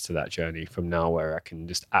that journey from now, where I can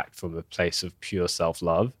just act from a place of pure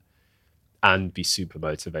self-love and be super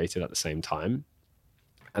motivated at the same time.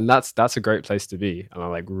 And that's a great place to be. And I'm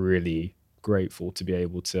like really grateful to be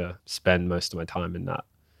able to spend most of my time in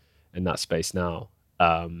that space now.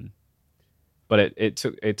 But it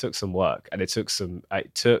took some work, and it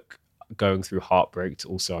took going through heartbreak to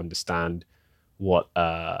also understand what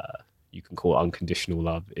you can call unconditional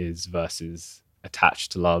love is versus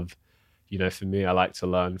attached to love. For me, I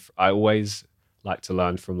always like to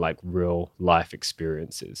learn from like real life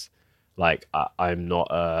experiences. Like I'm not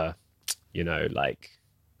like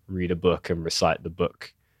read a book and recite the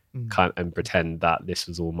book and pretend that this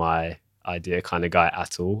was all my idea kind of guy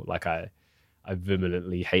at all. Like I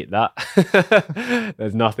vehemently hate that.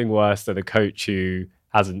 There's nothing worse than a coach who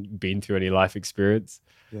hasn't been through any life experience.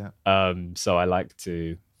 Yeah. So I like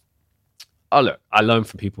to, I learn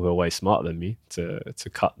from people who are way smarter than me to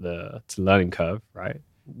cut the learning curve, right?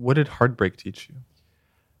 What did heartbreak teach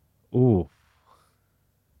you? Ooh.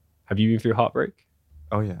 Have you been through heartbreak?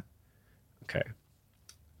 Oh, yeah. Okay.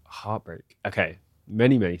 Heartbreak. Okay.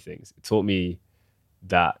 Many, many things. It taught me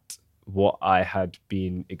that what I had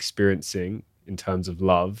been experiencing in terms of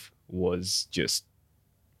love was just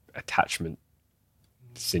attachment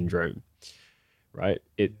syndrome, right?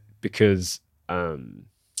 Because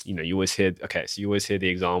you always hear the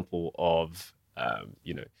example of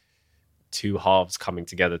two halves coming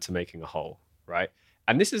together to making a whole, right?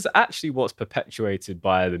 And this is actually what's perpetuated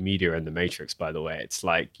by the media and the Matrix, by the way. It's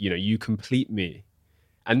like, you complete me.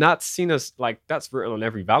 And that's seen as like, that's written on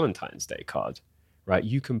every Valentine's Day card, right?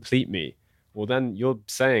 You complete me. Well, then you're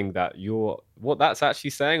saying that what that's actually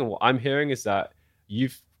saying, and what I'm hearing is that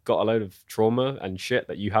you've got a load of trauma and shit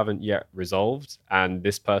that you haven't yet resolved. And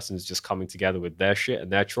this person's just coming together with their shit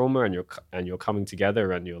and their trauma, and you're coming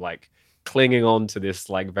together and you're like clinging on to this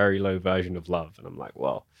like very low version of love. And I'm like,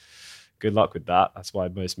 well, good luck with that. That's why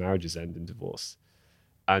most marriages end in divorce.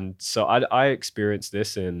 And so I experienced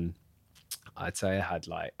this I'd say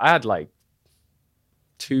I had like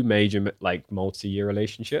two major like multi-year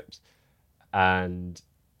relationships. And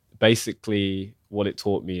basically what it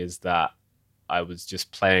taught me is that I was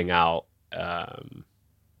just playing out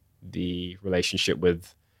the relationship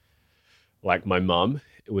with like my mum.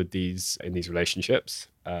 with these in these relationships,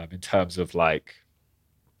 in terms of like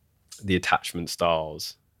the attachment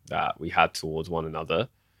styles that we had towards one another.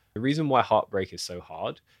 The reason why heartbreak is so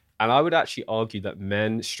hard, and I would actually argue that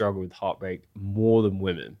men struggle with heartbreak more than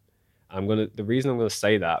women. The reason I'm gonna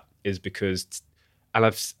say that is because, and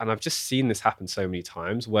I've just seen this happen so many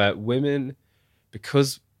times where women,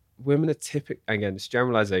 because women are typical, again, it's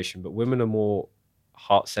generalization, but women are more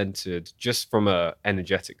heart centered just from a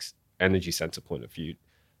energy center point of view.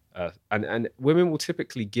 And women will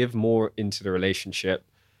typically give more into the relationship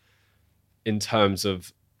in terms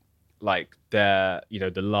of like their,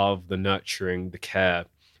 the love, the nurturing, the care.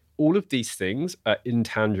 All of these things are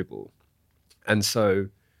intangible. And so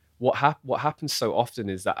what happens so often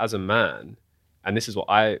is that as a man, and this is what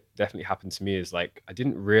I definitely happened to me, is like I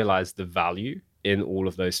didn't realize the value in all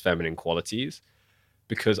of those feminine qualities,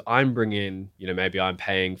 because I'm bringing, maybe I'm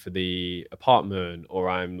paying for the apartment, or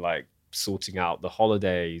I'm like sorting out the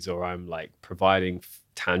holidays, or I'm like providing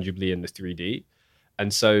tangibly in the 3D.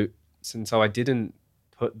 And so I didn't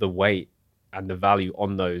put the weight and the value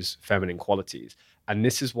on those feminine qualities. And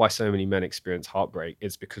this is why so many men experience heartbreak,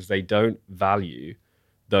 is because they don't value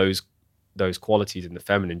those those qualities in the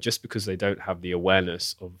feminine, just because they don't have the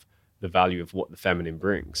awareness of the value of what the feminine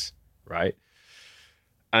brings, right?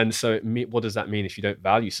 And so what does that mean? If you don't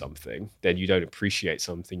value something, then you don't appreciate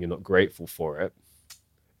something, you're not grateful for it.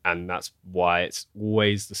 And that's why it's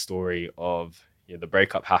always the story of, the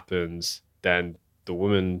breakup happens, then the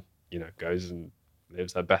woman, goes and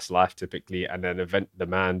lives her best life typically, and then the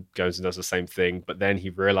man goes and does the same thing, but then he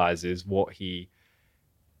realizes what he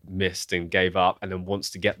missed and gave up, and then wants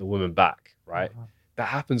to get the woman back, right? That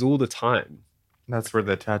happens all the time. That's where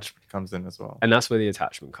the attachment comes in as well. And that's where the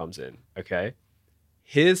attachment comes in. Okay.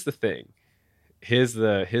 Here's the thing. Here's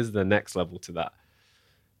the next level to that.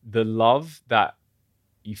 The love that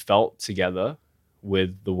you felt together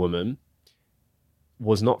with the woman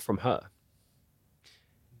was not from her.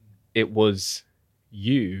 It was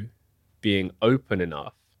you being open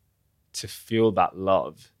enough to feel that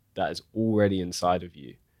love that is already inside of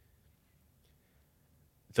you.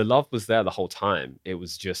 The love was there the whole time. It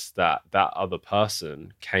was just that other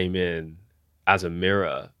person came in as a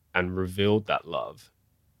mirror and revealed that love,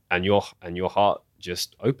 and your heart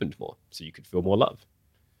just opened more, so you could feel more love.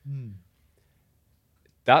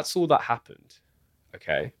 That's all that happened.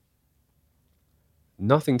 Okay.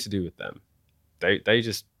 Nothing to do with them. They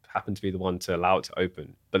just happened to be the one to allow it to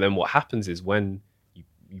open. But then what happens is when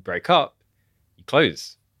you break up, you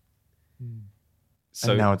close.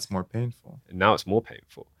 So, and now it's more painful.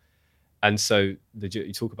 And so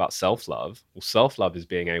you talk about self-love. Well, self-love is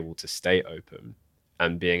being able to stay open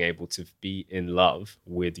and being able to be in love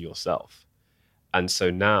with yourself. And so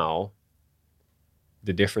now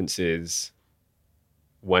the difference is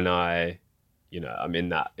when I'm in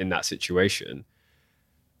that situation,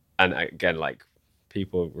 and again, like,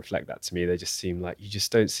 people reflect that to me, they just seem like, you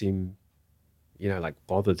just don't seem, like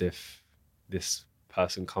bothered if this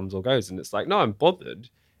person comes or goes. And it's like, no, I'm bothered.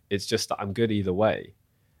 It's just that I'm good either way.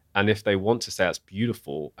 And if they want to stay, that's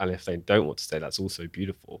beautiful. And if they don't want to stay, that's also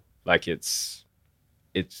beautiful. Like it's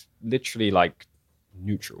literally like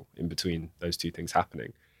neutral in between those two things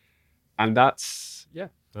happening. And that's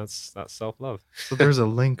self-love. So there's a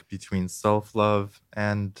link between self-love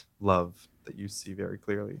and love that you see very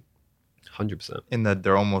clearly. 100%. In that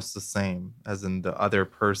they're almost the same, as in the other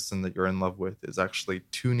person that you're in love with is actually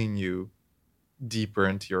tuning you deeper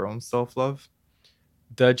into your own self-love.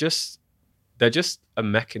 They're just a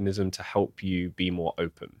mechanism to help you be more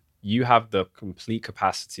open. You have the complete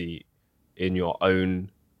capacity in your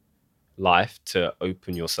own life to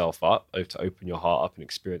open yourself up, to open your heart up and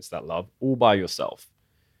experience that love all by yourself.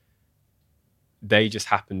 They just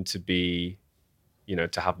happen to be,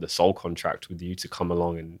 to have the soul contract with you to come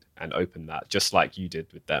along and open that, just like you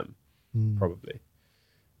did with them, probably.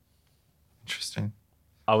 Interesting.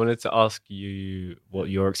 I wanted to ask you what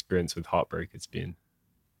your experience with heartbreak has been.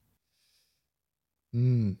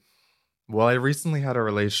 Well, I recently had a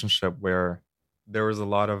relationship where there was a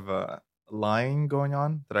lot of lying going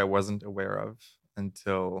on that I wasn't aware of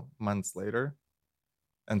until months later.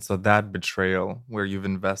 And so that betrayal, where you've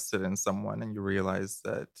invested in someone and you realize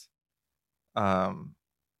that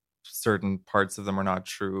certain parts of them are not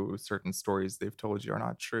true, certain stories they've told you are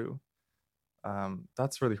not true,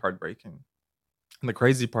 that's really heartbreaking. And the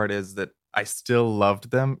crazy part is that I still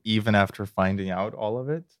loved them even after finding out all of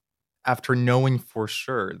it, after knowing for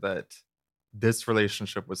sure that this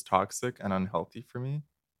relationship was toxic and unhealthy for me,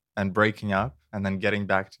 and breaking up and then getting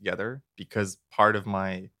back together because part of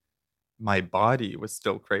my body was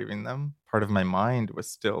still craving them, part of my mind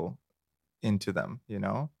was still into them,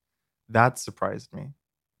 that surprised me.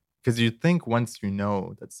 Because you think once you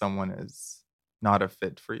know that someone is not a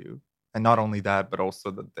fit for you, and not only that, but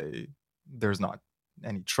also that there's not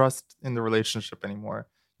any trust in the relationship anymore,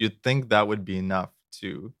 you'd think that would be enough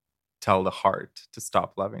to tell the heart to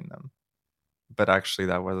stop loving them. But actually,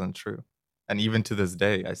 that wasn't true. And even to this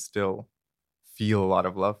day, I still feel a lot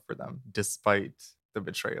of love for them, despite the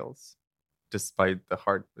betrayals, despite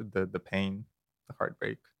the pain, the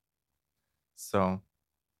heartbreak. So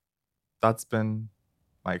that's been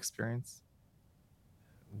my experience.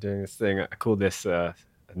 I'm doing this thing. I call this a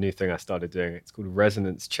new thing I started doing. It's called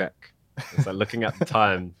resonance check. It's like looking at the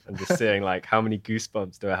time and just seeing like how many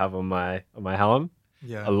goosebumps do I have on my helm? A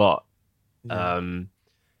Yeah. lot. Yeah. Um,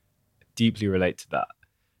 Deeply relate to that.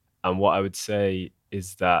 And what I would say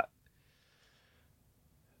is that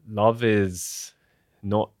love is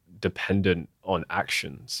not dependent on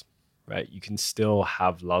actions, right? You can still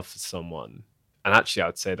have love for someone. And actually, I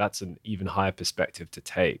would say that's an even higher perspective to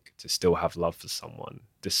take, to still have love for someone,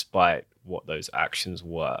 despite what those actions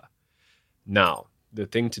were. Now, the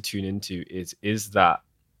thing to tune into is that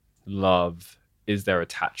love, is there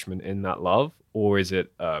attachment in that love? Or is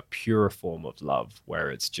it a pure form of love where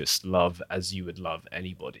it's just love as you would love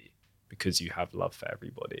anybody because you have love for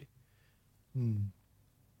everybody? Hmm.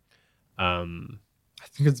 Um, I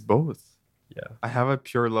think it's both. yeah. I have a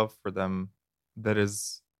pure love for them that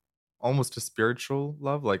is almost a spiritual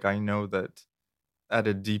love. Like I know that at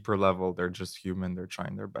a deeper level, they're just human. They're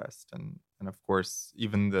trying their best, and of course,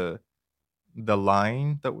 even the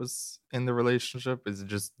line that was in the relationship is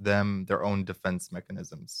just them, their own defense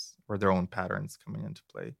mechanisms or their own patterns coming into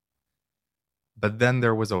play. But then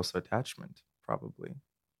there was also attachment, probably,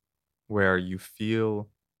 where you feel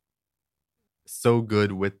so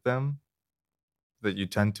good with them that you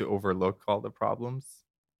tend to overlook all the problems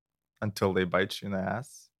until they bite you in the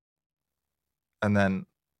ass. And then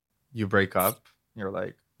you break up, you're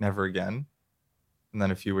like, never again. And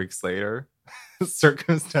then a few weeks later,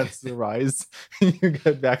 circumstances arise, and you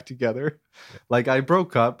get back together. Yeah. Like I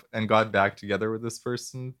broke up and got back together with this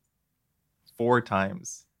person 4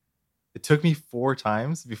 times. It took me 4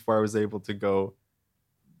 times before I was able to go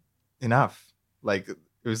enough. Like it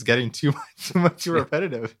was getting too much Yeah.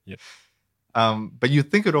 repetitive. Yeah. But you'd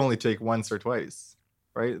think it'd only take once or twice,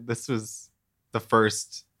 right? This was the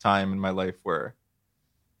first time in my life where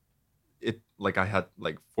it like I had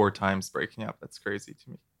like 4 times breaking up. That's crazy to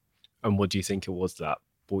me. And what do you think it was that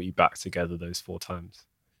brought you back together those 4 times?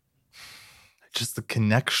 Just the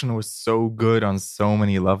connection was so good on so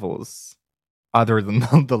many levels, other than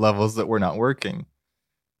the levels that were not working,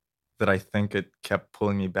 that I think it kept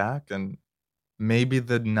pulling me back. And maybe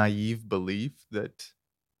the naive belief that,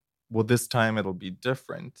 well, this time it'll be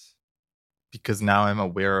different because now I'm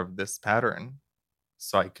aware of this pattern,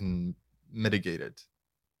 so I can mitigate it.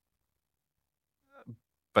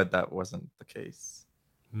 But that wasn't the case.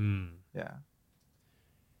 Hmm. Yeah.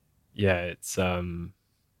 Yeah, it's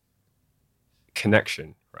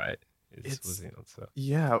connection, right? Was It's, the answer.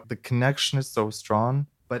 yeah, the connection is so strong,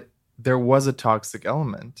 but there was a toxic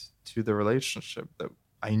element to the relationship that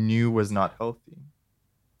I knew was not healthy.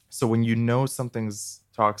 So when you know something's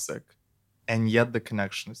toxic and yet the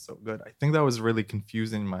connection is so good, I think that was really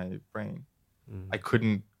confusing my brain. I Mm.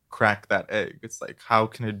 couldn't crack that egg. It's like, how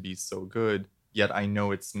can it be so good, yet I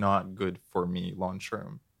know it's not good for me long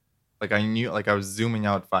term? Like I knew, like I was zooming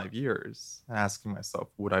out 5 years and asking myself,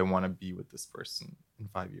 would I want to be with this person in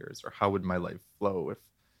 5 years, or how would my life flow if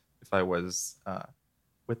I was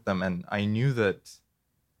with them? And I knew that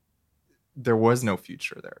there was no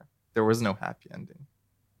future there. There was no happy ending.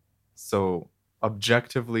 So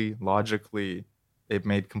objectively, logically, it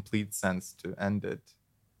made complete sense to end it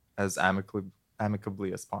as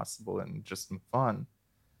amicably as possible and just move on.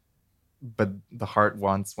 But the heart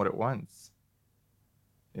wants what it wants,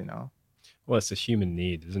 you know? Well, it's a human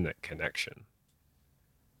need, isn't it? Connection.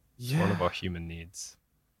 It's one of Yeah. our human needs.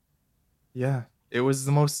 Yeah. It was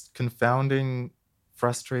the most confounding,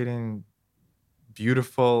 frustrating,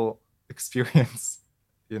 beautiful experience,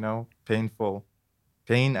 painful,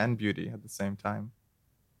 pain and beauty at the same time.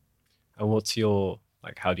 And what's your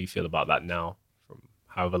like? How do you feel about that now? From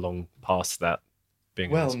however long past that being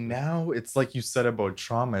in Well, this. now it's like you said about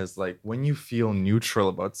trauma is like when you feel neutral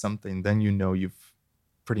about something, then you know you've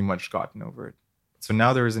pretty much gotten over it. So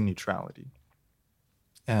now there is a neutrality.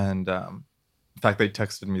 And in fact, they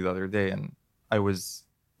texted me the other day, and I was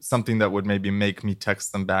something that would maybe make me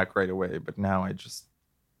text them back right away. But now I just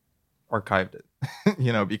archived it,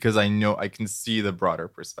 because I know I can see the broader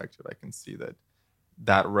perspective. I can see that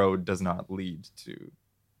that road does not lead to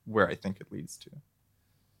where I think it leads to.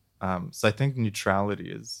 So I think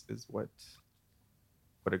neutrality is what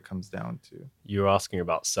what it comes down to. You were asking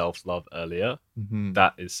about self-love earlier. Mm-hmm.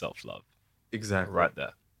 That is self-love. Exactly. Right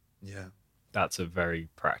there. Yeah. That's a very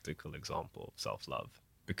practical example of self-love,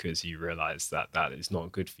 because you realize that that is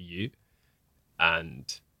not good for you.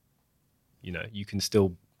 And, you can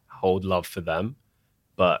still hold love for them,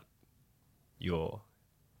 but you're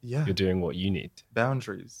doing what you need.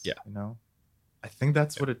 Boundaries. Yeah. I think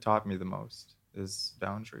that's what it taught me the most, is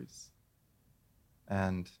boundaries.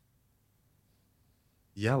 And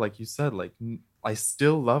yeah, like you said, like I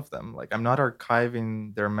still love them. Like I'm not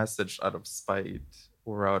archiving their message out of spite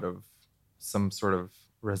or out of some sort of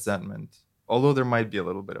resentment, although there might be a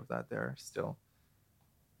little bit of that there still.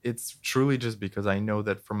 It's truly just because I know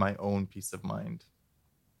that for my own peace of mind,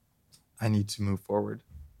 I need to move forward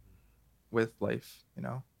with life,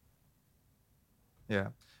 Yeah.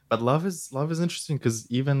 But love is interesting, because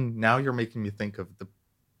even now you're making me think of the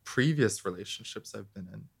previous relationships I've been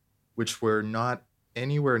in, which were not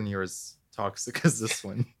anywhere near as toxic as this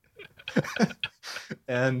one.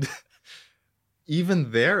 And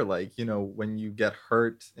even there, like, when you get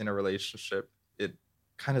hurt in a relationship, it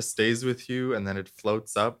kind of stays with you, and then it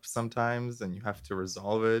floats up sometimes and you have to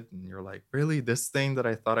resolve it. And you're like, really, this thing that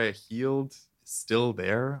I thought I healed is still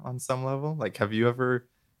there on some level? Like, have you ever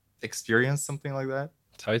experienced something like that?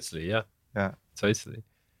 Totally. Yeah. Yeah. Totally.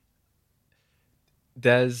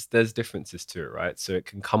 There's differences to it, right? So it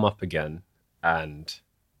can come up again, and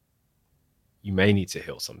you may need to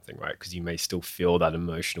heal something, right? Because you may still feel that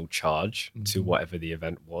emotional charge to whatever the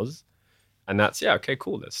event was. And that's, okay,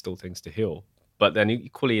 cool. There's still things to heal. But then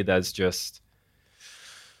equally, there's just,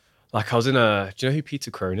 like, do you know who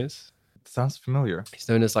Peter Crone is? Sounds familiar. He's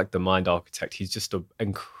known as like the mind architect. He's just an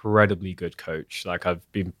incredibly good coach. Like, I've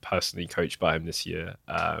been personally coached by him this year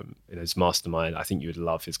in his mastermind. I think you would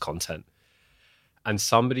love his content. And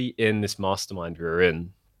somebody in this mastermind we were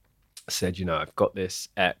in said, I've got this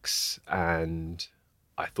ex, and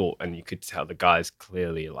I thought, and you could tell the guy's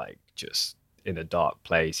clearly like just in a dark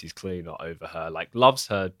place. He's clearly not over her, like loves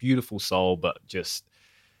her, beautiful soul, but just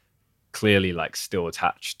clearly like still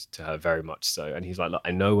attached to her very much so. And he's like, look,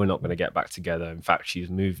 I know we're not going to get back together. In fact, she's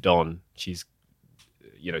moved on. She's,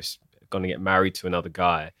 going to get married to another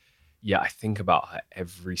guy. Yeah, I think about her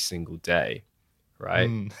every single day. Right.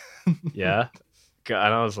 Yeah. And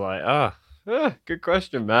I was like, good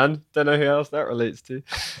question, man. Don't know who else that relates to.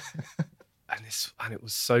 and it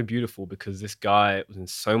was so beautiful, because this guy was in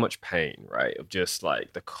so much pain, right? Of just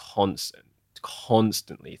like the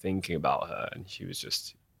constantly thinking about her. And she was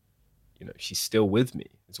just, she's still with me,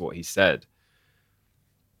 is what he said.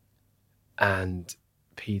 And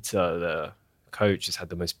Peter, the coach, just had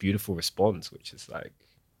the most beautiful response, which is like,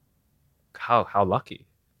 how lucky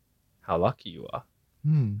you are.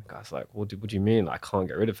 The guy's like, what do you mean? I can't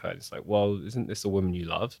get rid of her. And it's like, well, isn't this a woman you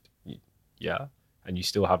loved? Yeah. And you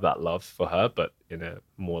still have that love for her, but in a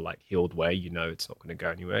more like healed way, it's not going to go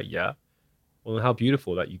anywhere. Yeah. Well, how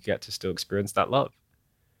beautiful that you get to still experience that love.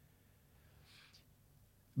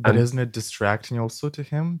 But isn't it distracting also to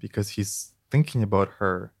him, because he's thinking about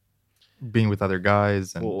her being with other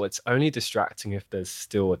guys? And well, it's only distracting if there's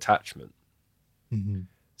still attachment.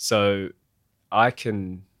 So I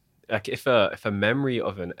can, like, if a memory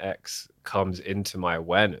of an ex comes into my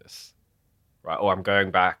awareness, right, or I'm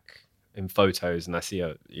going back in photos and I see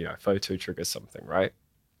a photo triggers something, right,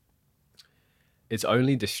 it's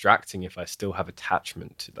only distracting if I still have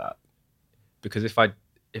attachment to that. Because if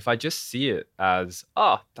I just see it as,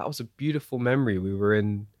 that was a beautiful memory, we were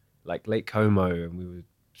in like Lake Como and we were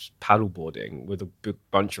paddleboarding with a big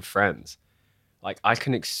bunch of friends, like I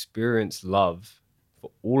can experience love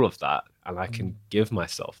for all of that, and I can give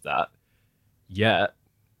myself that, yet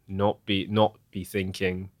not be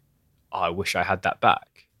thinking, I wish I had that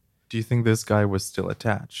back. Do you think this guy was still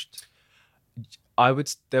attached?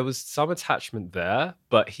 There was some attachment there,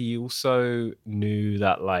 but he also knew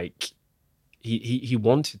that like he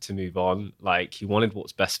wanted to move on. Like he wanted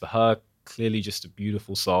what's best for her, clearly just a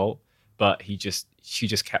beautiful soul, but she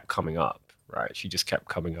just kept coming up, right? She just kept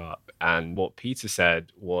coming up. And what Peter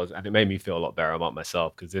said was, and it made me feel a lot better about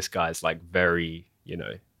myself, because this guy's like very,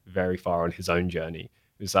 very far on his own journey.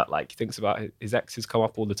 Is that like he thinks about his exes come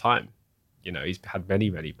up all the time. He's had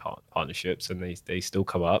many partnerships, and they still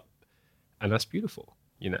come up, and that's beautiful.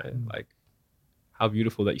 Like how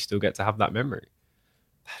beautiful that you still get to have that memory.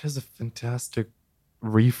 That is a fantastic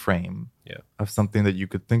reframe of something that you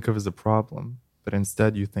could think of as a problem, but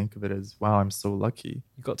instead you think of it as, wow, I'm so lucky.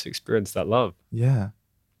 You got to experience that love. Yeah,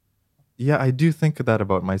 I do think of that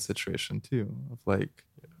about my situation too, of like,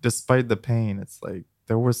 despite the pain, it's like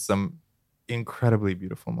there were some incredibly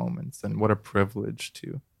beautiful moments, and what a privilege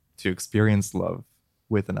to experience love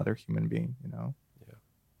with another human being. Yeah.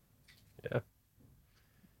 Yeah.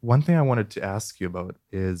 One thing I wanted to ask you about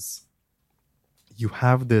is you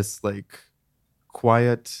have this like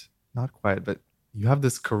quiet, not quiet, but you have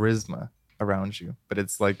this charisma around you, but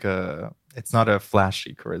it's not a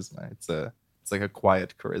flashy charisma. It's like a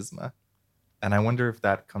quiet charisma. And I wonder if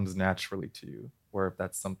that comes naturally to you or if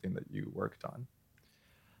that's something that you worked on.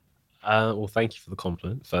 Well, thank you for the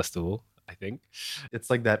compliment, first of all, I think. It's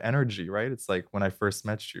like that energy, right? It's like when I first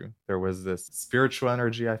met you, there was this spiritual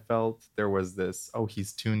energy I felt. There was this, oh,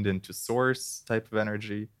 he's tuned into source type of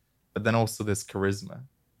energy, but then also this charisma.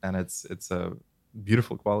 And it's a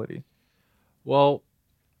beautiful quality. Well,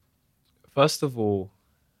 first of all,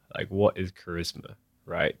 like, what is charisma,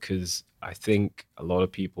 right? Because I think a lot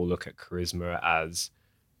of people look at charisma as,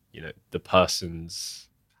 the person's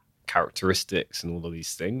characteristics and all of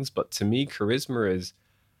these things. But to me, charisma is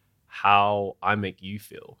how I make you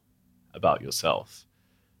feel about yourself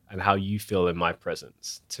and how you feel in my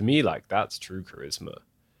presence. To me, like, that's true charisma.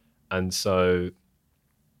 And so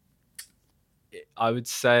I would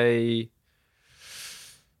say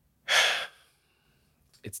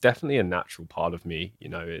it's definitely a natural part of me.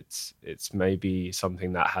 It's maybe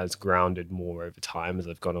something that has grounded more over time as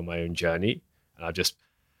I've gone on my own journey. And I just,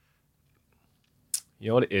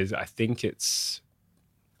 what it is, I think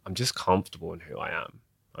I'm just comfortable in who I am.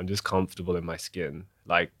 I'm just comfortable in my skin.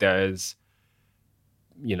 Like, there's,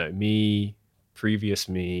 me, previous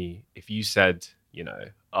me, if you said,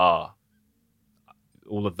 ah,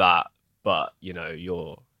 all of that, but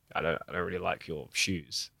I don't really like your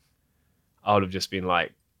shoes. I would have just been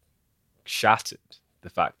like shattered the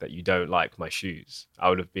fact that you don't like my shoes. I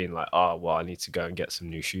would have been like, oh well, I need to go and get some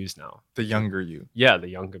new shoes now. The younger you. Yeah, the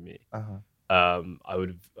younger me. Uh-huh. I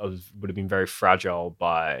would have been very fragile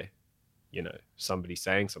by, somebody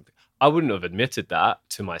saying something. I wouldn't have admitted that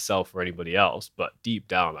to myself or anybody else, but deep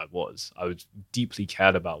down I was deeply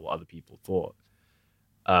cared about what other people thought.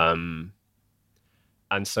 And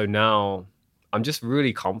so now I'm just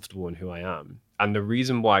really comfortable in who I am. And the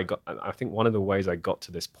reason why I think one of the ways I got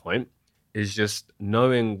to this point is just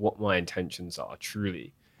knowing what my intentions are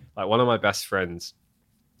truly. Like, one of my best friends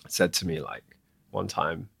said to me, like, one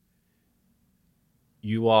time,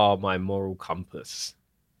 you are my moral compass.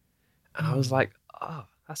 And I was like, oh,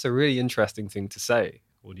 that's a really interesting thing to say.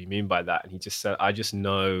 What do you mean by that? And he just said, I just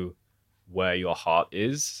know where your heart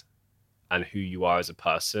is and who you are as a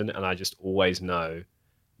person. And I just always know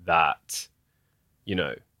that,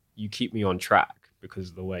 you keep me on track because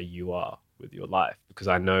of the way you are with your life, because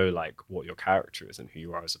I know, like, what your character is and who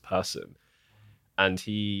you are as a person. And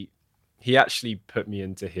he actually put me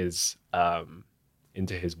into his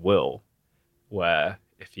will, where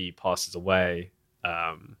if he passes away,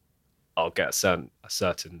 I'll get a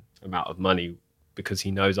certain amount of money, because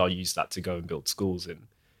he knows I'll use that to go and build schools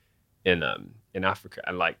in Africa.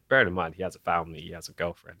 And, like, bearing in mind, he has a family, he has a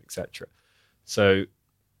girlfriend, etc. So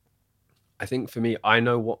I think for me, I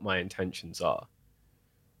know what my intentions are,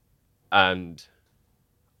 and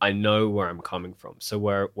I know where I'm coming from. So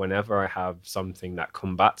whenever I have something that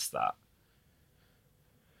combats that,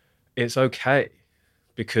 it's okay,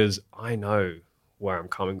 because I know where I'm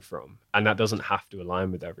coming from, and that doesn't have to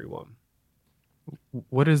align with everyone.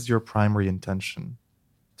 What is your primary intention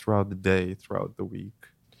throughout the day, throughout the week?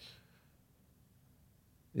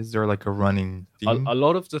 Is there like a running theme? A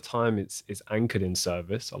lot of the time it's anchored in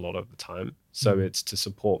service a lot of the time. So it's to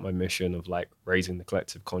support my mission of, like, raising the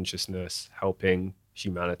collective consciousness, helping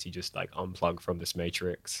humanity just, like, unplug from this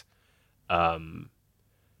matrix.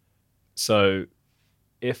 So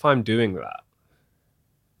if I'm doing that,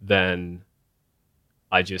 then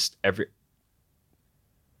I just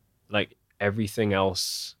everything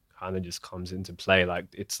else kind of just comes into play. Like,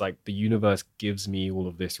 it's like the universe gives me all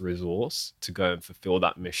of this resource to go and fulfill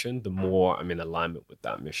that mission, the more I'm in alignment with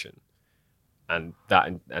that mission. And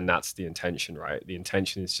that's the intention, right? The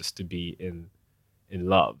intention is just to be in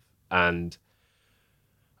love. And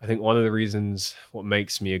I think one of the reasons what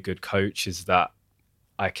makes me a good coach is that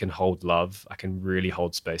I can hold love. I can really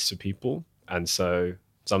hold space for people. And so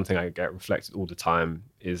something I get reflected all the time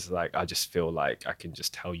is, like, I just feel like I can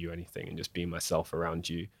just tell you anything and just be myself around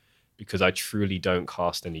you, because I truly don't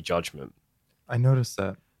cast any judgment. I noticed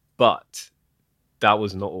that. But that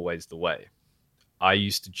was not always the way. I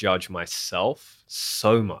used to judge myself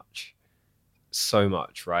so much,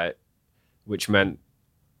 right? Which meant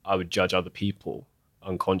I would judge other people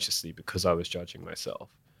unconsciously because I was judging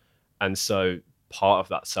myself. And so part of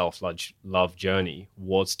that self-love journey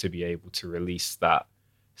was to be able to release that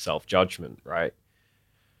self-judgment, right?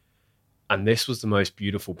 And this was the most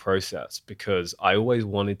beautiful process because I always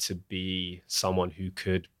wanted to be someone who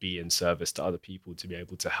could be in service to other people, to be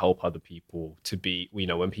able to help other people, to be,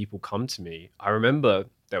 when people come to me, I remember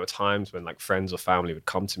there were times when like friends or family would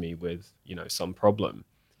come to me with, some problem,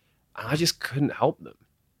 and I just couldn't help them.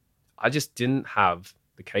 I just didn't have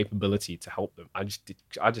the capability to help them. I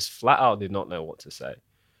just flat out did not know what to say.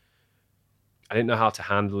 I didn't know how to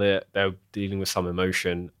handle it. They were dealing with some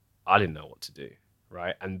emotion. I didn't know what to do.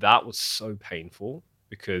 Right. And that was so painful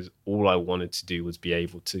because all I wanted to do was be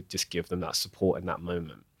able to just give them that support in that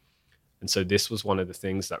moment. And so this was one of the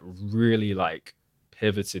things that really like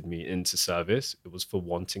pivoted me into service. It was for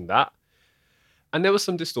wanting that. And there was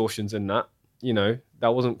some distortions in that,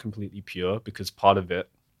 that wasn't completely pure because part of it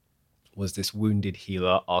was this wounded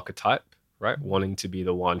healer archetype, right? Wanting to be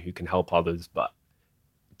the one who can help others, but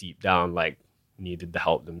deep down, like needed the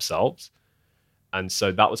help themselves. And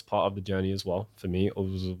so that was part of the journey as well for me. It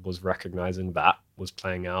was recognizing that was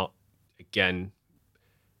playing out. Again,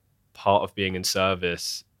 part of being in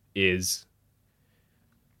service is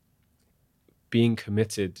being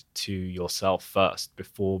committed to yourself first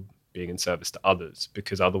before being in service to others,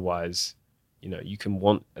 because otherwise, you can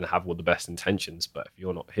want and have all the best intentions, but if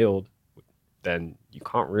you're not healed, then you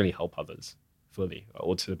can't really help others fully,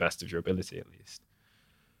 or to the best of your ability at least.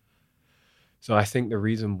 So I think the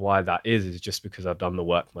reason why that is just because I've done the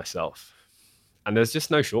work myself. And there's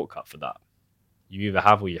just no shortcut for that. You either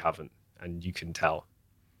have or you haven't, and you can tell.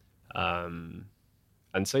 And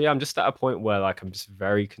so, yeah, I'm just at a point where like, I'm just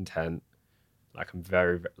very content. Like I'm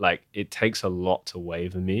very, like it takes a lot to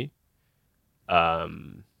waver me,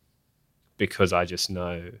 because I just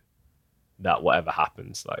know that whatever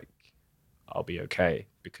happens, like I'll be okay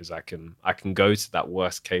because I can go to that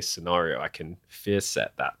worst case scenario. I can fear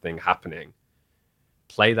set that thing happening,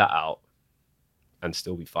 play that out, and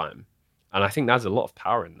still be fine. And I think there's a lot of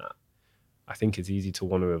power in that. I think it's easy to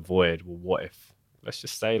want to avoid, well, what if, let's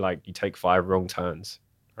just say like you take 5 wrong turns,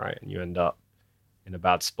 right? And you end up in a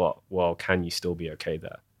bad spot. Well, can you still be okay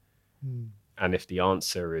there? And if the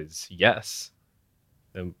answer is yes,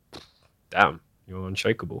 then damn, you're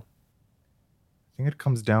unshakable. I think it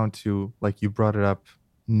comes down to, like you brought it up,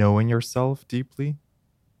 knowing yourself deeply.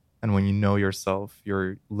 And when you know yourself,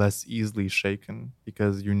 you're less easily shaken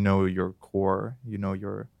because you know your core, you know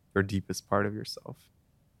your deepest part of yourself.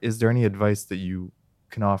 Is there any advice that you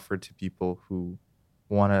can offer to people who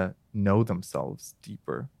want to know themselves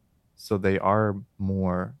deeper so they are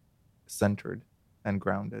more centered and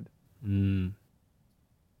grounded?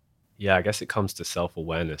 Yeah, I guess it comes to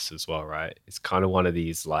self-awareness as well, right? It's kind of one of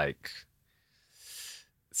these like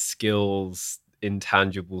skills,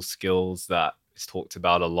 intangible skills that is talked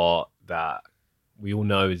about a lot, that we all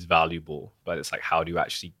know is valuable, but it's like, how do you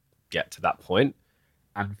actually get to that point?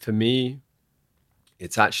 And for me,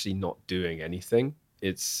 it's actually not doing anything.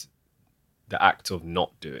 It's the act of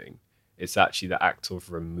not doing. It's actually the act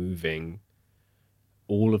of removing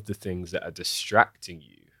all of the things that are distracting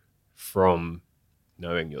you from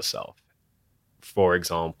knowing yourself. For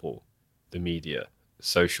example, the media,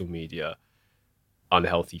 social media,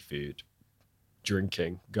 unhealthy food,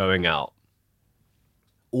 drinking, going out.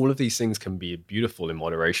 All of these things can be beautiful in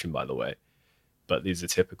moderation, by the way, but these are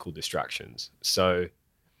typical distractions. So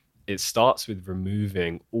it starts with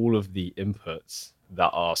removing all of the inputs that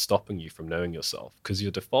are stopping you from knowing yourself, because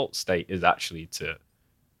your default state is actually to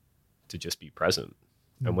just be present.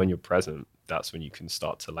 And when you're present, that's when you can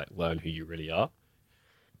start to like learn who you really are.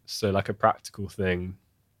 So like a practical thing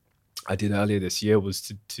I did earlier this year was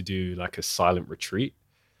to do like a silent retreat.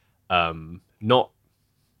 Not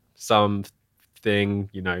some thing,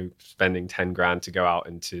 spending 10 grand to go out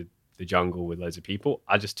into the jungle with loads of people.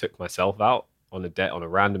 I just took myself out on a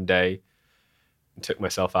random day, and took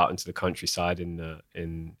myself out into the countryside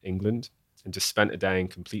in England, and just spent a day in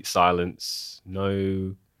complete silence,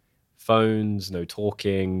 no phones, no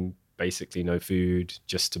talking, basically no food,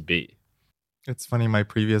 just to be. It's funny, my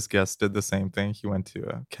previous guest did the same thing. He went to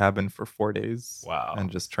a cabin for 4 days and Wow.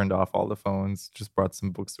 just turned off all the phones, just brought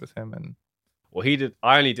some books with him. And Well, he did.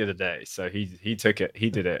 I only did a day, so he took it. He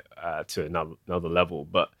did it to another level.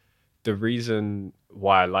 But the reason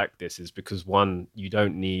why I like this is because, one, you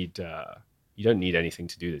don't need anything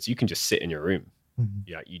to do this. You can just sit in your room.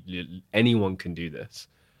 Yeah, anyone can do this.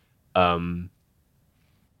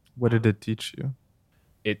 What did it teach you?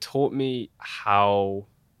 It taught me how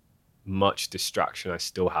much distraction I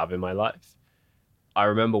still have in my life. I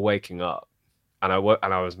remember waking up, and I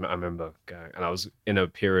remember going, and I was in a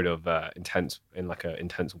period of intense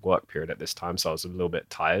work period at this time, so I was a little bit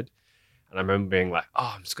tired. And I remember being like,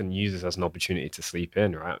 oh, I'm just going to use this as an opportunity to sleep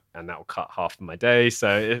in, right? And that will cut half of my day.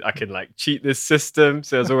 So I could like cheat this system.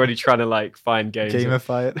 So I was already trying to like find games,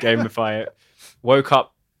 gamify it. Woke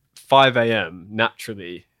up 5 a.m.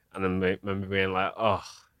 naturally. And then I remember being like, oh,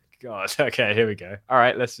 God, okay, here we go. All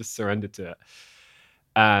right, let's just surrender to it.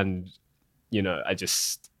 And, you know, I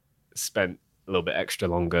just spent a little bit extra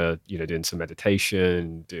longer, you know, doing some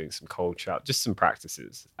meditation, doing some cold shower, just some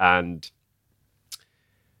practices. And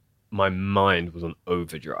my mind was on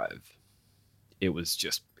overdrive. It was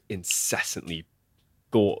just incessantly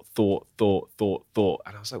thought.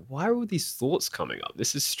 And I was like, why are all these thoughts coming up?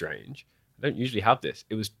 This is strange. I don't usually have this.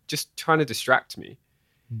 It was just trying to distract me.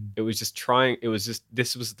 It was just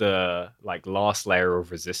this was the like last layer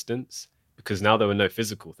of resistance, because now there were no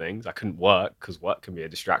physical things. I couldn't work because work can be a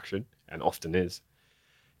distraction and often is.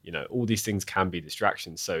 You know, all these things can be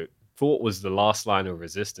distractions. So thought was the last line of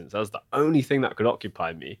resistance. That was the only thing that could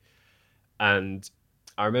occupy me. And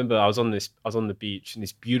I remember I was on the beach, and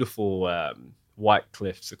these beautiful white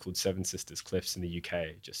cliffs. They're called Seven Sisters Cliffs in the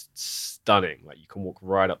UK. Just stunning. Like you can walk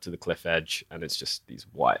right up to the cliff edge, and it's just these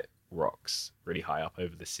white rocks really high up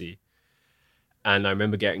over the sea. And I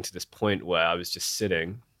remember getting to this point where I was just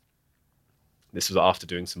sitting. This was after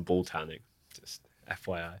doing some ball tanning, just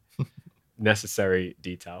FYI, necessary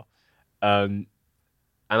detail. And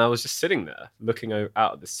I was just sitting there looking out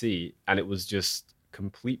at the sea, and it was just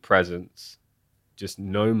complete presence, just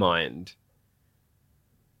no mind.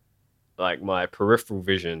 Like my peripheral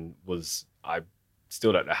vision was, I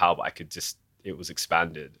still don't know how, but it was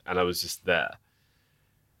expanded, and I was just there.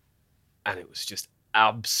 And it was just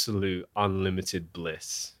absolute unlimited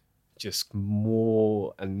bliss, just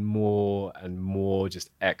more and more and more,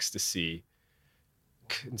 just ecstasy,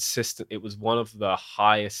 consistent. It was one of the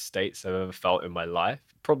highest states I've ever felt in my life.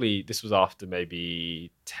 Probably this was after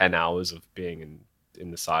maybe 10 hours of being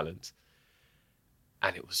in the silence.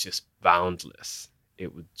 And it was just boundless.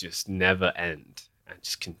 It would just never end and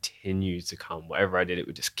just continue to come. Whatever I did, it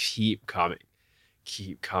would just keep coming.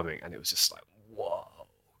 And it was just like, whoa.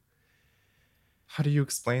 How do you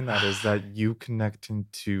explain that? Is that you connecting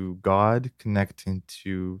to God, connecting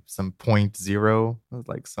to some point zero,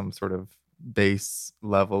 like some sort of base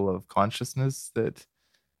level of consciousness that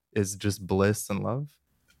is just bliss and love?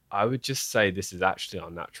 I would just say this is actually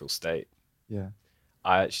our natural state. Yeah.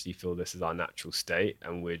 I actually feel this is our natural state,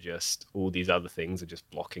 and all these other things are just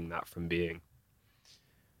blocking that from being.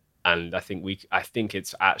 And I think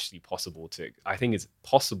it's possible to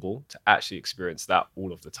actually experience that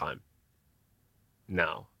all of the time.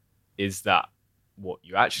 Now, is that what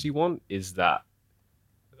you actually want? Is that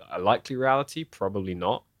a likely reality? Probably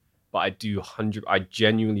not. But I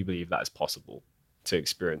genuinely believe that is possible to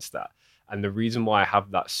experience that. And the reason why I have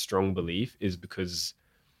that strong belief is because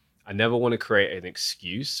I never want to create an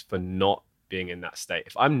excuse for not being in that state.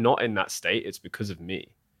 If I'm not in that state, it's because of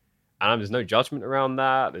me. And there's no judgment around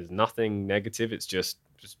that. There's nothing negative. It's just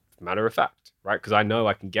matter of fact, right? Because I know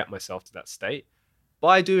I can get myself to that state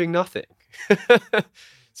by doing nothing.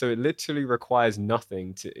 So it literally requires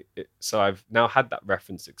nothing so I've now had that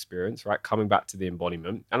reference experience, right? Coming back to the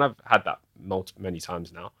embodiment. And I've had that many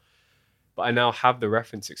times now. But I now have the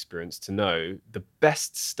reference experience to know the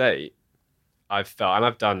best state I've felt. And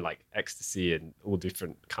I've done like ecstasy and all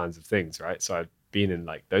different kinds of things, right? So I've been in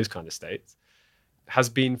like those kind of states. Has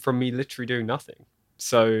been from me literally doing nothing.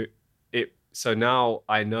 So now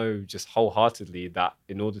I know just wholeheartedly that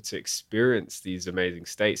in order to experience these amazing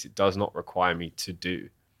states, it does not require me to do.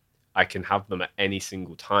 I can have them at any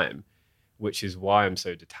single time, which is why I'm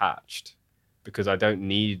so detached, because I don't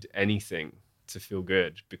need anything to feel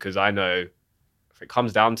good, because I know if it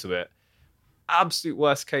comes down to it, absolute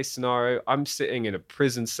worst case scenario, I'm sitting in a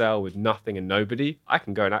prison cell with nothing and nobody, I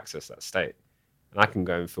can go and access that state, and I can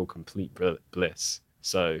go and feel complete bliss.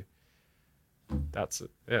 So that's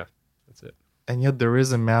it. Yeah, that's it. And yet there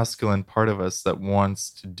is a masculine part of us that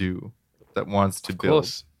wants to build. Of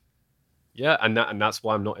course. Yeah, and that's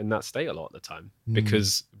why I'm not in that state a lot of the time.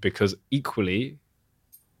 Because equally,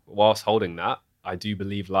 whilst holding that, I do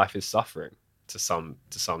believe life is suffering to some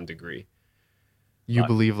degree. You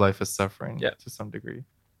believe life is suffering to some degree.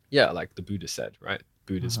 Yeah, like the Buddha said, right?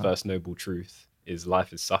 Buddha's first noble truth is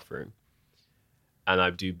life is suffering. And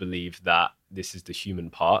I do believe that this is the human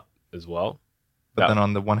part as well. But then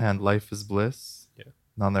on the one hand, life is bliss. Yeah.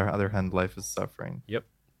 And on the other hand, life is suffering. Yep.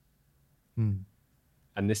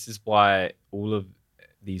 And this is why all of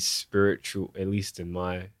these spiritual, at least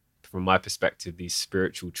from my perspective, these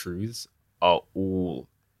spiritual truths are all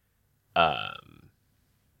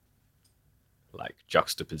like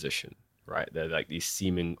juxtaposition, right? They're like these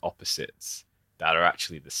seeming opposites that are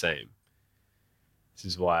actually the same. This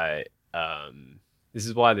is why This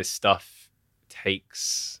is why this stuff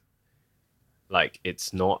takes, like,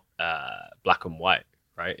 it's not black and white,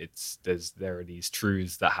 right? There are these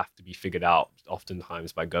truths that have to be figured out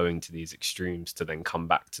oftentimes by going to these extremes to then come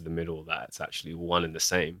back to the middle, that it's actually one and the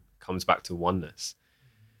same, comes back to oneness.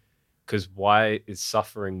 Because why is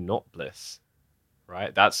suffering not bliss,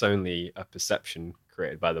 right? That's only a perception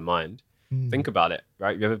created by the mind. Think about it,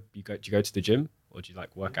 right? Do you go to the gym, or do you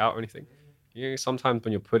like work out or anything? Sometimes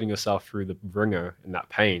when you're putting yourself through the ringer and that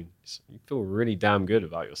pain, you feel really damn good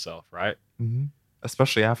about yourself, right?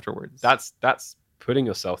 Especially afterwards. That's putting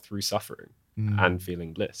yourself through suffering and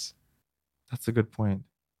feeling bliss. That's a good point.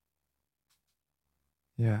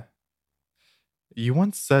 Yeah. You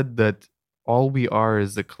once said that all we are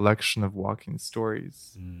is a collection of walking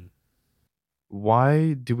stories.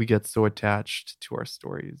 Why do we get so attached to our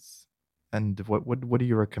stories? And what do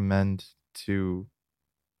you recommend to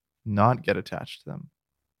not get attached to them?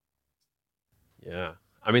 Yeah.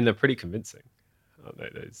 I mean, they're pretty convincing, aren't they,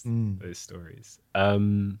 those stories?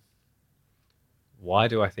 Why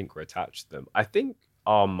do I think we're attached to them? I think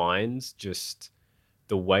our minds, just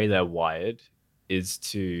the way they're wired, is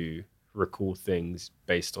to recall things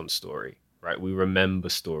based on story, right? We remember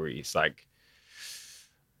stories. Like,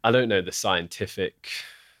 I don't know the scientific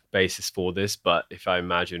basis for this, but if I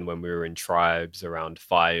imagine when we were in tribes around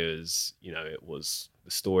fires, it was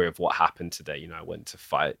the story of what happened today. I went to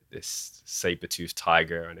fight this saber-toothed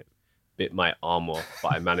tiger and it bit my arm off,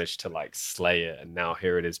 but I managed to like slay it, and now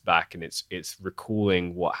here it is back, and it's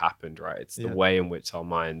recalling what happened, right? It's the way in which our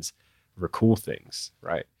minds recall things,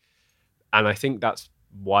 right? And I think that's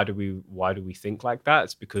why do we think like that?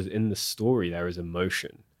 It's because in the story there is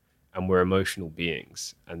emotion, and we're emotional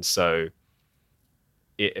beings, and so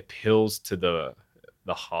it appeals to the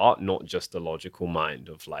heart, not just the logical mind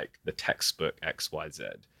of like the textbook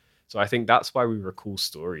XYZ. So I think that's why we recall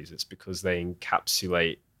stories. It's because they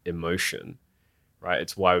encapsulate emotion, right?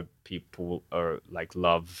 It's why people are like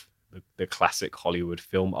love the classic Hollywood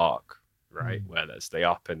film arc, right? Where there's the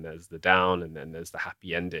up and there's the down and then there's the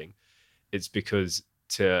happy ending. It's because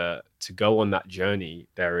to go on that journey,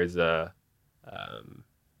 there is a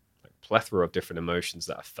like plethora of different emotions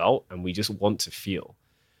that are felt, and we just want to feel.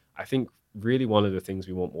 I think really one of the things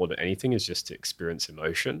we want more than anything is just to experience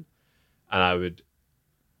emotion. And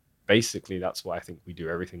that's why I think we do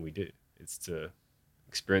everything we do. It's to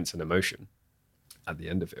experience an emotion at the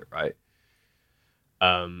end of it, right?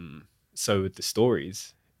 So with the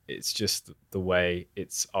stories, it's just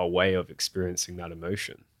it's our way of experiencing that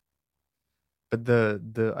emotion. But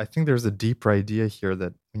I think there's a deeper idea here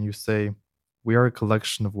that when you say we are a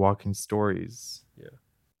collection of walking stories,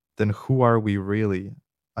 then who are we really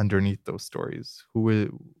underneath those stories? Who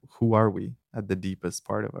are we at the deepest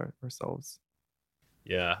part of ourselves?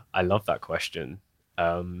 Yeah, I love that question.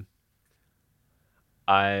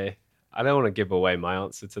 I don't want to give away my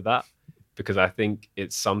answer to that, because I think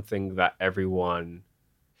it's something that I don't want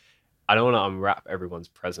to unwrap everyone's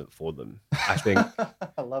present for them. I think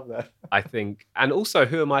I love that. I think, and also,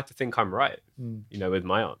 who am I to think I'm right? With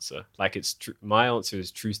my answer, like my answer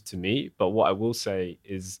is truth to me. But what I will say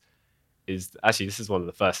is actually, this is one of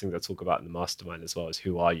the first things I talk about in the mastermind as well, is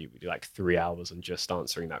who are you? We do like 3 hours on just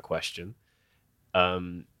answering that question.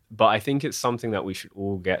 But I think it's something that we should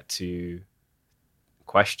all get to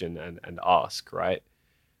question and ask, right?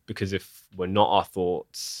 Because if we're not our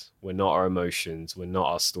thoughts, we're not our emotions, we're not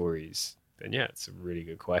our stories, then yeah, it's a really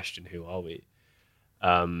good question. Who are we?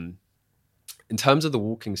 In terms of the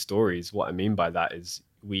walking stories, what I mean by that is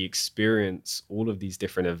we experience all of these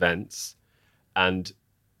different events, and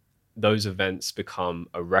those events become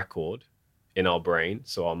a record in our brain.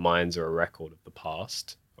 So our minds are a record of the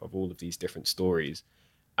past, of all of these different stories.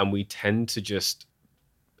 And we tend to just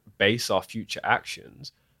base our future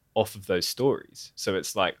actions off of those stories. So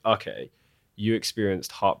it's like, okay, you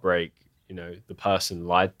experienced heartbreak, the person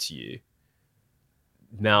lied to you.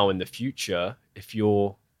 Now in the future, if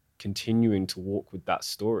you're continuing to walk with that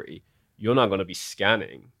story, you're not going to be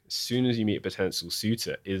scanning. As soon as you meet a potential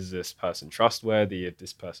suitor, is this person trustworthy? Is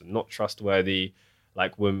this person not trustworthy?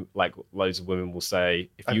 Like loads of women will say,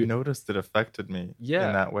 I've noticed it affected me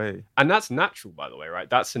in that way. And that's natural, by the way, right?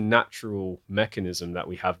 That's a natural mechanism that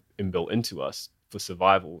we have inbuilt into us for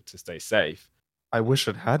survival, to stay safe. I wish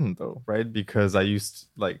it hadn't, though, right? Because I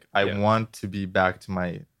want to be back to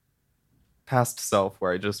my past self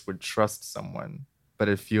where I just would trust someone, but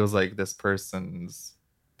it feels like this person's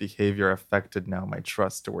behavior affected now my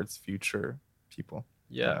trust towards future people.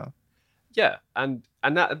 Yeah, and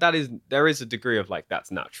that is, there is a degree of like,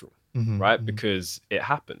 that's natural, right? Because it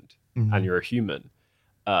happened, and you're a human.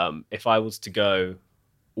 If I was to go,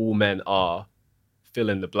 all men are fill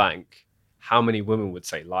in the blank, how many women would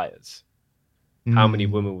say liars? How many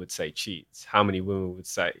women would say cheats? How many women would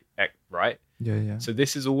say, right? Yeah. So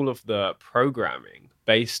this is all of the programming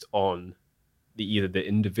based on either the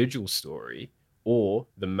individual story or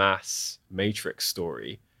the mass matrix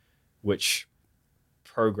story, which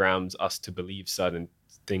programs us to believe certain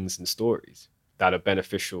things and stories that are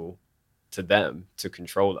beneficial to them to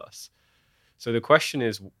control us. So the question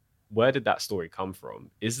is, where did that story come from?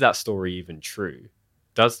 Is that story even true?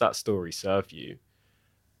 Does that story serve you?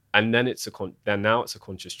 And then now it's a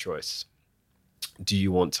conscious choice. Do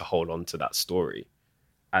you want to hold on to that story?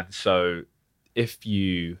 And so if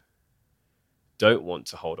you don't want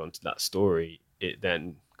to hold on to that story, it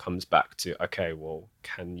then comes back to, okay, well,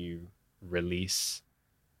 can you release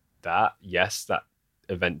that? Yes, that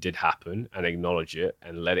event did happen, and acknowledge it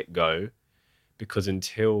and let it go. Because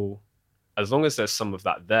as long as there's some of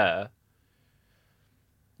that there,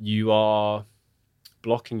 you are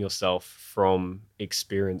blocking yourself from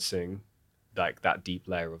experiencing like that deep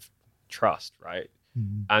layer of trust, right?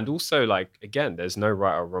 And also, like, again, there's no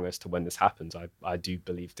right or wrong as to when this happens. I do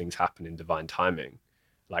believe things happen in divine timing.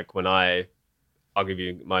 Like I'll give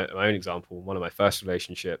you my own example. One of my first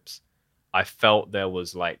relationships, I felt there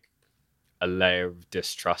was like a layer of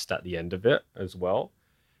distrust at the end of it as well.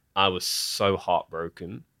 I was so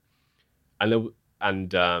heartbroken.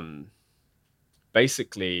 And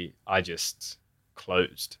basically I just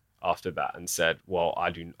closed after that and said, well,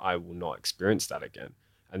 I will not experience that again.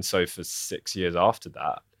 And so for 6 years after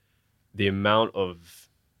that, the amount of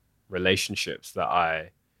relationships that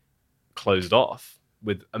I closed off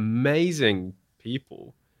with amazing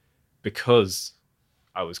people because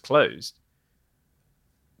I was closed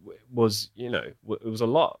was, it was a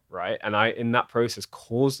lot, right? And I, in that process,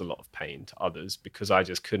 caused a lot of pain to others because I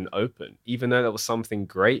just couldn't open. Even though there was something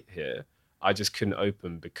great here, I just couldn't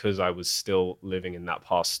open because I was still living in that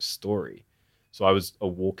past story. So I was a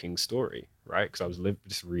walking story, right? Because I was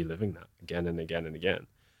just reliving that again and again and again.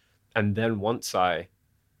 And then once I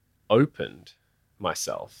opened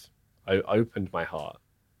myself, I opened my heart.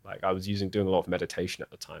 Like I was doing a lot of meditation at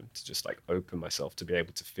the time to just like open myself to be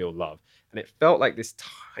able to feel love. And it felt like this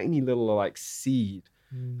tiny little like seed.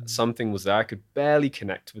 Something was there. I could barely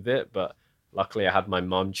connect with it, but luckily I had my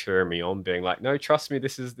mum cheering me on, being like, no, trust me,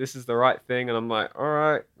 this is the right thing. And I'm like, all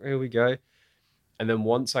right, here we go. And then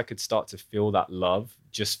once I could start to feel that love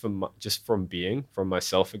just from being from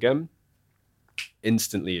myself again,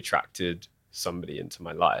 instantly attracted somebody into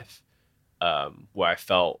my life, where I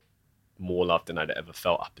felt more love than I'd ever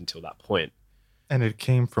felt up until that point. And it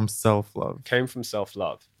came from self-love. Came from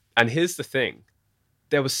self-love. And here's the thing.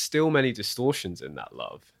 There was still many distortions in that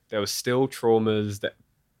love. There were still traumas that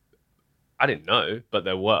I didn't know, but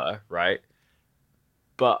there were, right?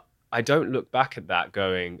 But I don't look back at that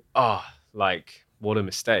going, like, what a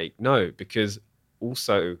mistake. No, because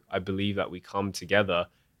also I believe that we come together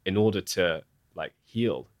in order to like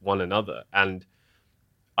heal one another. And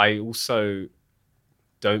I also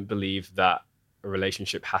don't believe that a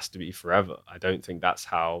relationship has to be forever. I don't think that's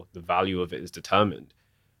how the value of it is determined.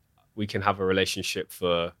 We can have a relationship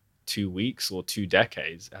for 2 weeks or 2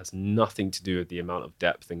 decades. It has nothing to do with the amount of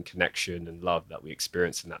depth and connection and love that we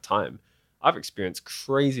experience in that time. I've experienced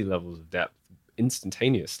crazy levels of depth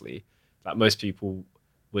instantaneously that most people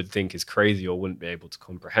would think is crazy or wouldn't be able to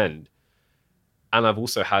comprehend. And I've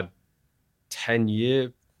also had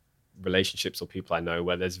 10-year relationships or people I know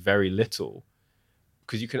where there's very little,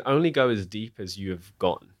 because you can only go as deep as you have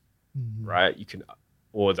gone, right? You can,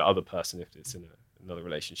 or the other person if it's in another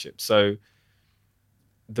relationship. So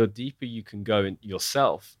the deeper you can go in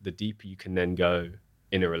yourself, the deeper you can then go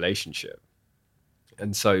in a relationship.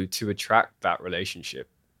 And so to attract that relationship,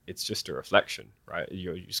 it's just a reflection, right?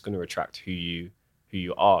 You're just going to attract who you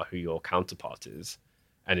are, who your counterpart is,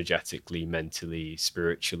 energetically, mentally,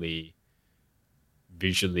 spiritually,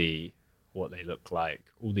 visually, what they look like,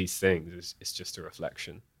 all these things. It's just a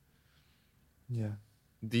reflection. Yeah.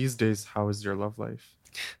 These days, how is your love life?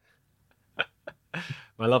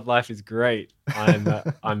 My love life is great.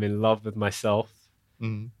 I'm in love with myself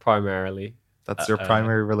primarily. That's your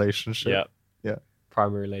primary relationship. Yeah.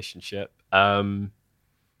 Primary relationship.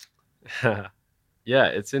 Yeah,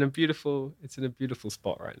 it's in a beautiful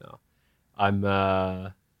spot right now. I'm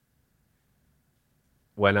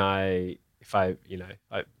if I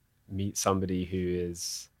meet somebody who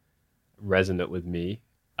is resonant with me,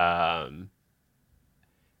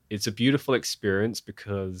 it's a beautiful experience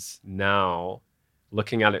because now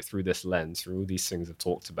looking at it through this lens, through all these things I've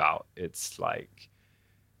talked about, it's like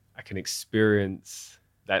I can experience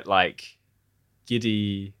that like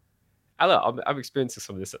giddy look, I'm experiencing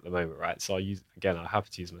some of this at the moment, right? So I have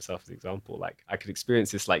to use myself as an example. Like I could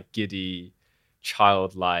experience this like giddy,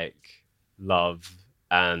 childlike love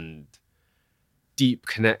and deep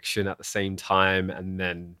connection at the same time, and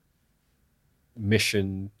then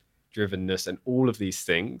mission drivenness and all of these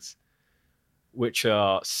things, which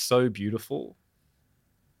are so beautiful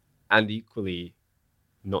and equally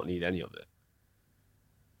not need any of it.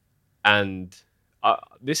 And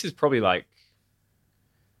this is probably like,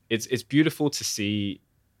 it's beautiful to see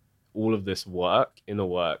all of this inner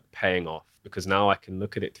work paying off, because now I can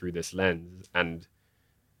look at it through this lens and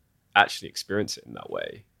actually experience it in that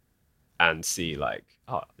way and see like,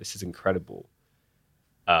 oh, this is incredible.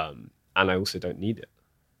 And I also don't need it.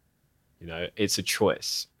 You know, it's a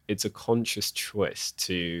choice. It's a conscious choice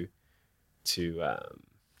to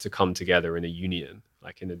come together in a union,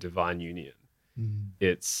 like in a divine union.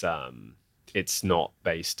 It's not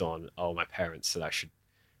based on, oh, my parents said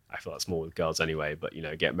I feel that's more with girls anyway, but you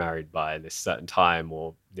know, get married by this certain time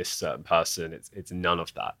or this certain person. It's none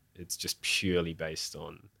of that. It's just purely based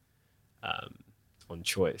on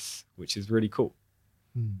choice, which is really cool.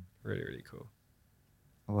 Really, really cool.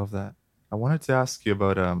 I love that. I wanted to ask you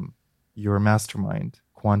about your mastermind,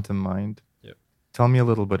 Quantum Mind. Yep. Tell me a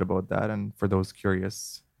little bit about that, and for those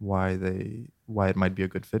curious, why it might be a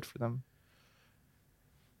good fit for them.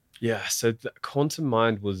 Yeah, so Quantum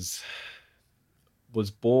Mind was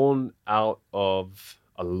born out of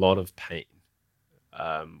a lot of pain.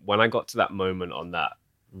 When I got to that moment on that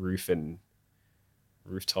rooftop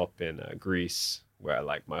in Greece, where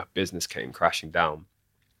like my business came crashing down,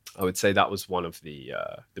 I would say that was one of the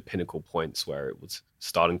pinnacle points where it was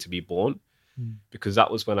starting to be born, because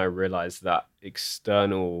that was when I realized that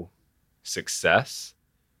external success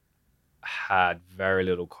had very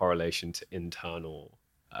little correlation to internal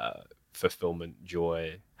fulfillment,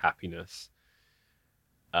 joy, happiness.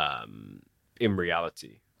 In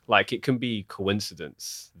reality, like it can be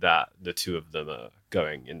coincidence that the two of them are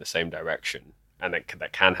going in the same direction, and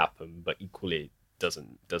that can happen, but equally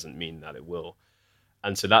doesn't mean that it will.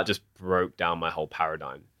 And so that just broke down my whole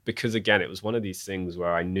paradigm, because again, it was one of these things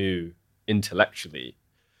where I knew intellectually,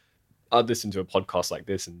 I'd listen to a podcast like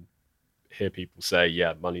this and hear people say,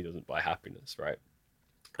 yeah, money doesn't buy happiness, right?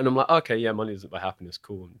 And I'm like, okay, yeah, money doesn't buy happiness,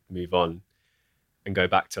 cool, and move on and go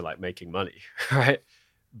back to like making money, right?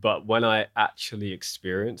 But when I actually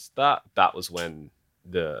experienced that was when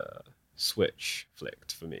the switch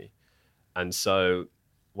flicked for me. And so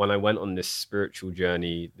when I went on this spiritual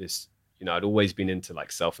journey, you know, I'd always been into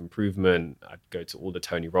like self-improvement. I'd go to all the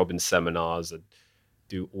Tony Robbins seminars, I'd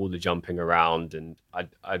do all the jumping around, and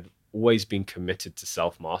I'd always been committed to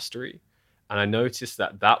self-mastery. And I noticed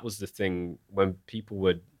that was the thing when people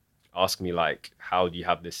would ask me like, how do you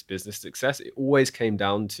have this business success? It always came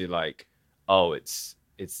down to like, oh, it's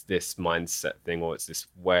this mindset thing, or it's this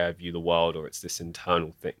way I view the world, or it's this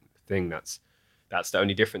internal thing that's the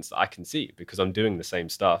only difference that I can see, because I'm doing the same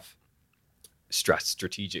stuff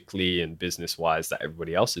strategically and business wise that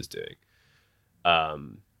everybody else is doing.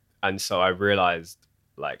 And so I realized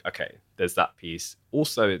like, okay, there's that piece.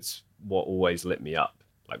 Also, it's what always lit me up.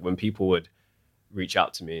 Like when people would reach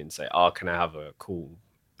out to me and say, oh, can I have a call,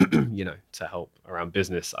 you know, to help around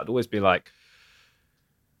business? I'd always be like,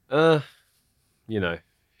 you know,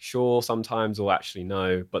 sure, sometimes, or actually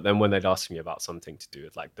no. But then when they'd ask me about something to do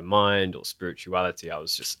with like the mind or spirituality, I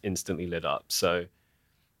was just instantly lit up. So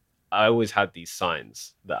I always had these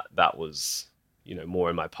signs that was, you know, more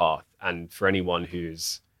in my path. And for anyone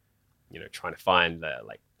who's, you know, trying to find their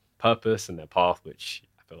like purpose and their path, which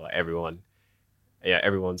I feel like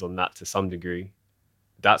everyone's on that to some degree,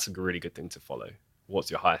 that's a really good thing to follow. What's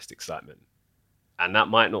your highest excitement? And that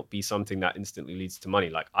might not be something that instantly leads to money.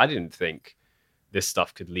 Like I didn't think this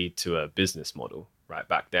stuff could lead to a business model right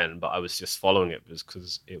back then, but I was just following it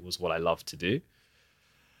because it was what I loved to do.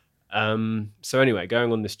 So anyway,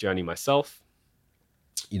 going on this journey myself,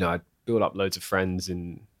 you know, I built up loads of friends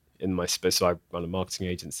in my space. So I run a marketing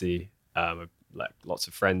agency, like lots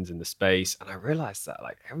of friends in the space. And I realized that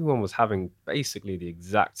like everyone was having basically the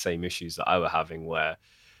exact same issues that I were having, where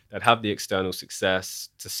they'd have the external success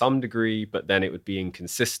to some degree, but then it would be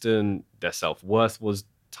inconsistent. Their self-worth was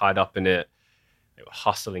tied up in it. They were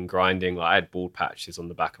hustling, grinding. Like I had bald patches on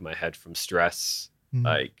the back of my head from stress.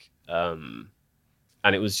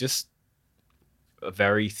 And it was just a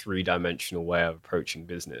very three-dimensional way of approaching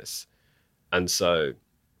business. And so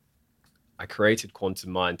I created Quantum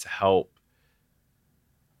Mind to help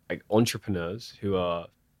like entrepreneurs who are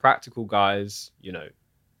practical guys, you know,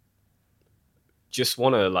 just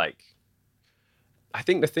want to like, I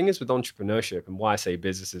think the thing is with entrepreneurship, and why I say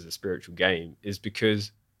business is a spiritual game, is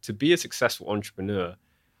because to be a successful entrepreneur,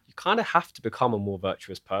 you kind of have to become a more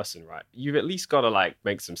virtuous person, right? You've at least got to like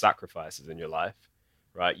make some sacrifices in your life,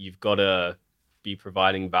 right? You've got to be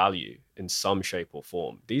providing value in some shape or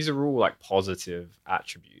form. These are all like positive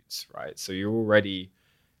attributes, right? So you're already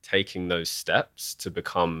taking those steps to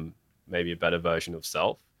become maybe a better version of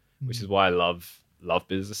self, which is why I love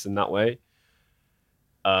business in that way.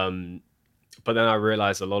 But then I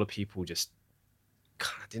realized a lot of people just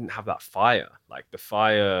kind of didn't have that fire. Like the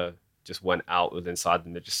fire just went out with inside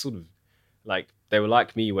them. They just sort of like, they were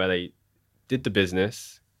like me where they did the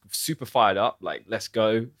business super fired up, like let's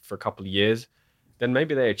go for a couple of years. Then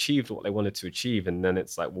maybe they achieved what they wanted to achieve. And then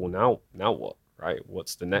it's like, well, now what, right?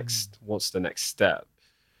 What's the next step?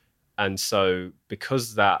 And so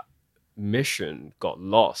because that mission got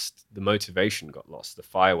lost, the motivation got lost, the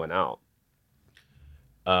fire went out.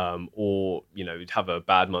 Or, you know, you'd have a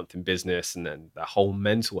bad month in business and then the whole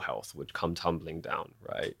mental health would come tumbling down,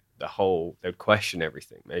 right? They'd question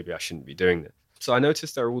everything. Maybe I shouldn't be doing this. So I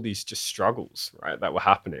noticed there are all these just struggles, right, that were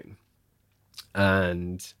happening.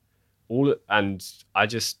 And I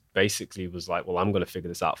just basically was like, well, I'm going to figure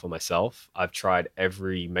this out for myself. I've tried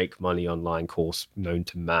every make money online course known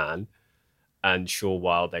to man. And sure,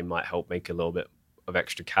 while they might help make a little bit of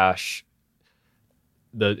extra cash,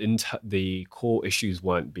 the core issues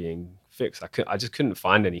weren't being fixed. I just couldn't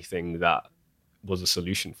find anything that was a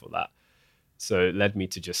solution for that. So it led me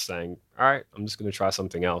to just saying, all right, I'm just going to try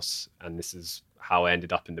something else. And this is how I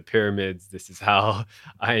ended up in the pyramids. This is how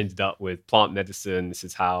I ended up with plant medicine. This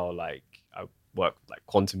is how like I work with like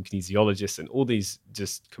quantum kinesiologists and all these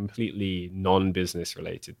just completely non-business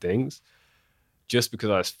related things, just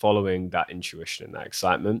because I was following that intuition and that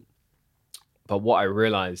excitement. But what I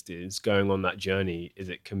realized is going on that journey is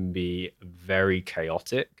it can be very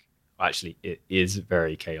chaotic. Actually, it is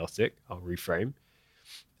very chaotic. I'll reframe.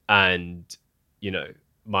 And, you know,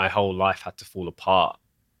 my whole life had to fall apart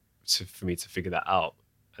for me to figure that out.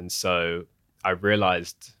 And so I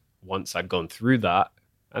realized once I'd gone through that,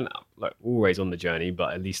 and like always on the journey,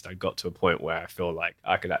 but at least I got to a point where I feel like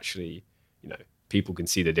I could actually, you know, people can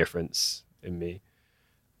see the difference in me.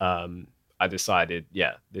 I decided,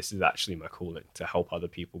 yeah, this is actually my calling, to help other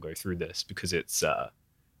people go through this, because it's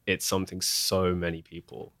something so many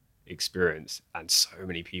people experience and so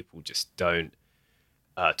many people just don't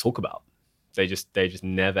talk about. They just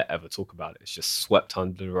never ever talk about it. It's just swept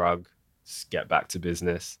under the rug. Just get back to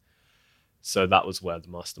business. So that was where the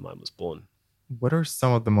mastermind was born. What are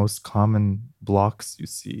some of the most common blocks you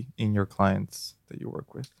see in your clients that you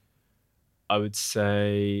work with? I would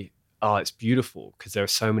say, it's beautiful because there are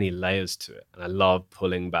so many layers to it. And I love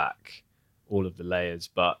pulling back all of the layers.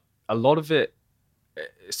 But a lot of it,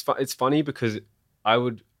 it's funny because I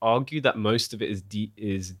would argue that most of it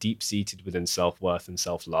is deep-seated within self-worth and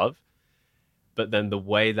self-love. But then the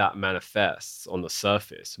way that manifests on the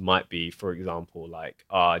surface might be, for example, like,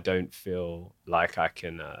 I don't feel like I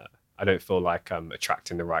don't feel like I'm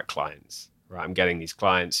attracting the right clients, right? I'm getting these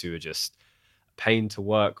clients who are just a pain to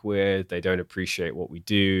work with. They don't appreciate what we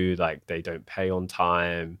do. Like they don't pay on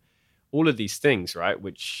time, all of these things, right?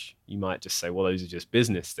 Which you might just say, well, those are just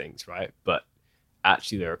business things, right? But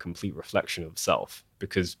actually they're a complete reflection of self,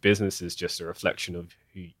 because business is just a reflection of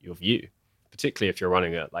you. Particularly if you're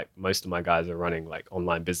running like most of my guys are running like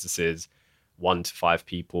online businesses, 1 to 5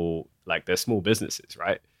 people, like they're small businesses,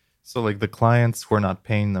 right? So like the clients who are not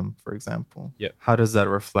paying them, for example, yeah, how does that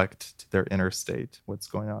reflect to their inner state? What's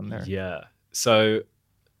going on there? Yeah. So,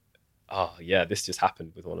 this just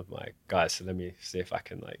happened with one of my guys. So let me see if I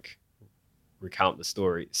can like recount the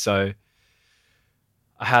story. So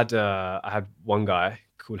I had one guy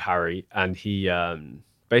called Harry, and he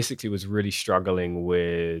basically was really struggling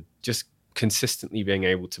with just consistently being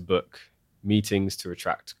able to book meetings to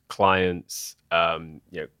attract clients,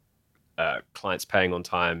 clients paying on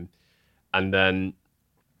time. And then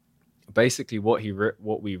basically what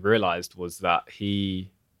we realized was that he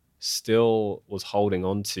still was holding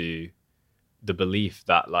on to the belief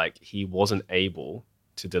that like he wasn't able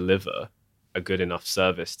to deliver a good enough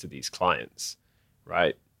service to these clients,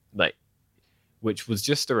 right? Like, which was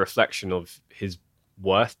just a reflection of his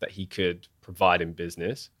worth that he could provide in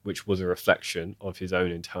business, which was a reflection of his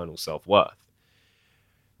own internal self-worth,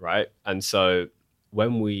 right? And so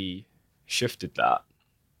when we shifted that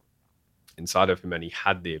inside of him and he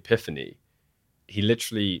had the epiphany, he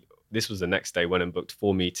literally, this was the next day, went and booked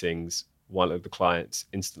 4 meetings. One of the clients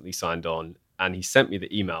instantly signed on, and he sent me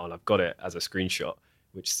the email, and I've got it as a screenshot,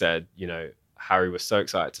 which said, you know, Harry, we're so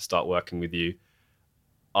excited to start working with you.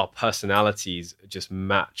 Our personalities just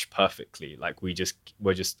match perfectly. Like we're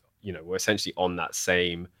essentially on that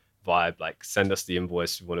same vibe. Like, send us the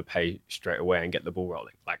invoice, we want to pay straight away and get the ball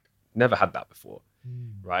rolling. Like, never had that before.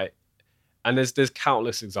 right? And there's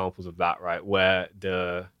countless examples of that, right? Where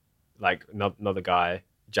another guy,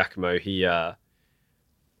 Giacomo, he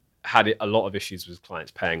had a lot of issues with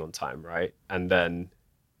clients paying on time, right? And then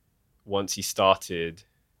once he started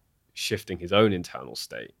shifting his own internal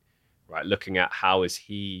state, right, looking at how is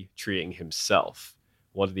he treating himself,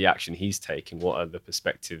 what are the action he's taking, what are the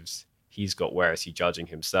perspectives he's got, where is he judging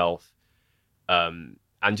himself, and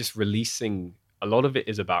just releasing. A lot of it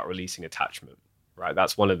is about releasing attachment, right?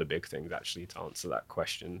 That's one of the big things, actually, to answer that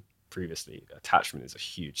question previously. Attachment is a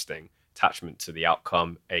huge thing. Attachment to the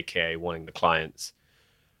outcome, aka wanting the clients.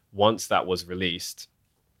 Once that was released,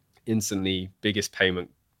 instantly biggest payment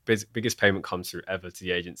comes through ever to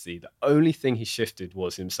the agency. The only thing he shifted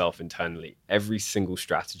was himself internally. Every single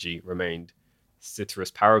strategy remained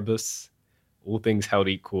ceteris paribus, all things held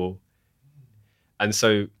equal. And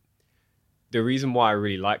so the reason why I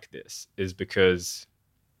really like this is because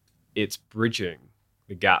it's bridging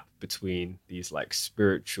the gap between these like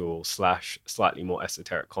spiritual / slightly more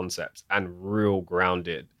esoteric concepts and real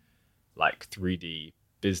grounded like 3D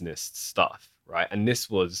business stuff, right? And this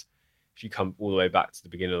was, if you come all the way back to the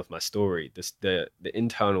beginning of my story, the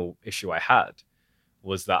internal issue I had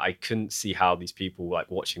was that I couldn't see how these people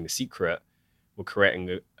like watching The Secret were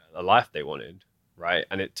creating a life they wanted, right?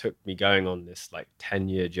 And it took me going on this like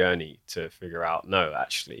 10-year journey to figure out, no,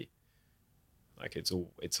 actually, like it's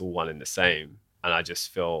all one and the same. And I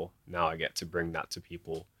just feel now I get to bring that to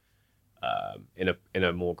people in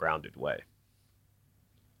a more grounded way.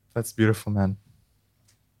 That's beautiful, man.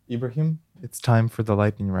 Ebrahim, it's time for the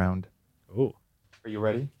lightning round. Oh, are you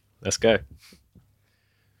ready? Let's go.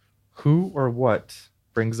 Who or what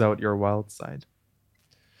brings out your wild side?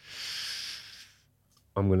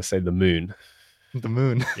 I'm going to say the moon. The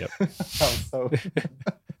moon. Yep. How so?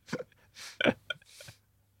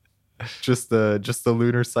 Just the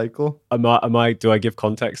lunar cycle. Do I give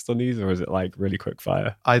context on these, or is it like really quick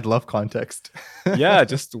fire? I'd love context. Yeah,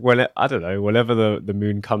 just I don't know, whenever the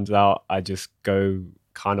moon comes out, I just go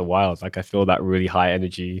kind of wild. Like I feel that really high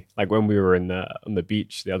energy. Like when we were on the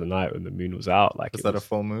beach the other night when the moon was out, like was that a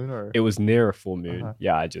full moon or? It was near a full moon. Uh-huh.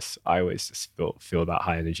 Yeah, I always just feel that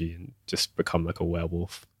high energy and just become like a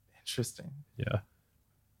werewolf. Interesting. Yeah.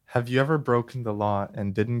 Have you ever broken the law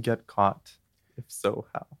and didn't get caught? If so,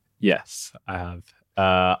 how? Yes, I have.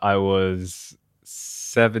 I was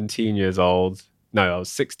 17 years old. No, I was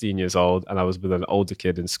 16 years old, and I was with an older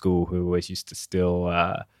kid in school who always used to steal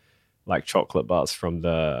like chocolate bars from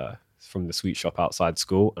the sweet shop outside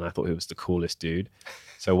school, and I thought he was the coolest dude.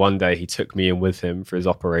 So one day he took me in with him for his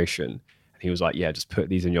operation, and he was like, "Yeah, just put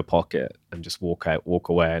these in your pocket and just walk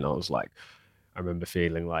away." And I was like, I remember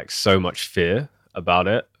feeling like so much fear about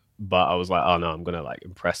it. But I was like, oh no, I'm going to like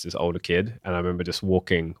impress this older kid. And I remember just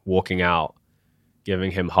walking out,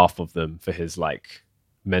 giving him half of them for his like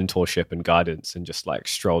mentorship and guidance, and just like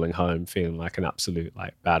strolling home feeling like an absolute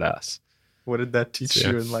like badass. What did that teach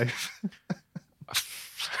you in life?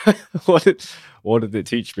 What did it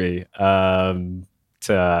teach me? I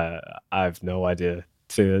have no idea.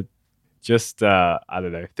 To just, I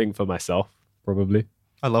don't know, think for myself, probably.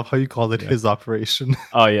 I love how you called it his operation.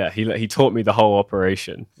 Oh yeah, he taught me the whole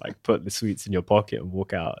operation. Like put the sweets in your pocket and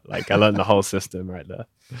walk out. Like I learned the whole system right there.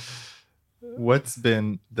 What's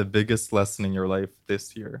been the biggest lesson in your life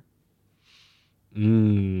this year?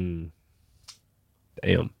 Damn.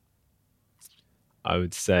 I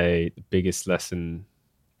would say the biggest lesson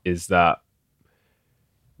is that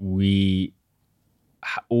we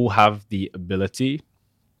all have the ability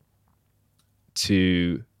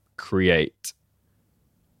to create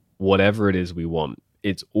whatever it is we want.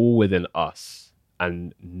 It's all within us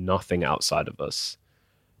and nothing outside of us.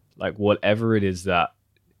 Like whatever it is that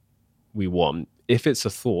we want, if it's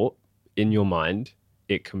a thought in your mind,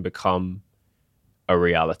 it can become a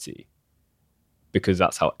reality, because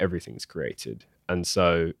that's how everything's created. And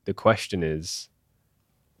so the question is,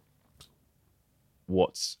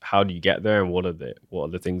 how do you get there, and what are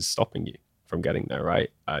the things stopping you from getting there,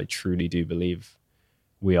 right? I truly do believe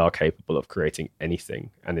we are capable of creating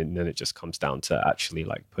anything, and then it just comes down to actually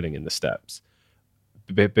like putting in the steps.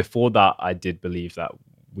 Before that, I did believe that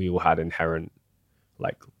we all had inherent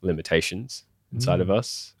like limitations inside of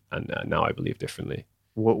us, and now I believe differently.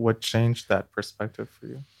 What changed that perspective for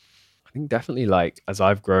you? I think definitely, like, as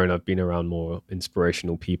I've grown, I've been around more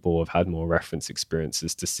inspirational people. I've had more reference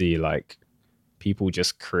experiences to see like people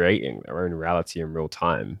just creating their own reality in real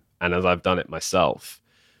time. And as I've done it myself,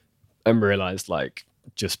 and realized like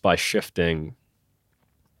just by shifting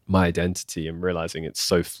my identity and realizing it's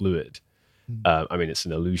so fluid. I mean, it's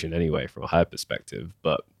an illusion anyway from a higher perspective,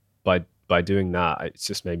 but by doing that, it's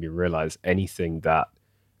just made me realize anything that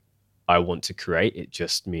I want to create. It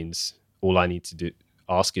just means all I need to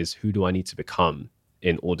ask is, who do I need to become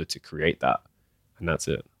in order to create that? And that's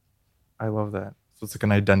it. I love that. So it's like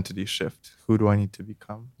an identity shift. Who do I need to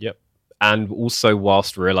become? Yep. And also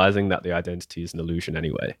whilst realizing that the identity is an illusion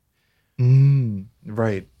anyway.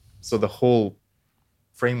 Right. So the whole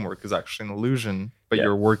framework is actually an illusion, but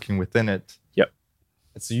you're working within it. Yep.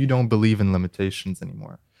 So you don't believe in limitations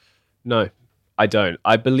anymore. No, I don't.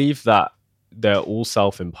 I believe that they're all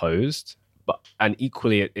self-imposed, and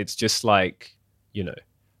equally it's just like,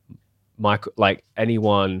 like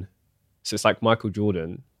anyone. So it's like Michael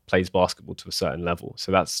Jordan plays basketball to a certain level.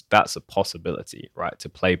 So that's a possibility, right? To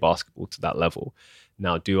play basketball to that level.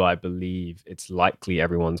 Now, do I believe it's likely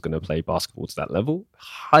everyone's going to play basketball to that level?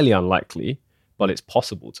 Highly unlikely, but it's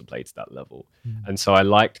possible to play to that level. And so I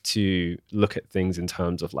like to look at things in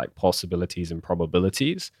terms of like possibilities and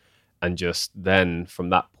probabilities, and just then from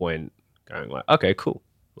that point going like, okay, cool.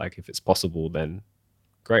 Like if it's possible, then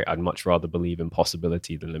great. I'd much rather believe in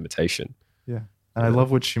possibility than limitation. Yeah. And I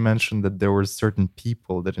love what you mentioned, that there were certain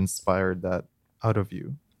people that inspired that out of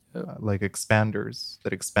you, like expanders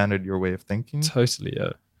that expanded your way of thinking. Totally,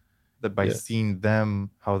 yeah. That by seeing them,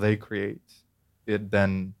 how they create, it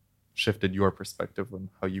then shifted your perspective on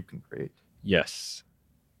how you can create. Yes.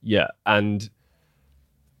 Yeah. And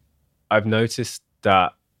I've noticed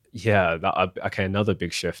that, okay, another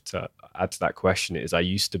big shift to add to that question is I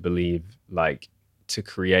used to believe like to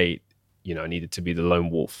create, I needed to be the lone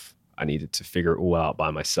wolf. I needed to figure it all out by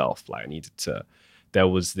myself. Like there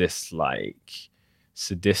was this like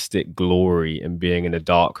sadistic glory in being in a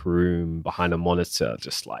dark room behind a monitor,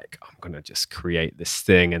 just like, I'm going to just create this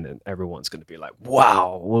thing. And then everyone's going to be like,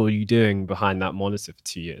 wow, what are you doing behind that monitor for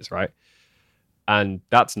 2 years, right? And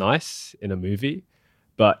that's nice in a movie.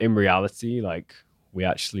 But in reality, like we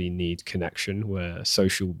actually need connection. We're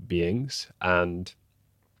social beings. And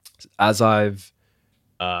as I've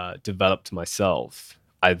developed myself,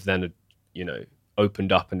 I've then,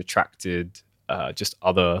 opened up and attracted just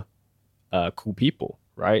other cool people,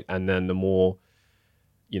 right? And then the more,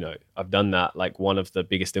 I've done that, like one of the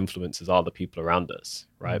biggest influences are the people around us,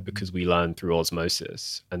 right? Mm-hmm. Because we learn through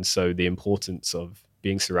osmosis. And so the importance of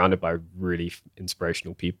being surrounded by really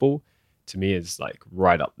inspirational people, to me, is like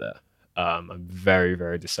right up there. I'm very,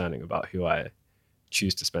 very discerning about who I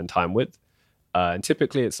choose to spend time with. And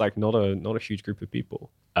typically it's like not a huge group of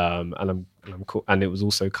people. And I'm cool. And it was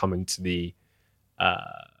also coming to the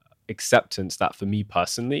acceptance that for me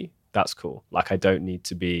personally, that's cool. Like I don't need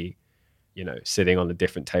to be, sitting on a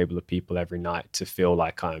different table of people every night to feel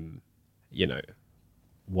like I'm,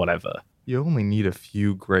 whatever. You only need a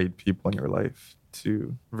few great people in your life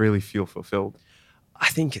to really feel fulfilled. I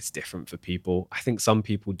think it's different for people. I think some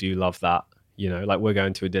people do love that. Like we're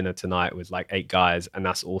going to a dinner tonight with like 8 guys, and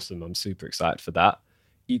that's awesome. I'm super excited for that.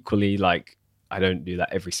 Equally, like I don't do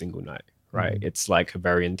that every single night, right? Mm-hmm. It's like a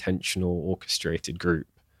very intentional, orchestrated group.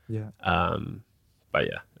 Yeah. But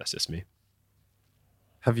yeah, that's just me.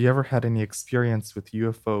 Have you ever had any experience with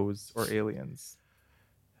UFOs or aliens?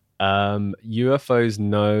 UFOs,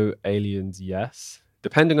 no. Aliens, yes.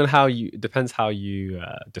 Depends how you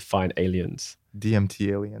define aliens.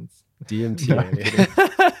 DMT aliens. DMT No, aliens.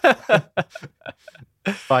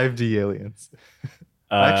 5D aliens.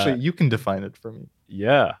 Actually, you can define it for me.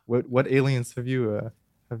 Yeah. What aliens have you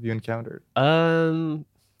encountered?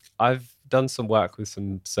 I've done some work with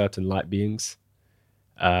some certain light beings,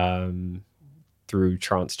 through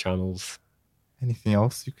trance channels. Anything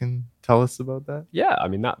else you can tell us about that? Yeah, I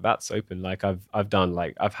mean that's open. Like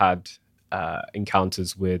I've had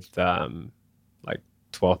encounters with like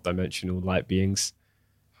 12th dimensional light beings.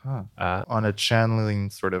 Huh. On a channeling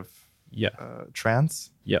sort of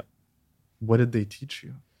trance? Yeah. What did they teach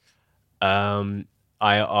you? I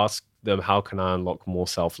asked them, how can I unlock more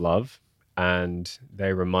self-love? And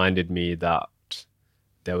they reminded me that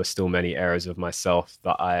there were still many areas of myself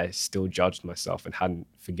that I still judged myself and hadn't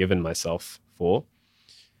forgiven myself for,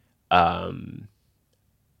 from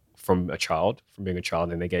being a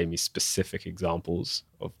child. And they gave me specific examples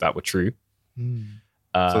of that were true. So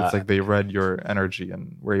it's like they read your energy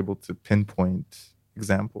and were able to pinpoint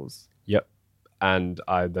examples. Yep. And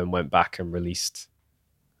I then went back and released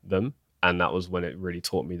them. And that was when it really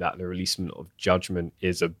taught me that the releasement of judgment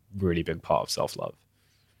is a really big part of self-love.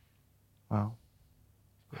 Wow.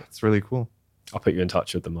 That's really cool. I'll put you in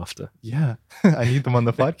touch with them after. Yeah. I need them on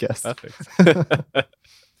the podcast. Perfect.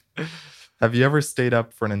 Have you ever stayed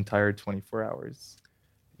up for an entire 24 hours?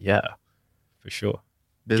 Yeah, for sure.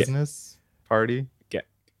 Business? Party?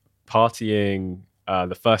 Partying.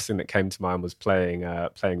 The first thing that came to mind was playing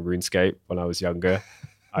RuneScape when I was younger.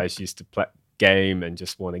 I just used to play game and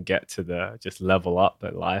just want to get to just level up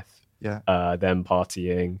at life. Yeah. then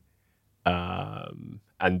partying, and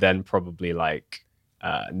then probably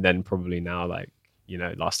now, like,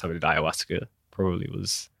 last time I did ayahuasca probably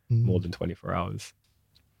was more Mm. than 24 hours.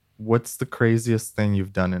 What's the craziest thing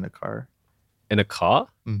you've done in a car? In a car?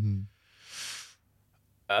 Mm-hmm.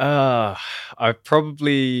 Uh, I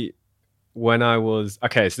probably, when I was,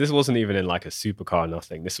 okay, so this wasn't even in like a supercar,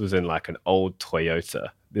 nothing. This was in like an old Toyota.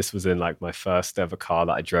 This was in like my first ever car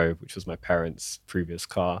that I drove, which was my parents' previous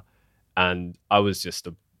car. And I was just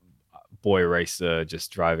a boy racer,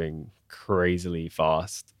 just driving crazily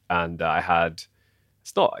fast. And I'm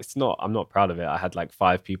not proud of it. I had like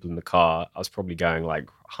five people in the car. I was probably going like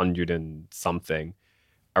 100 and something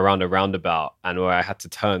around a roundabout. And where I had to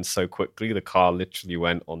turn so quickly, the car literally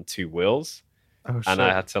went on two wheels, Oh and I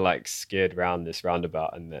shit. had to like skid around this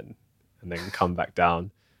roundabout and then come back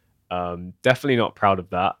down. Definitely not proud of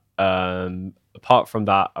that. Apart from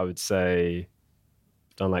that, I would say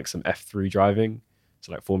I've done like some F3 driving,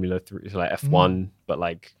 so like Formula 3, so like Mm. F1, but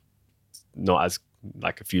like not as,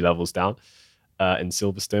 like a few levels down. In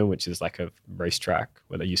Silverstone, which is like a racetrack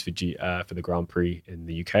where they use for the Grand Prix in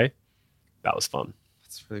the UK. That was fun.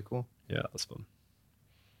 That's really cool. Yeah, that was fun.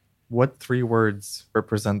 What three words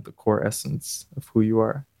represent the core essence of who you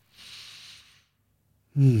are?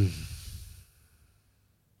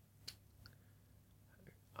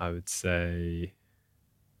 I would say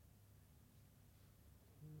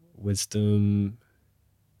wisdom.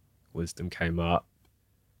 Wisdom came up.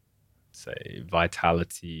 Say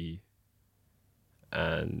vitality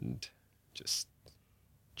and just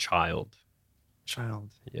child. Child.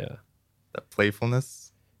 Yeah. That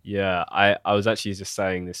playfulness. Yeah, I was actually just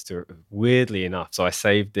saying this to, weirdly enough. So I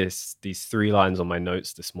saved these three lines on my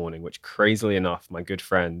notes this morning, which crazily enough, my good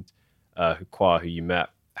friend, who you met,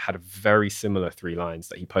 had a very similar three lines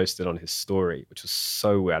that he posted on his story, which was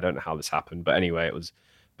so weird. I don't know how this happened, but anyway, it was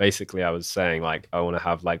basically, I was saying like, I want to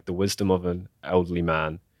have like the wisdom of an elderly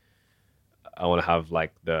man. I want to have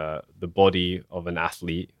like the body of an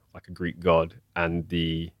athlete, like a Greek god, and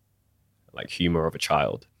the like humor of a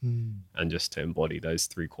child. Mm. And just to embody those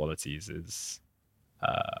three qualities is,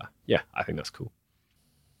 yeah, I think that's cool.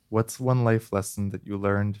 What's one life lesson that you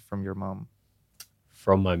learned from your mom?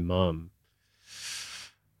 From my mum,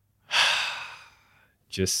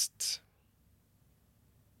 just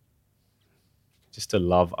to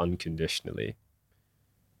love unconditionally.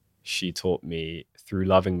 She taught me, through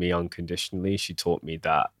loving me unconditionally, she taught me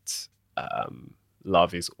that,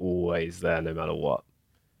 love is always there no matter what.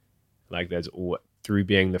 Like through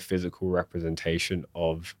being the physical representation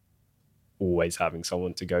of always having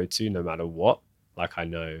someone to go to no matter what. Like, I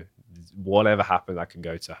know whatever happens, I can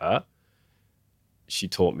go to her. She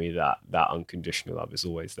taught me that unconditional love is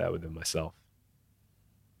always there within myself.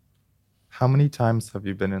 How many times have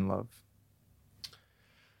you been in love?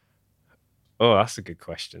 Oh, that's a good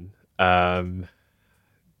question. I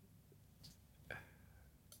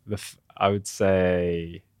would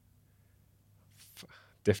say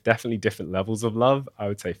definitely different levels of love. I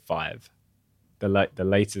would say five. The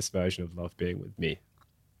latest version of love being with me.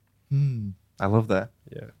 Hmm. I love that.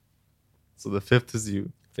 Yeah. So the fifth is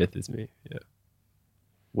you. Fifth is me. Yeah.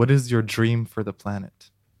 What is your dream for the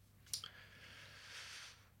planet?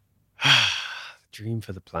 Dream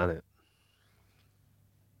for the planet.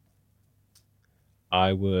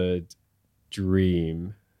 I would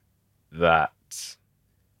dream that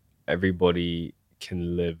everybody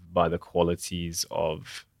can live by the qualities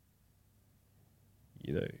of,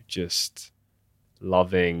 just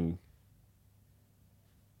loving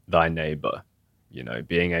thy neighbor,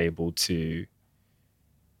 being able to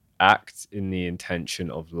act in the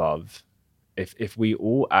intention of love. If we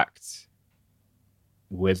all act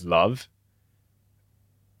with love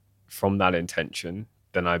from that intention,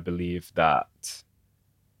 then I believe that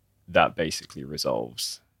basically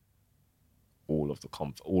resolves all of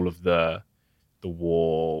all of the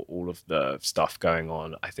war, all of the stuff going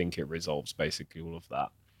on. I think it resolves basically all of that.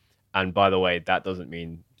 And by the way, that doesn't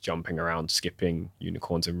mean jumping around, skipping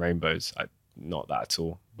unicorns and rainbows. Not that at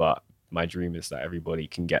all. But my dream is that everybody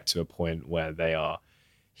can get to a point where they are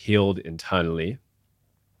healed internally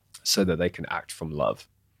so that they can act from love.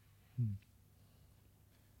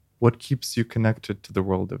 What keeps you connected to the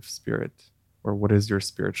world of spirit? Or what is your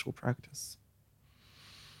spiritual practice?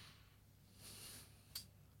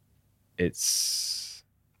 It's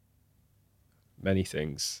many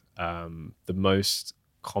things. The most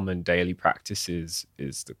common daily practice is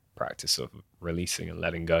the practice of releasing and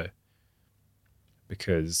letting go.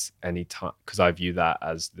 Because I view that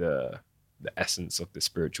as the essence of the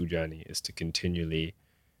spiritual journey, is to continually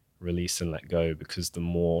release and let go, because the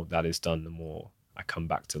more that is done, the more I come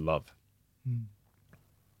back to love.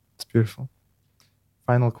 It's beautiful.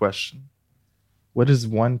 Final question. What is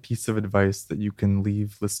one piece of advice that you can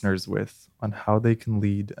leave listeners with on how they can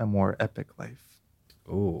lead a more epic life?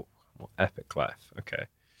 Oh, more epic life. Okay.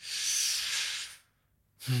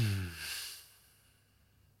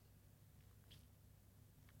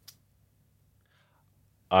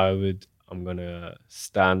 I'm gonna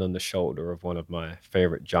stand on the shoulder of one of my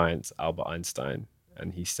favorite giants, Albert Einstein,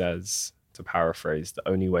 and he says, to paraphrase, the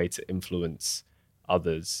only way to influence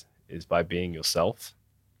others is by being yourself.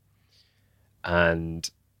 And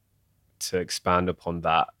to expand upon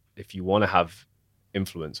that, if you want to have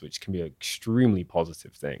influence, which can be an extremely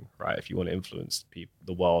positive thing, right? If you want to influence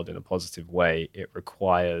the world in a positive way, it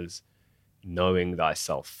requires knowing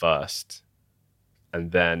thyself first.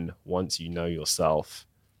 And then once you know yourself,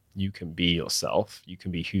 you can be yourself. You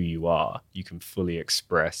can be who you are. You can fully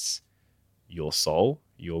express your soul,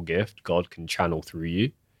 your gift. God can channel through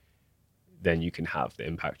you. Then you can have the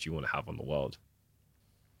impact you want to have on the world.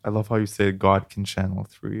 I love how you say God can channel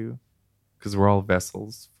through you, because we're all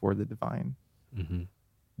vessels for the divine. Mm-hmm.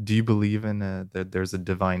 Do you believe in that there's a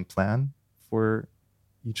divine plan for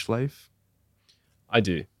each life? I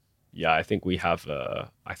do. Yeah, I think we have a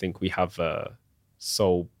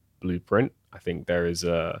soul blueprint. I think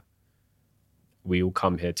we all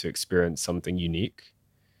come here to experience something unique.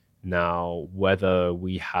 Now, whether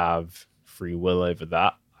we have free will over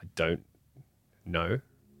that, I don't know.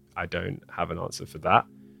 I don't have an answer for that,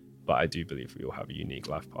 but I do believe we all have a unique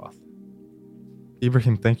life path.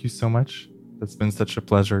 Ebrahim, thank you so much. It's been such a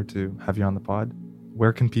pleasure to have you on the pod.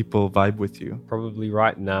 Where can people vibe with you? Probably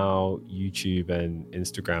right now, YouTube and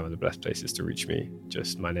Instagram are the best places to reach me.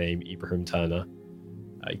 Just my name, Ebrahim Turner.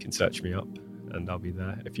 You can search me up and I'll be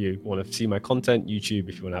there. If you want to see my content, YouTube.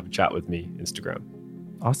 If you want to have a chat with me, Instagram.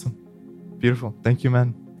 Awesome. Beautiful. Thank you,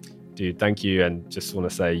 man. Dude, thank you. And just want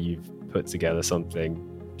to say you've put together something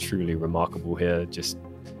truly remarkable here. Just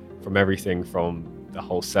from everything from the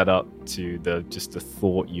whole setup to the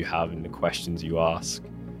thought you have and the questions you ask,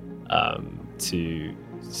 to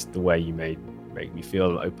just the way you make me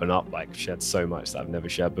feel, open up, like shared so much that I've never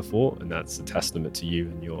shared before. And that's a testament to you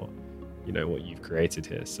and your, what you've created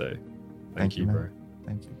here. So thank you, bro.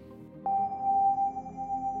 Thank you.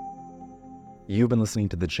 You've been listening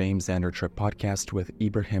to the James Xander Trip podcast with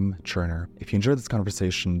Ebrahim Turner. If you enjoyed this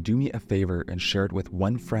conversation, do me a favor and share it with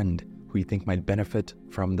one friend who you think might benefit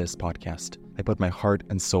from this podcast. I put my heart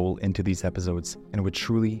and soul into these episodes, and it would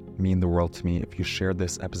truly mean the world to me if you shared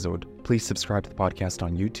this episode. Please subscribe to the podcast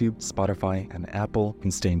on YouTube, Spotify, and Apple. You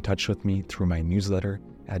can stay in touch with me through my newsletter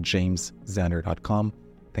at jamesxander.com.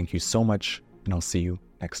 Thank you so much, and I'll see you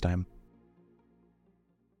next time.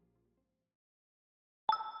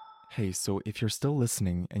 Hey, so if you're still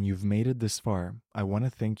listening and you've made it this far, I want to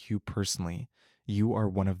thank you personally. You are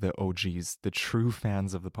one of the OGs, the true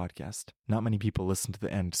fans of the podcast. Not many people listen to the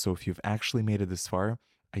end, so if you've actually made it this far,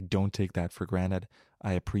 I don't take that for granted.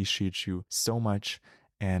 I appreciate you so much,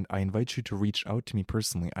 and I invite you to reach out to me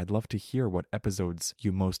personally. I'd love to hear what episodes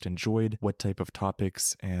you most enjoyed, what type of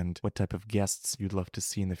topics, and what type of guests you'd love to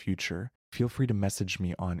see in the future. Feel free to message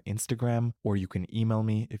me on Instagram, or you can email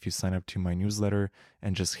me if you sign up to my newsletter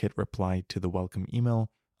and just hit reply to the welcome email.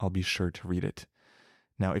 I'll be sure to read it.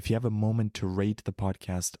 Now, if you have a moment to rate the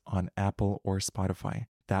podcast on Apple or Spotify,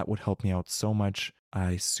 that would help me out so much.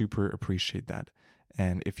 I super appreciate that.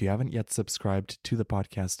 And if you haven't yet subscribed to the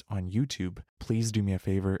podcast on YouTube, please do me a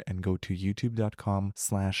favor and go to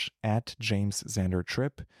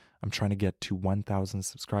youtube.com/@JamesXanderTrip. I'm trying to get to 1,000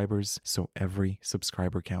 subscribers, so every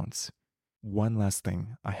subscriber counts. One last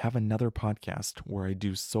thing, I have another podcast where I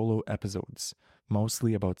do solo episodes,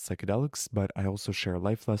 mostly about psychedelics, but I also share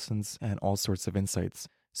life lessons and all sorts of insights.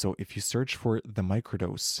 So if you search for The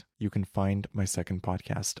Microdose, you can find my second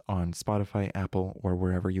podcast on Spotify, Apple, or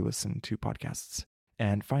wherever you listen to podcasts.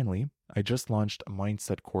 And finally, I just launched a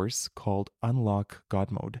mindset course called Unlock God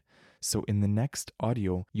Mode. So in the next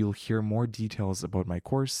audio, you'll hear more details about my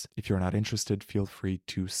course. If you're not interested, feel free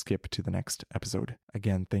to skip to the next episode.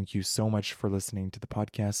 Again, thank you so much for listening to the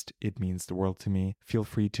podcast. It means the world to me. Feel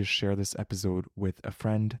free to share this episode with a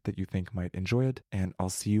friend that you think might enjoy it, and I'll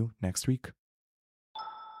see you next week.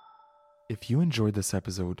 If you enjoyed this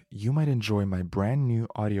episode, you might enjoy my brand new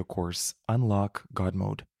audio course, Unlock God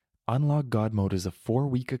Mode. Unlock God Mode is a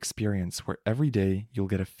 4-week experience where every day you'll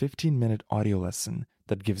get a 15-minute audio lesson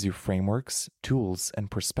that gives you frameworks, tools,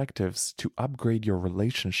 and perspectives to upgrade your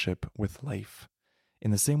relationship with life.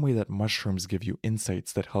 In the same way that mushrooms give you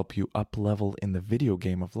insights that help you up-level in the video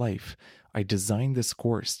game of life, I designed this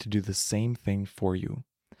course to do the same thing for you.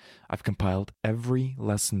 I've compiled every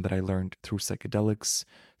lesson that I learned through psychedelics,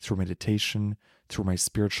 through meditation, through my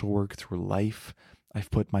spiritual work, through life, I've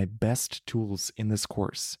put my best tools in this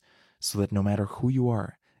course so that no matter who you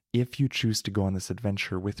are, if you choose to go on this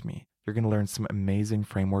adventure with me, you're going to learn some amazing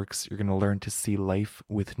frameworks. You're going to learn to see life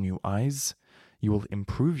with new eyes. You will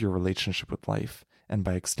improve your relationship with life, and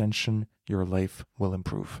by extension, your life will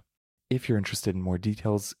improve. If you're interested in more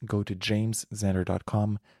details, go to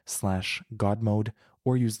jameszander.com/godmode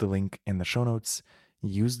or use the link in the show notes.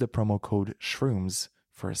 Use the promo code SHROOMS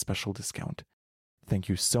for a special discount. Thank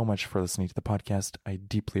you so much for listening to the podcast. I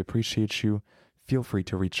deeply appreciate you. Feel free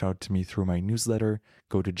to reach out to me through my newsletter.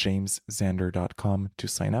 Go to jameszander.com to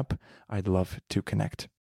sign up. I'd love to connect.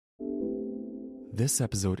 This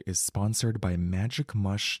episode is sponsored by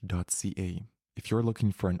magicmush.ca. If you're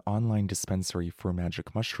looking for an online dispensary for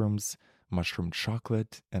magic mushrooms, mushroom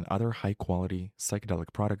chocolate, and other high-quality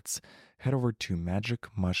psychedelic products, head over to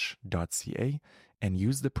magicmush.ca and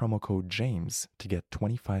use the promo code JAMES to get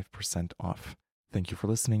 25% off. Thank you for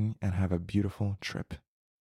listening and have a beautiful trip.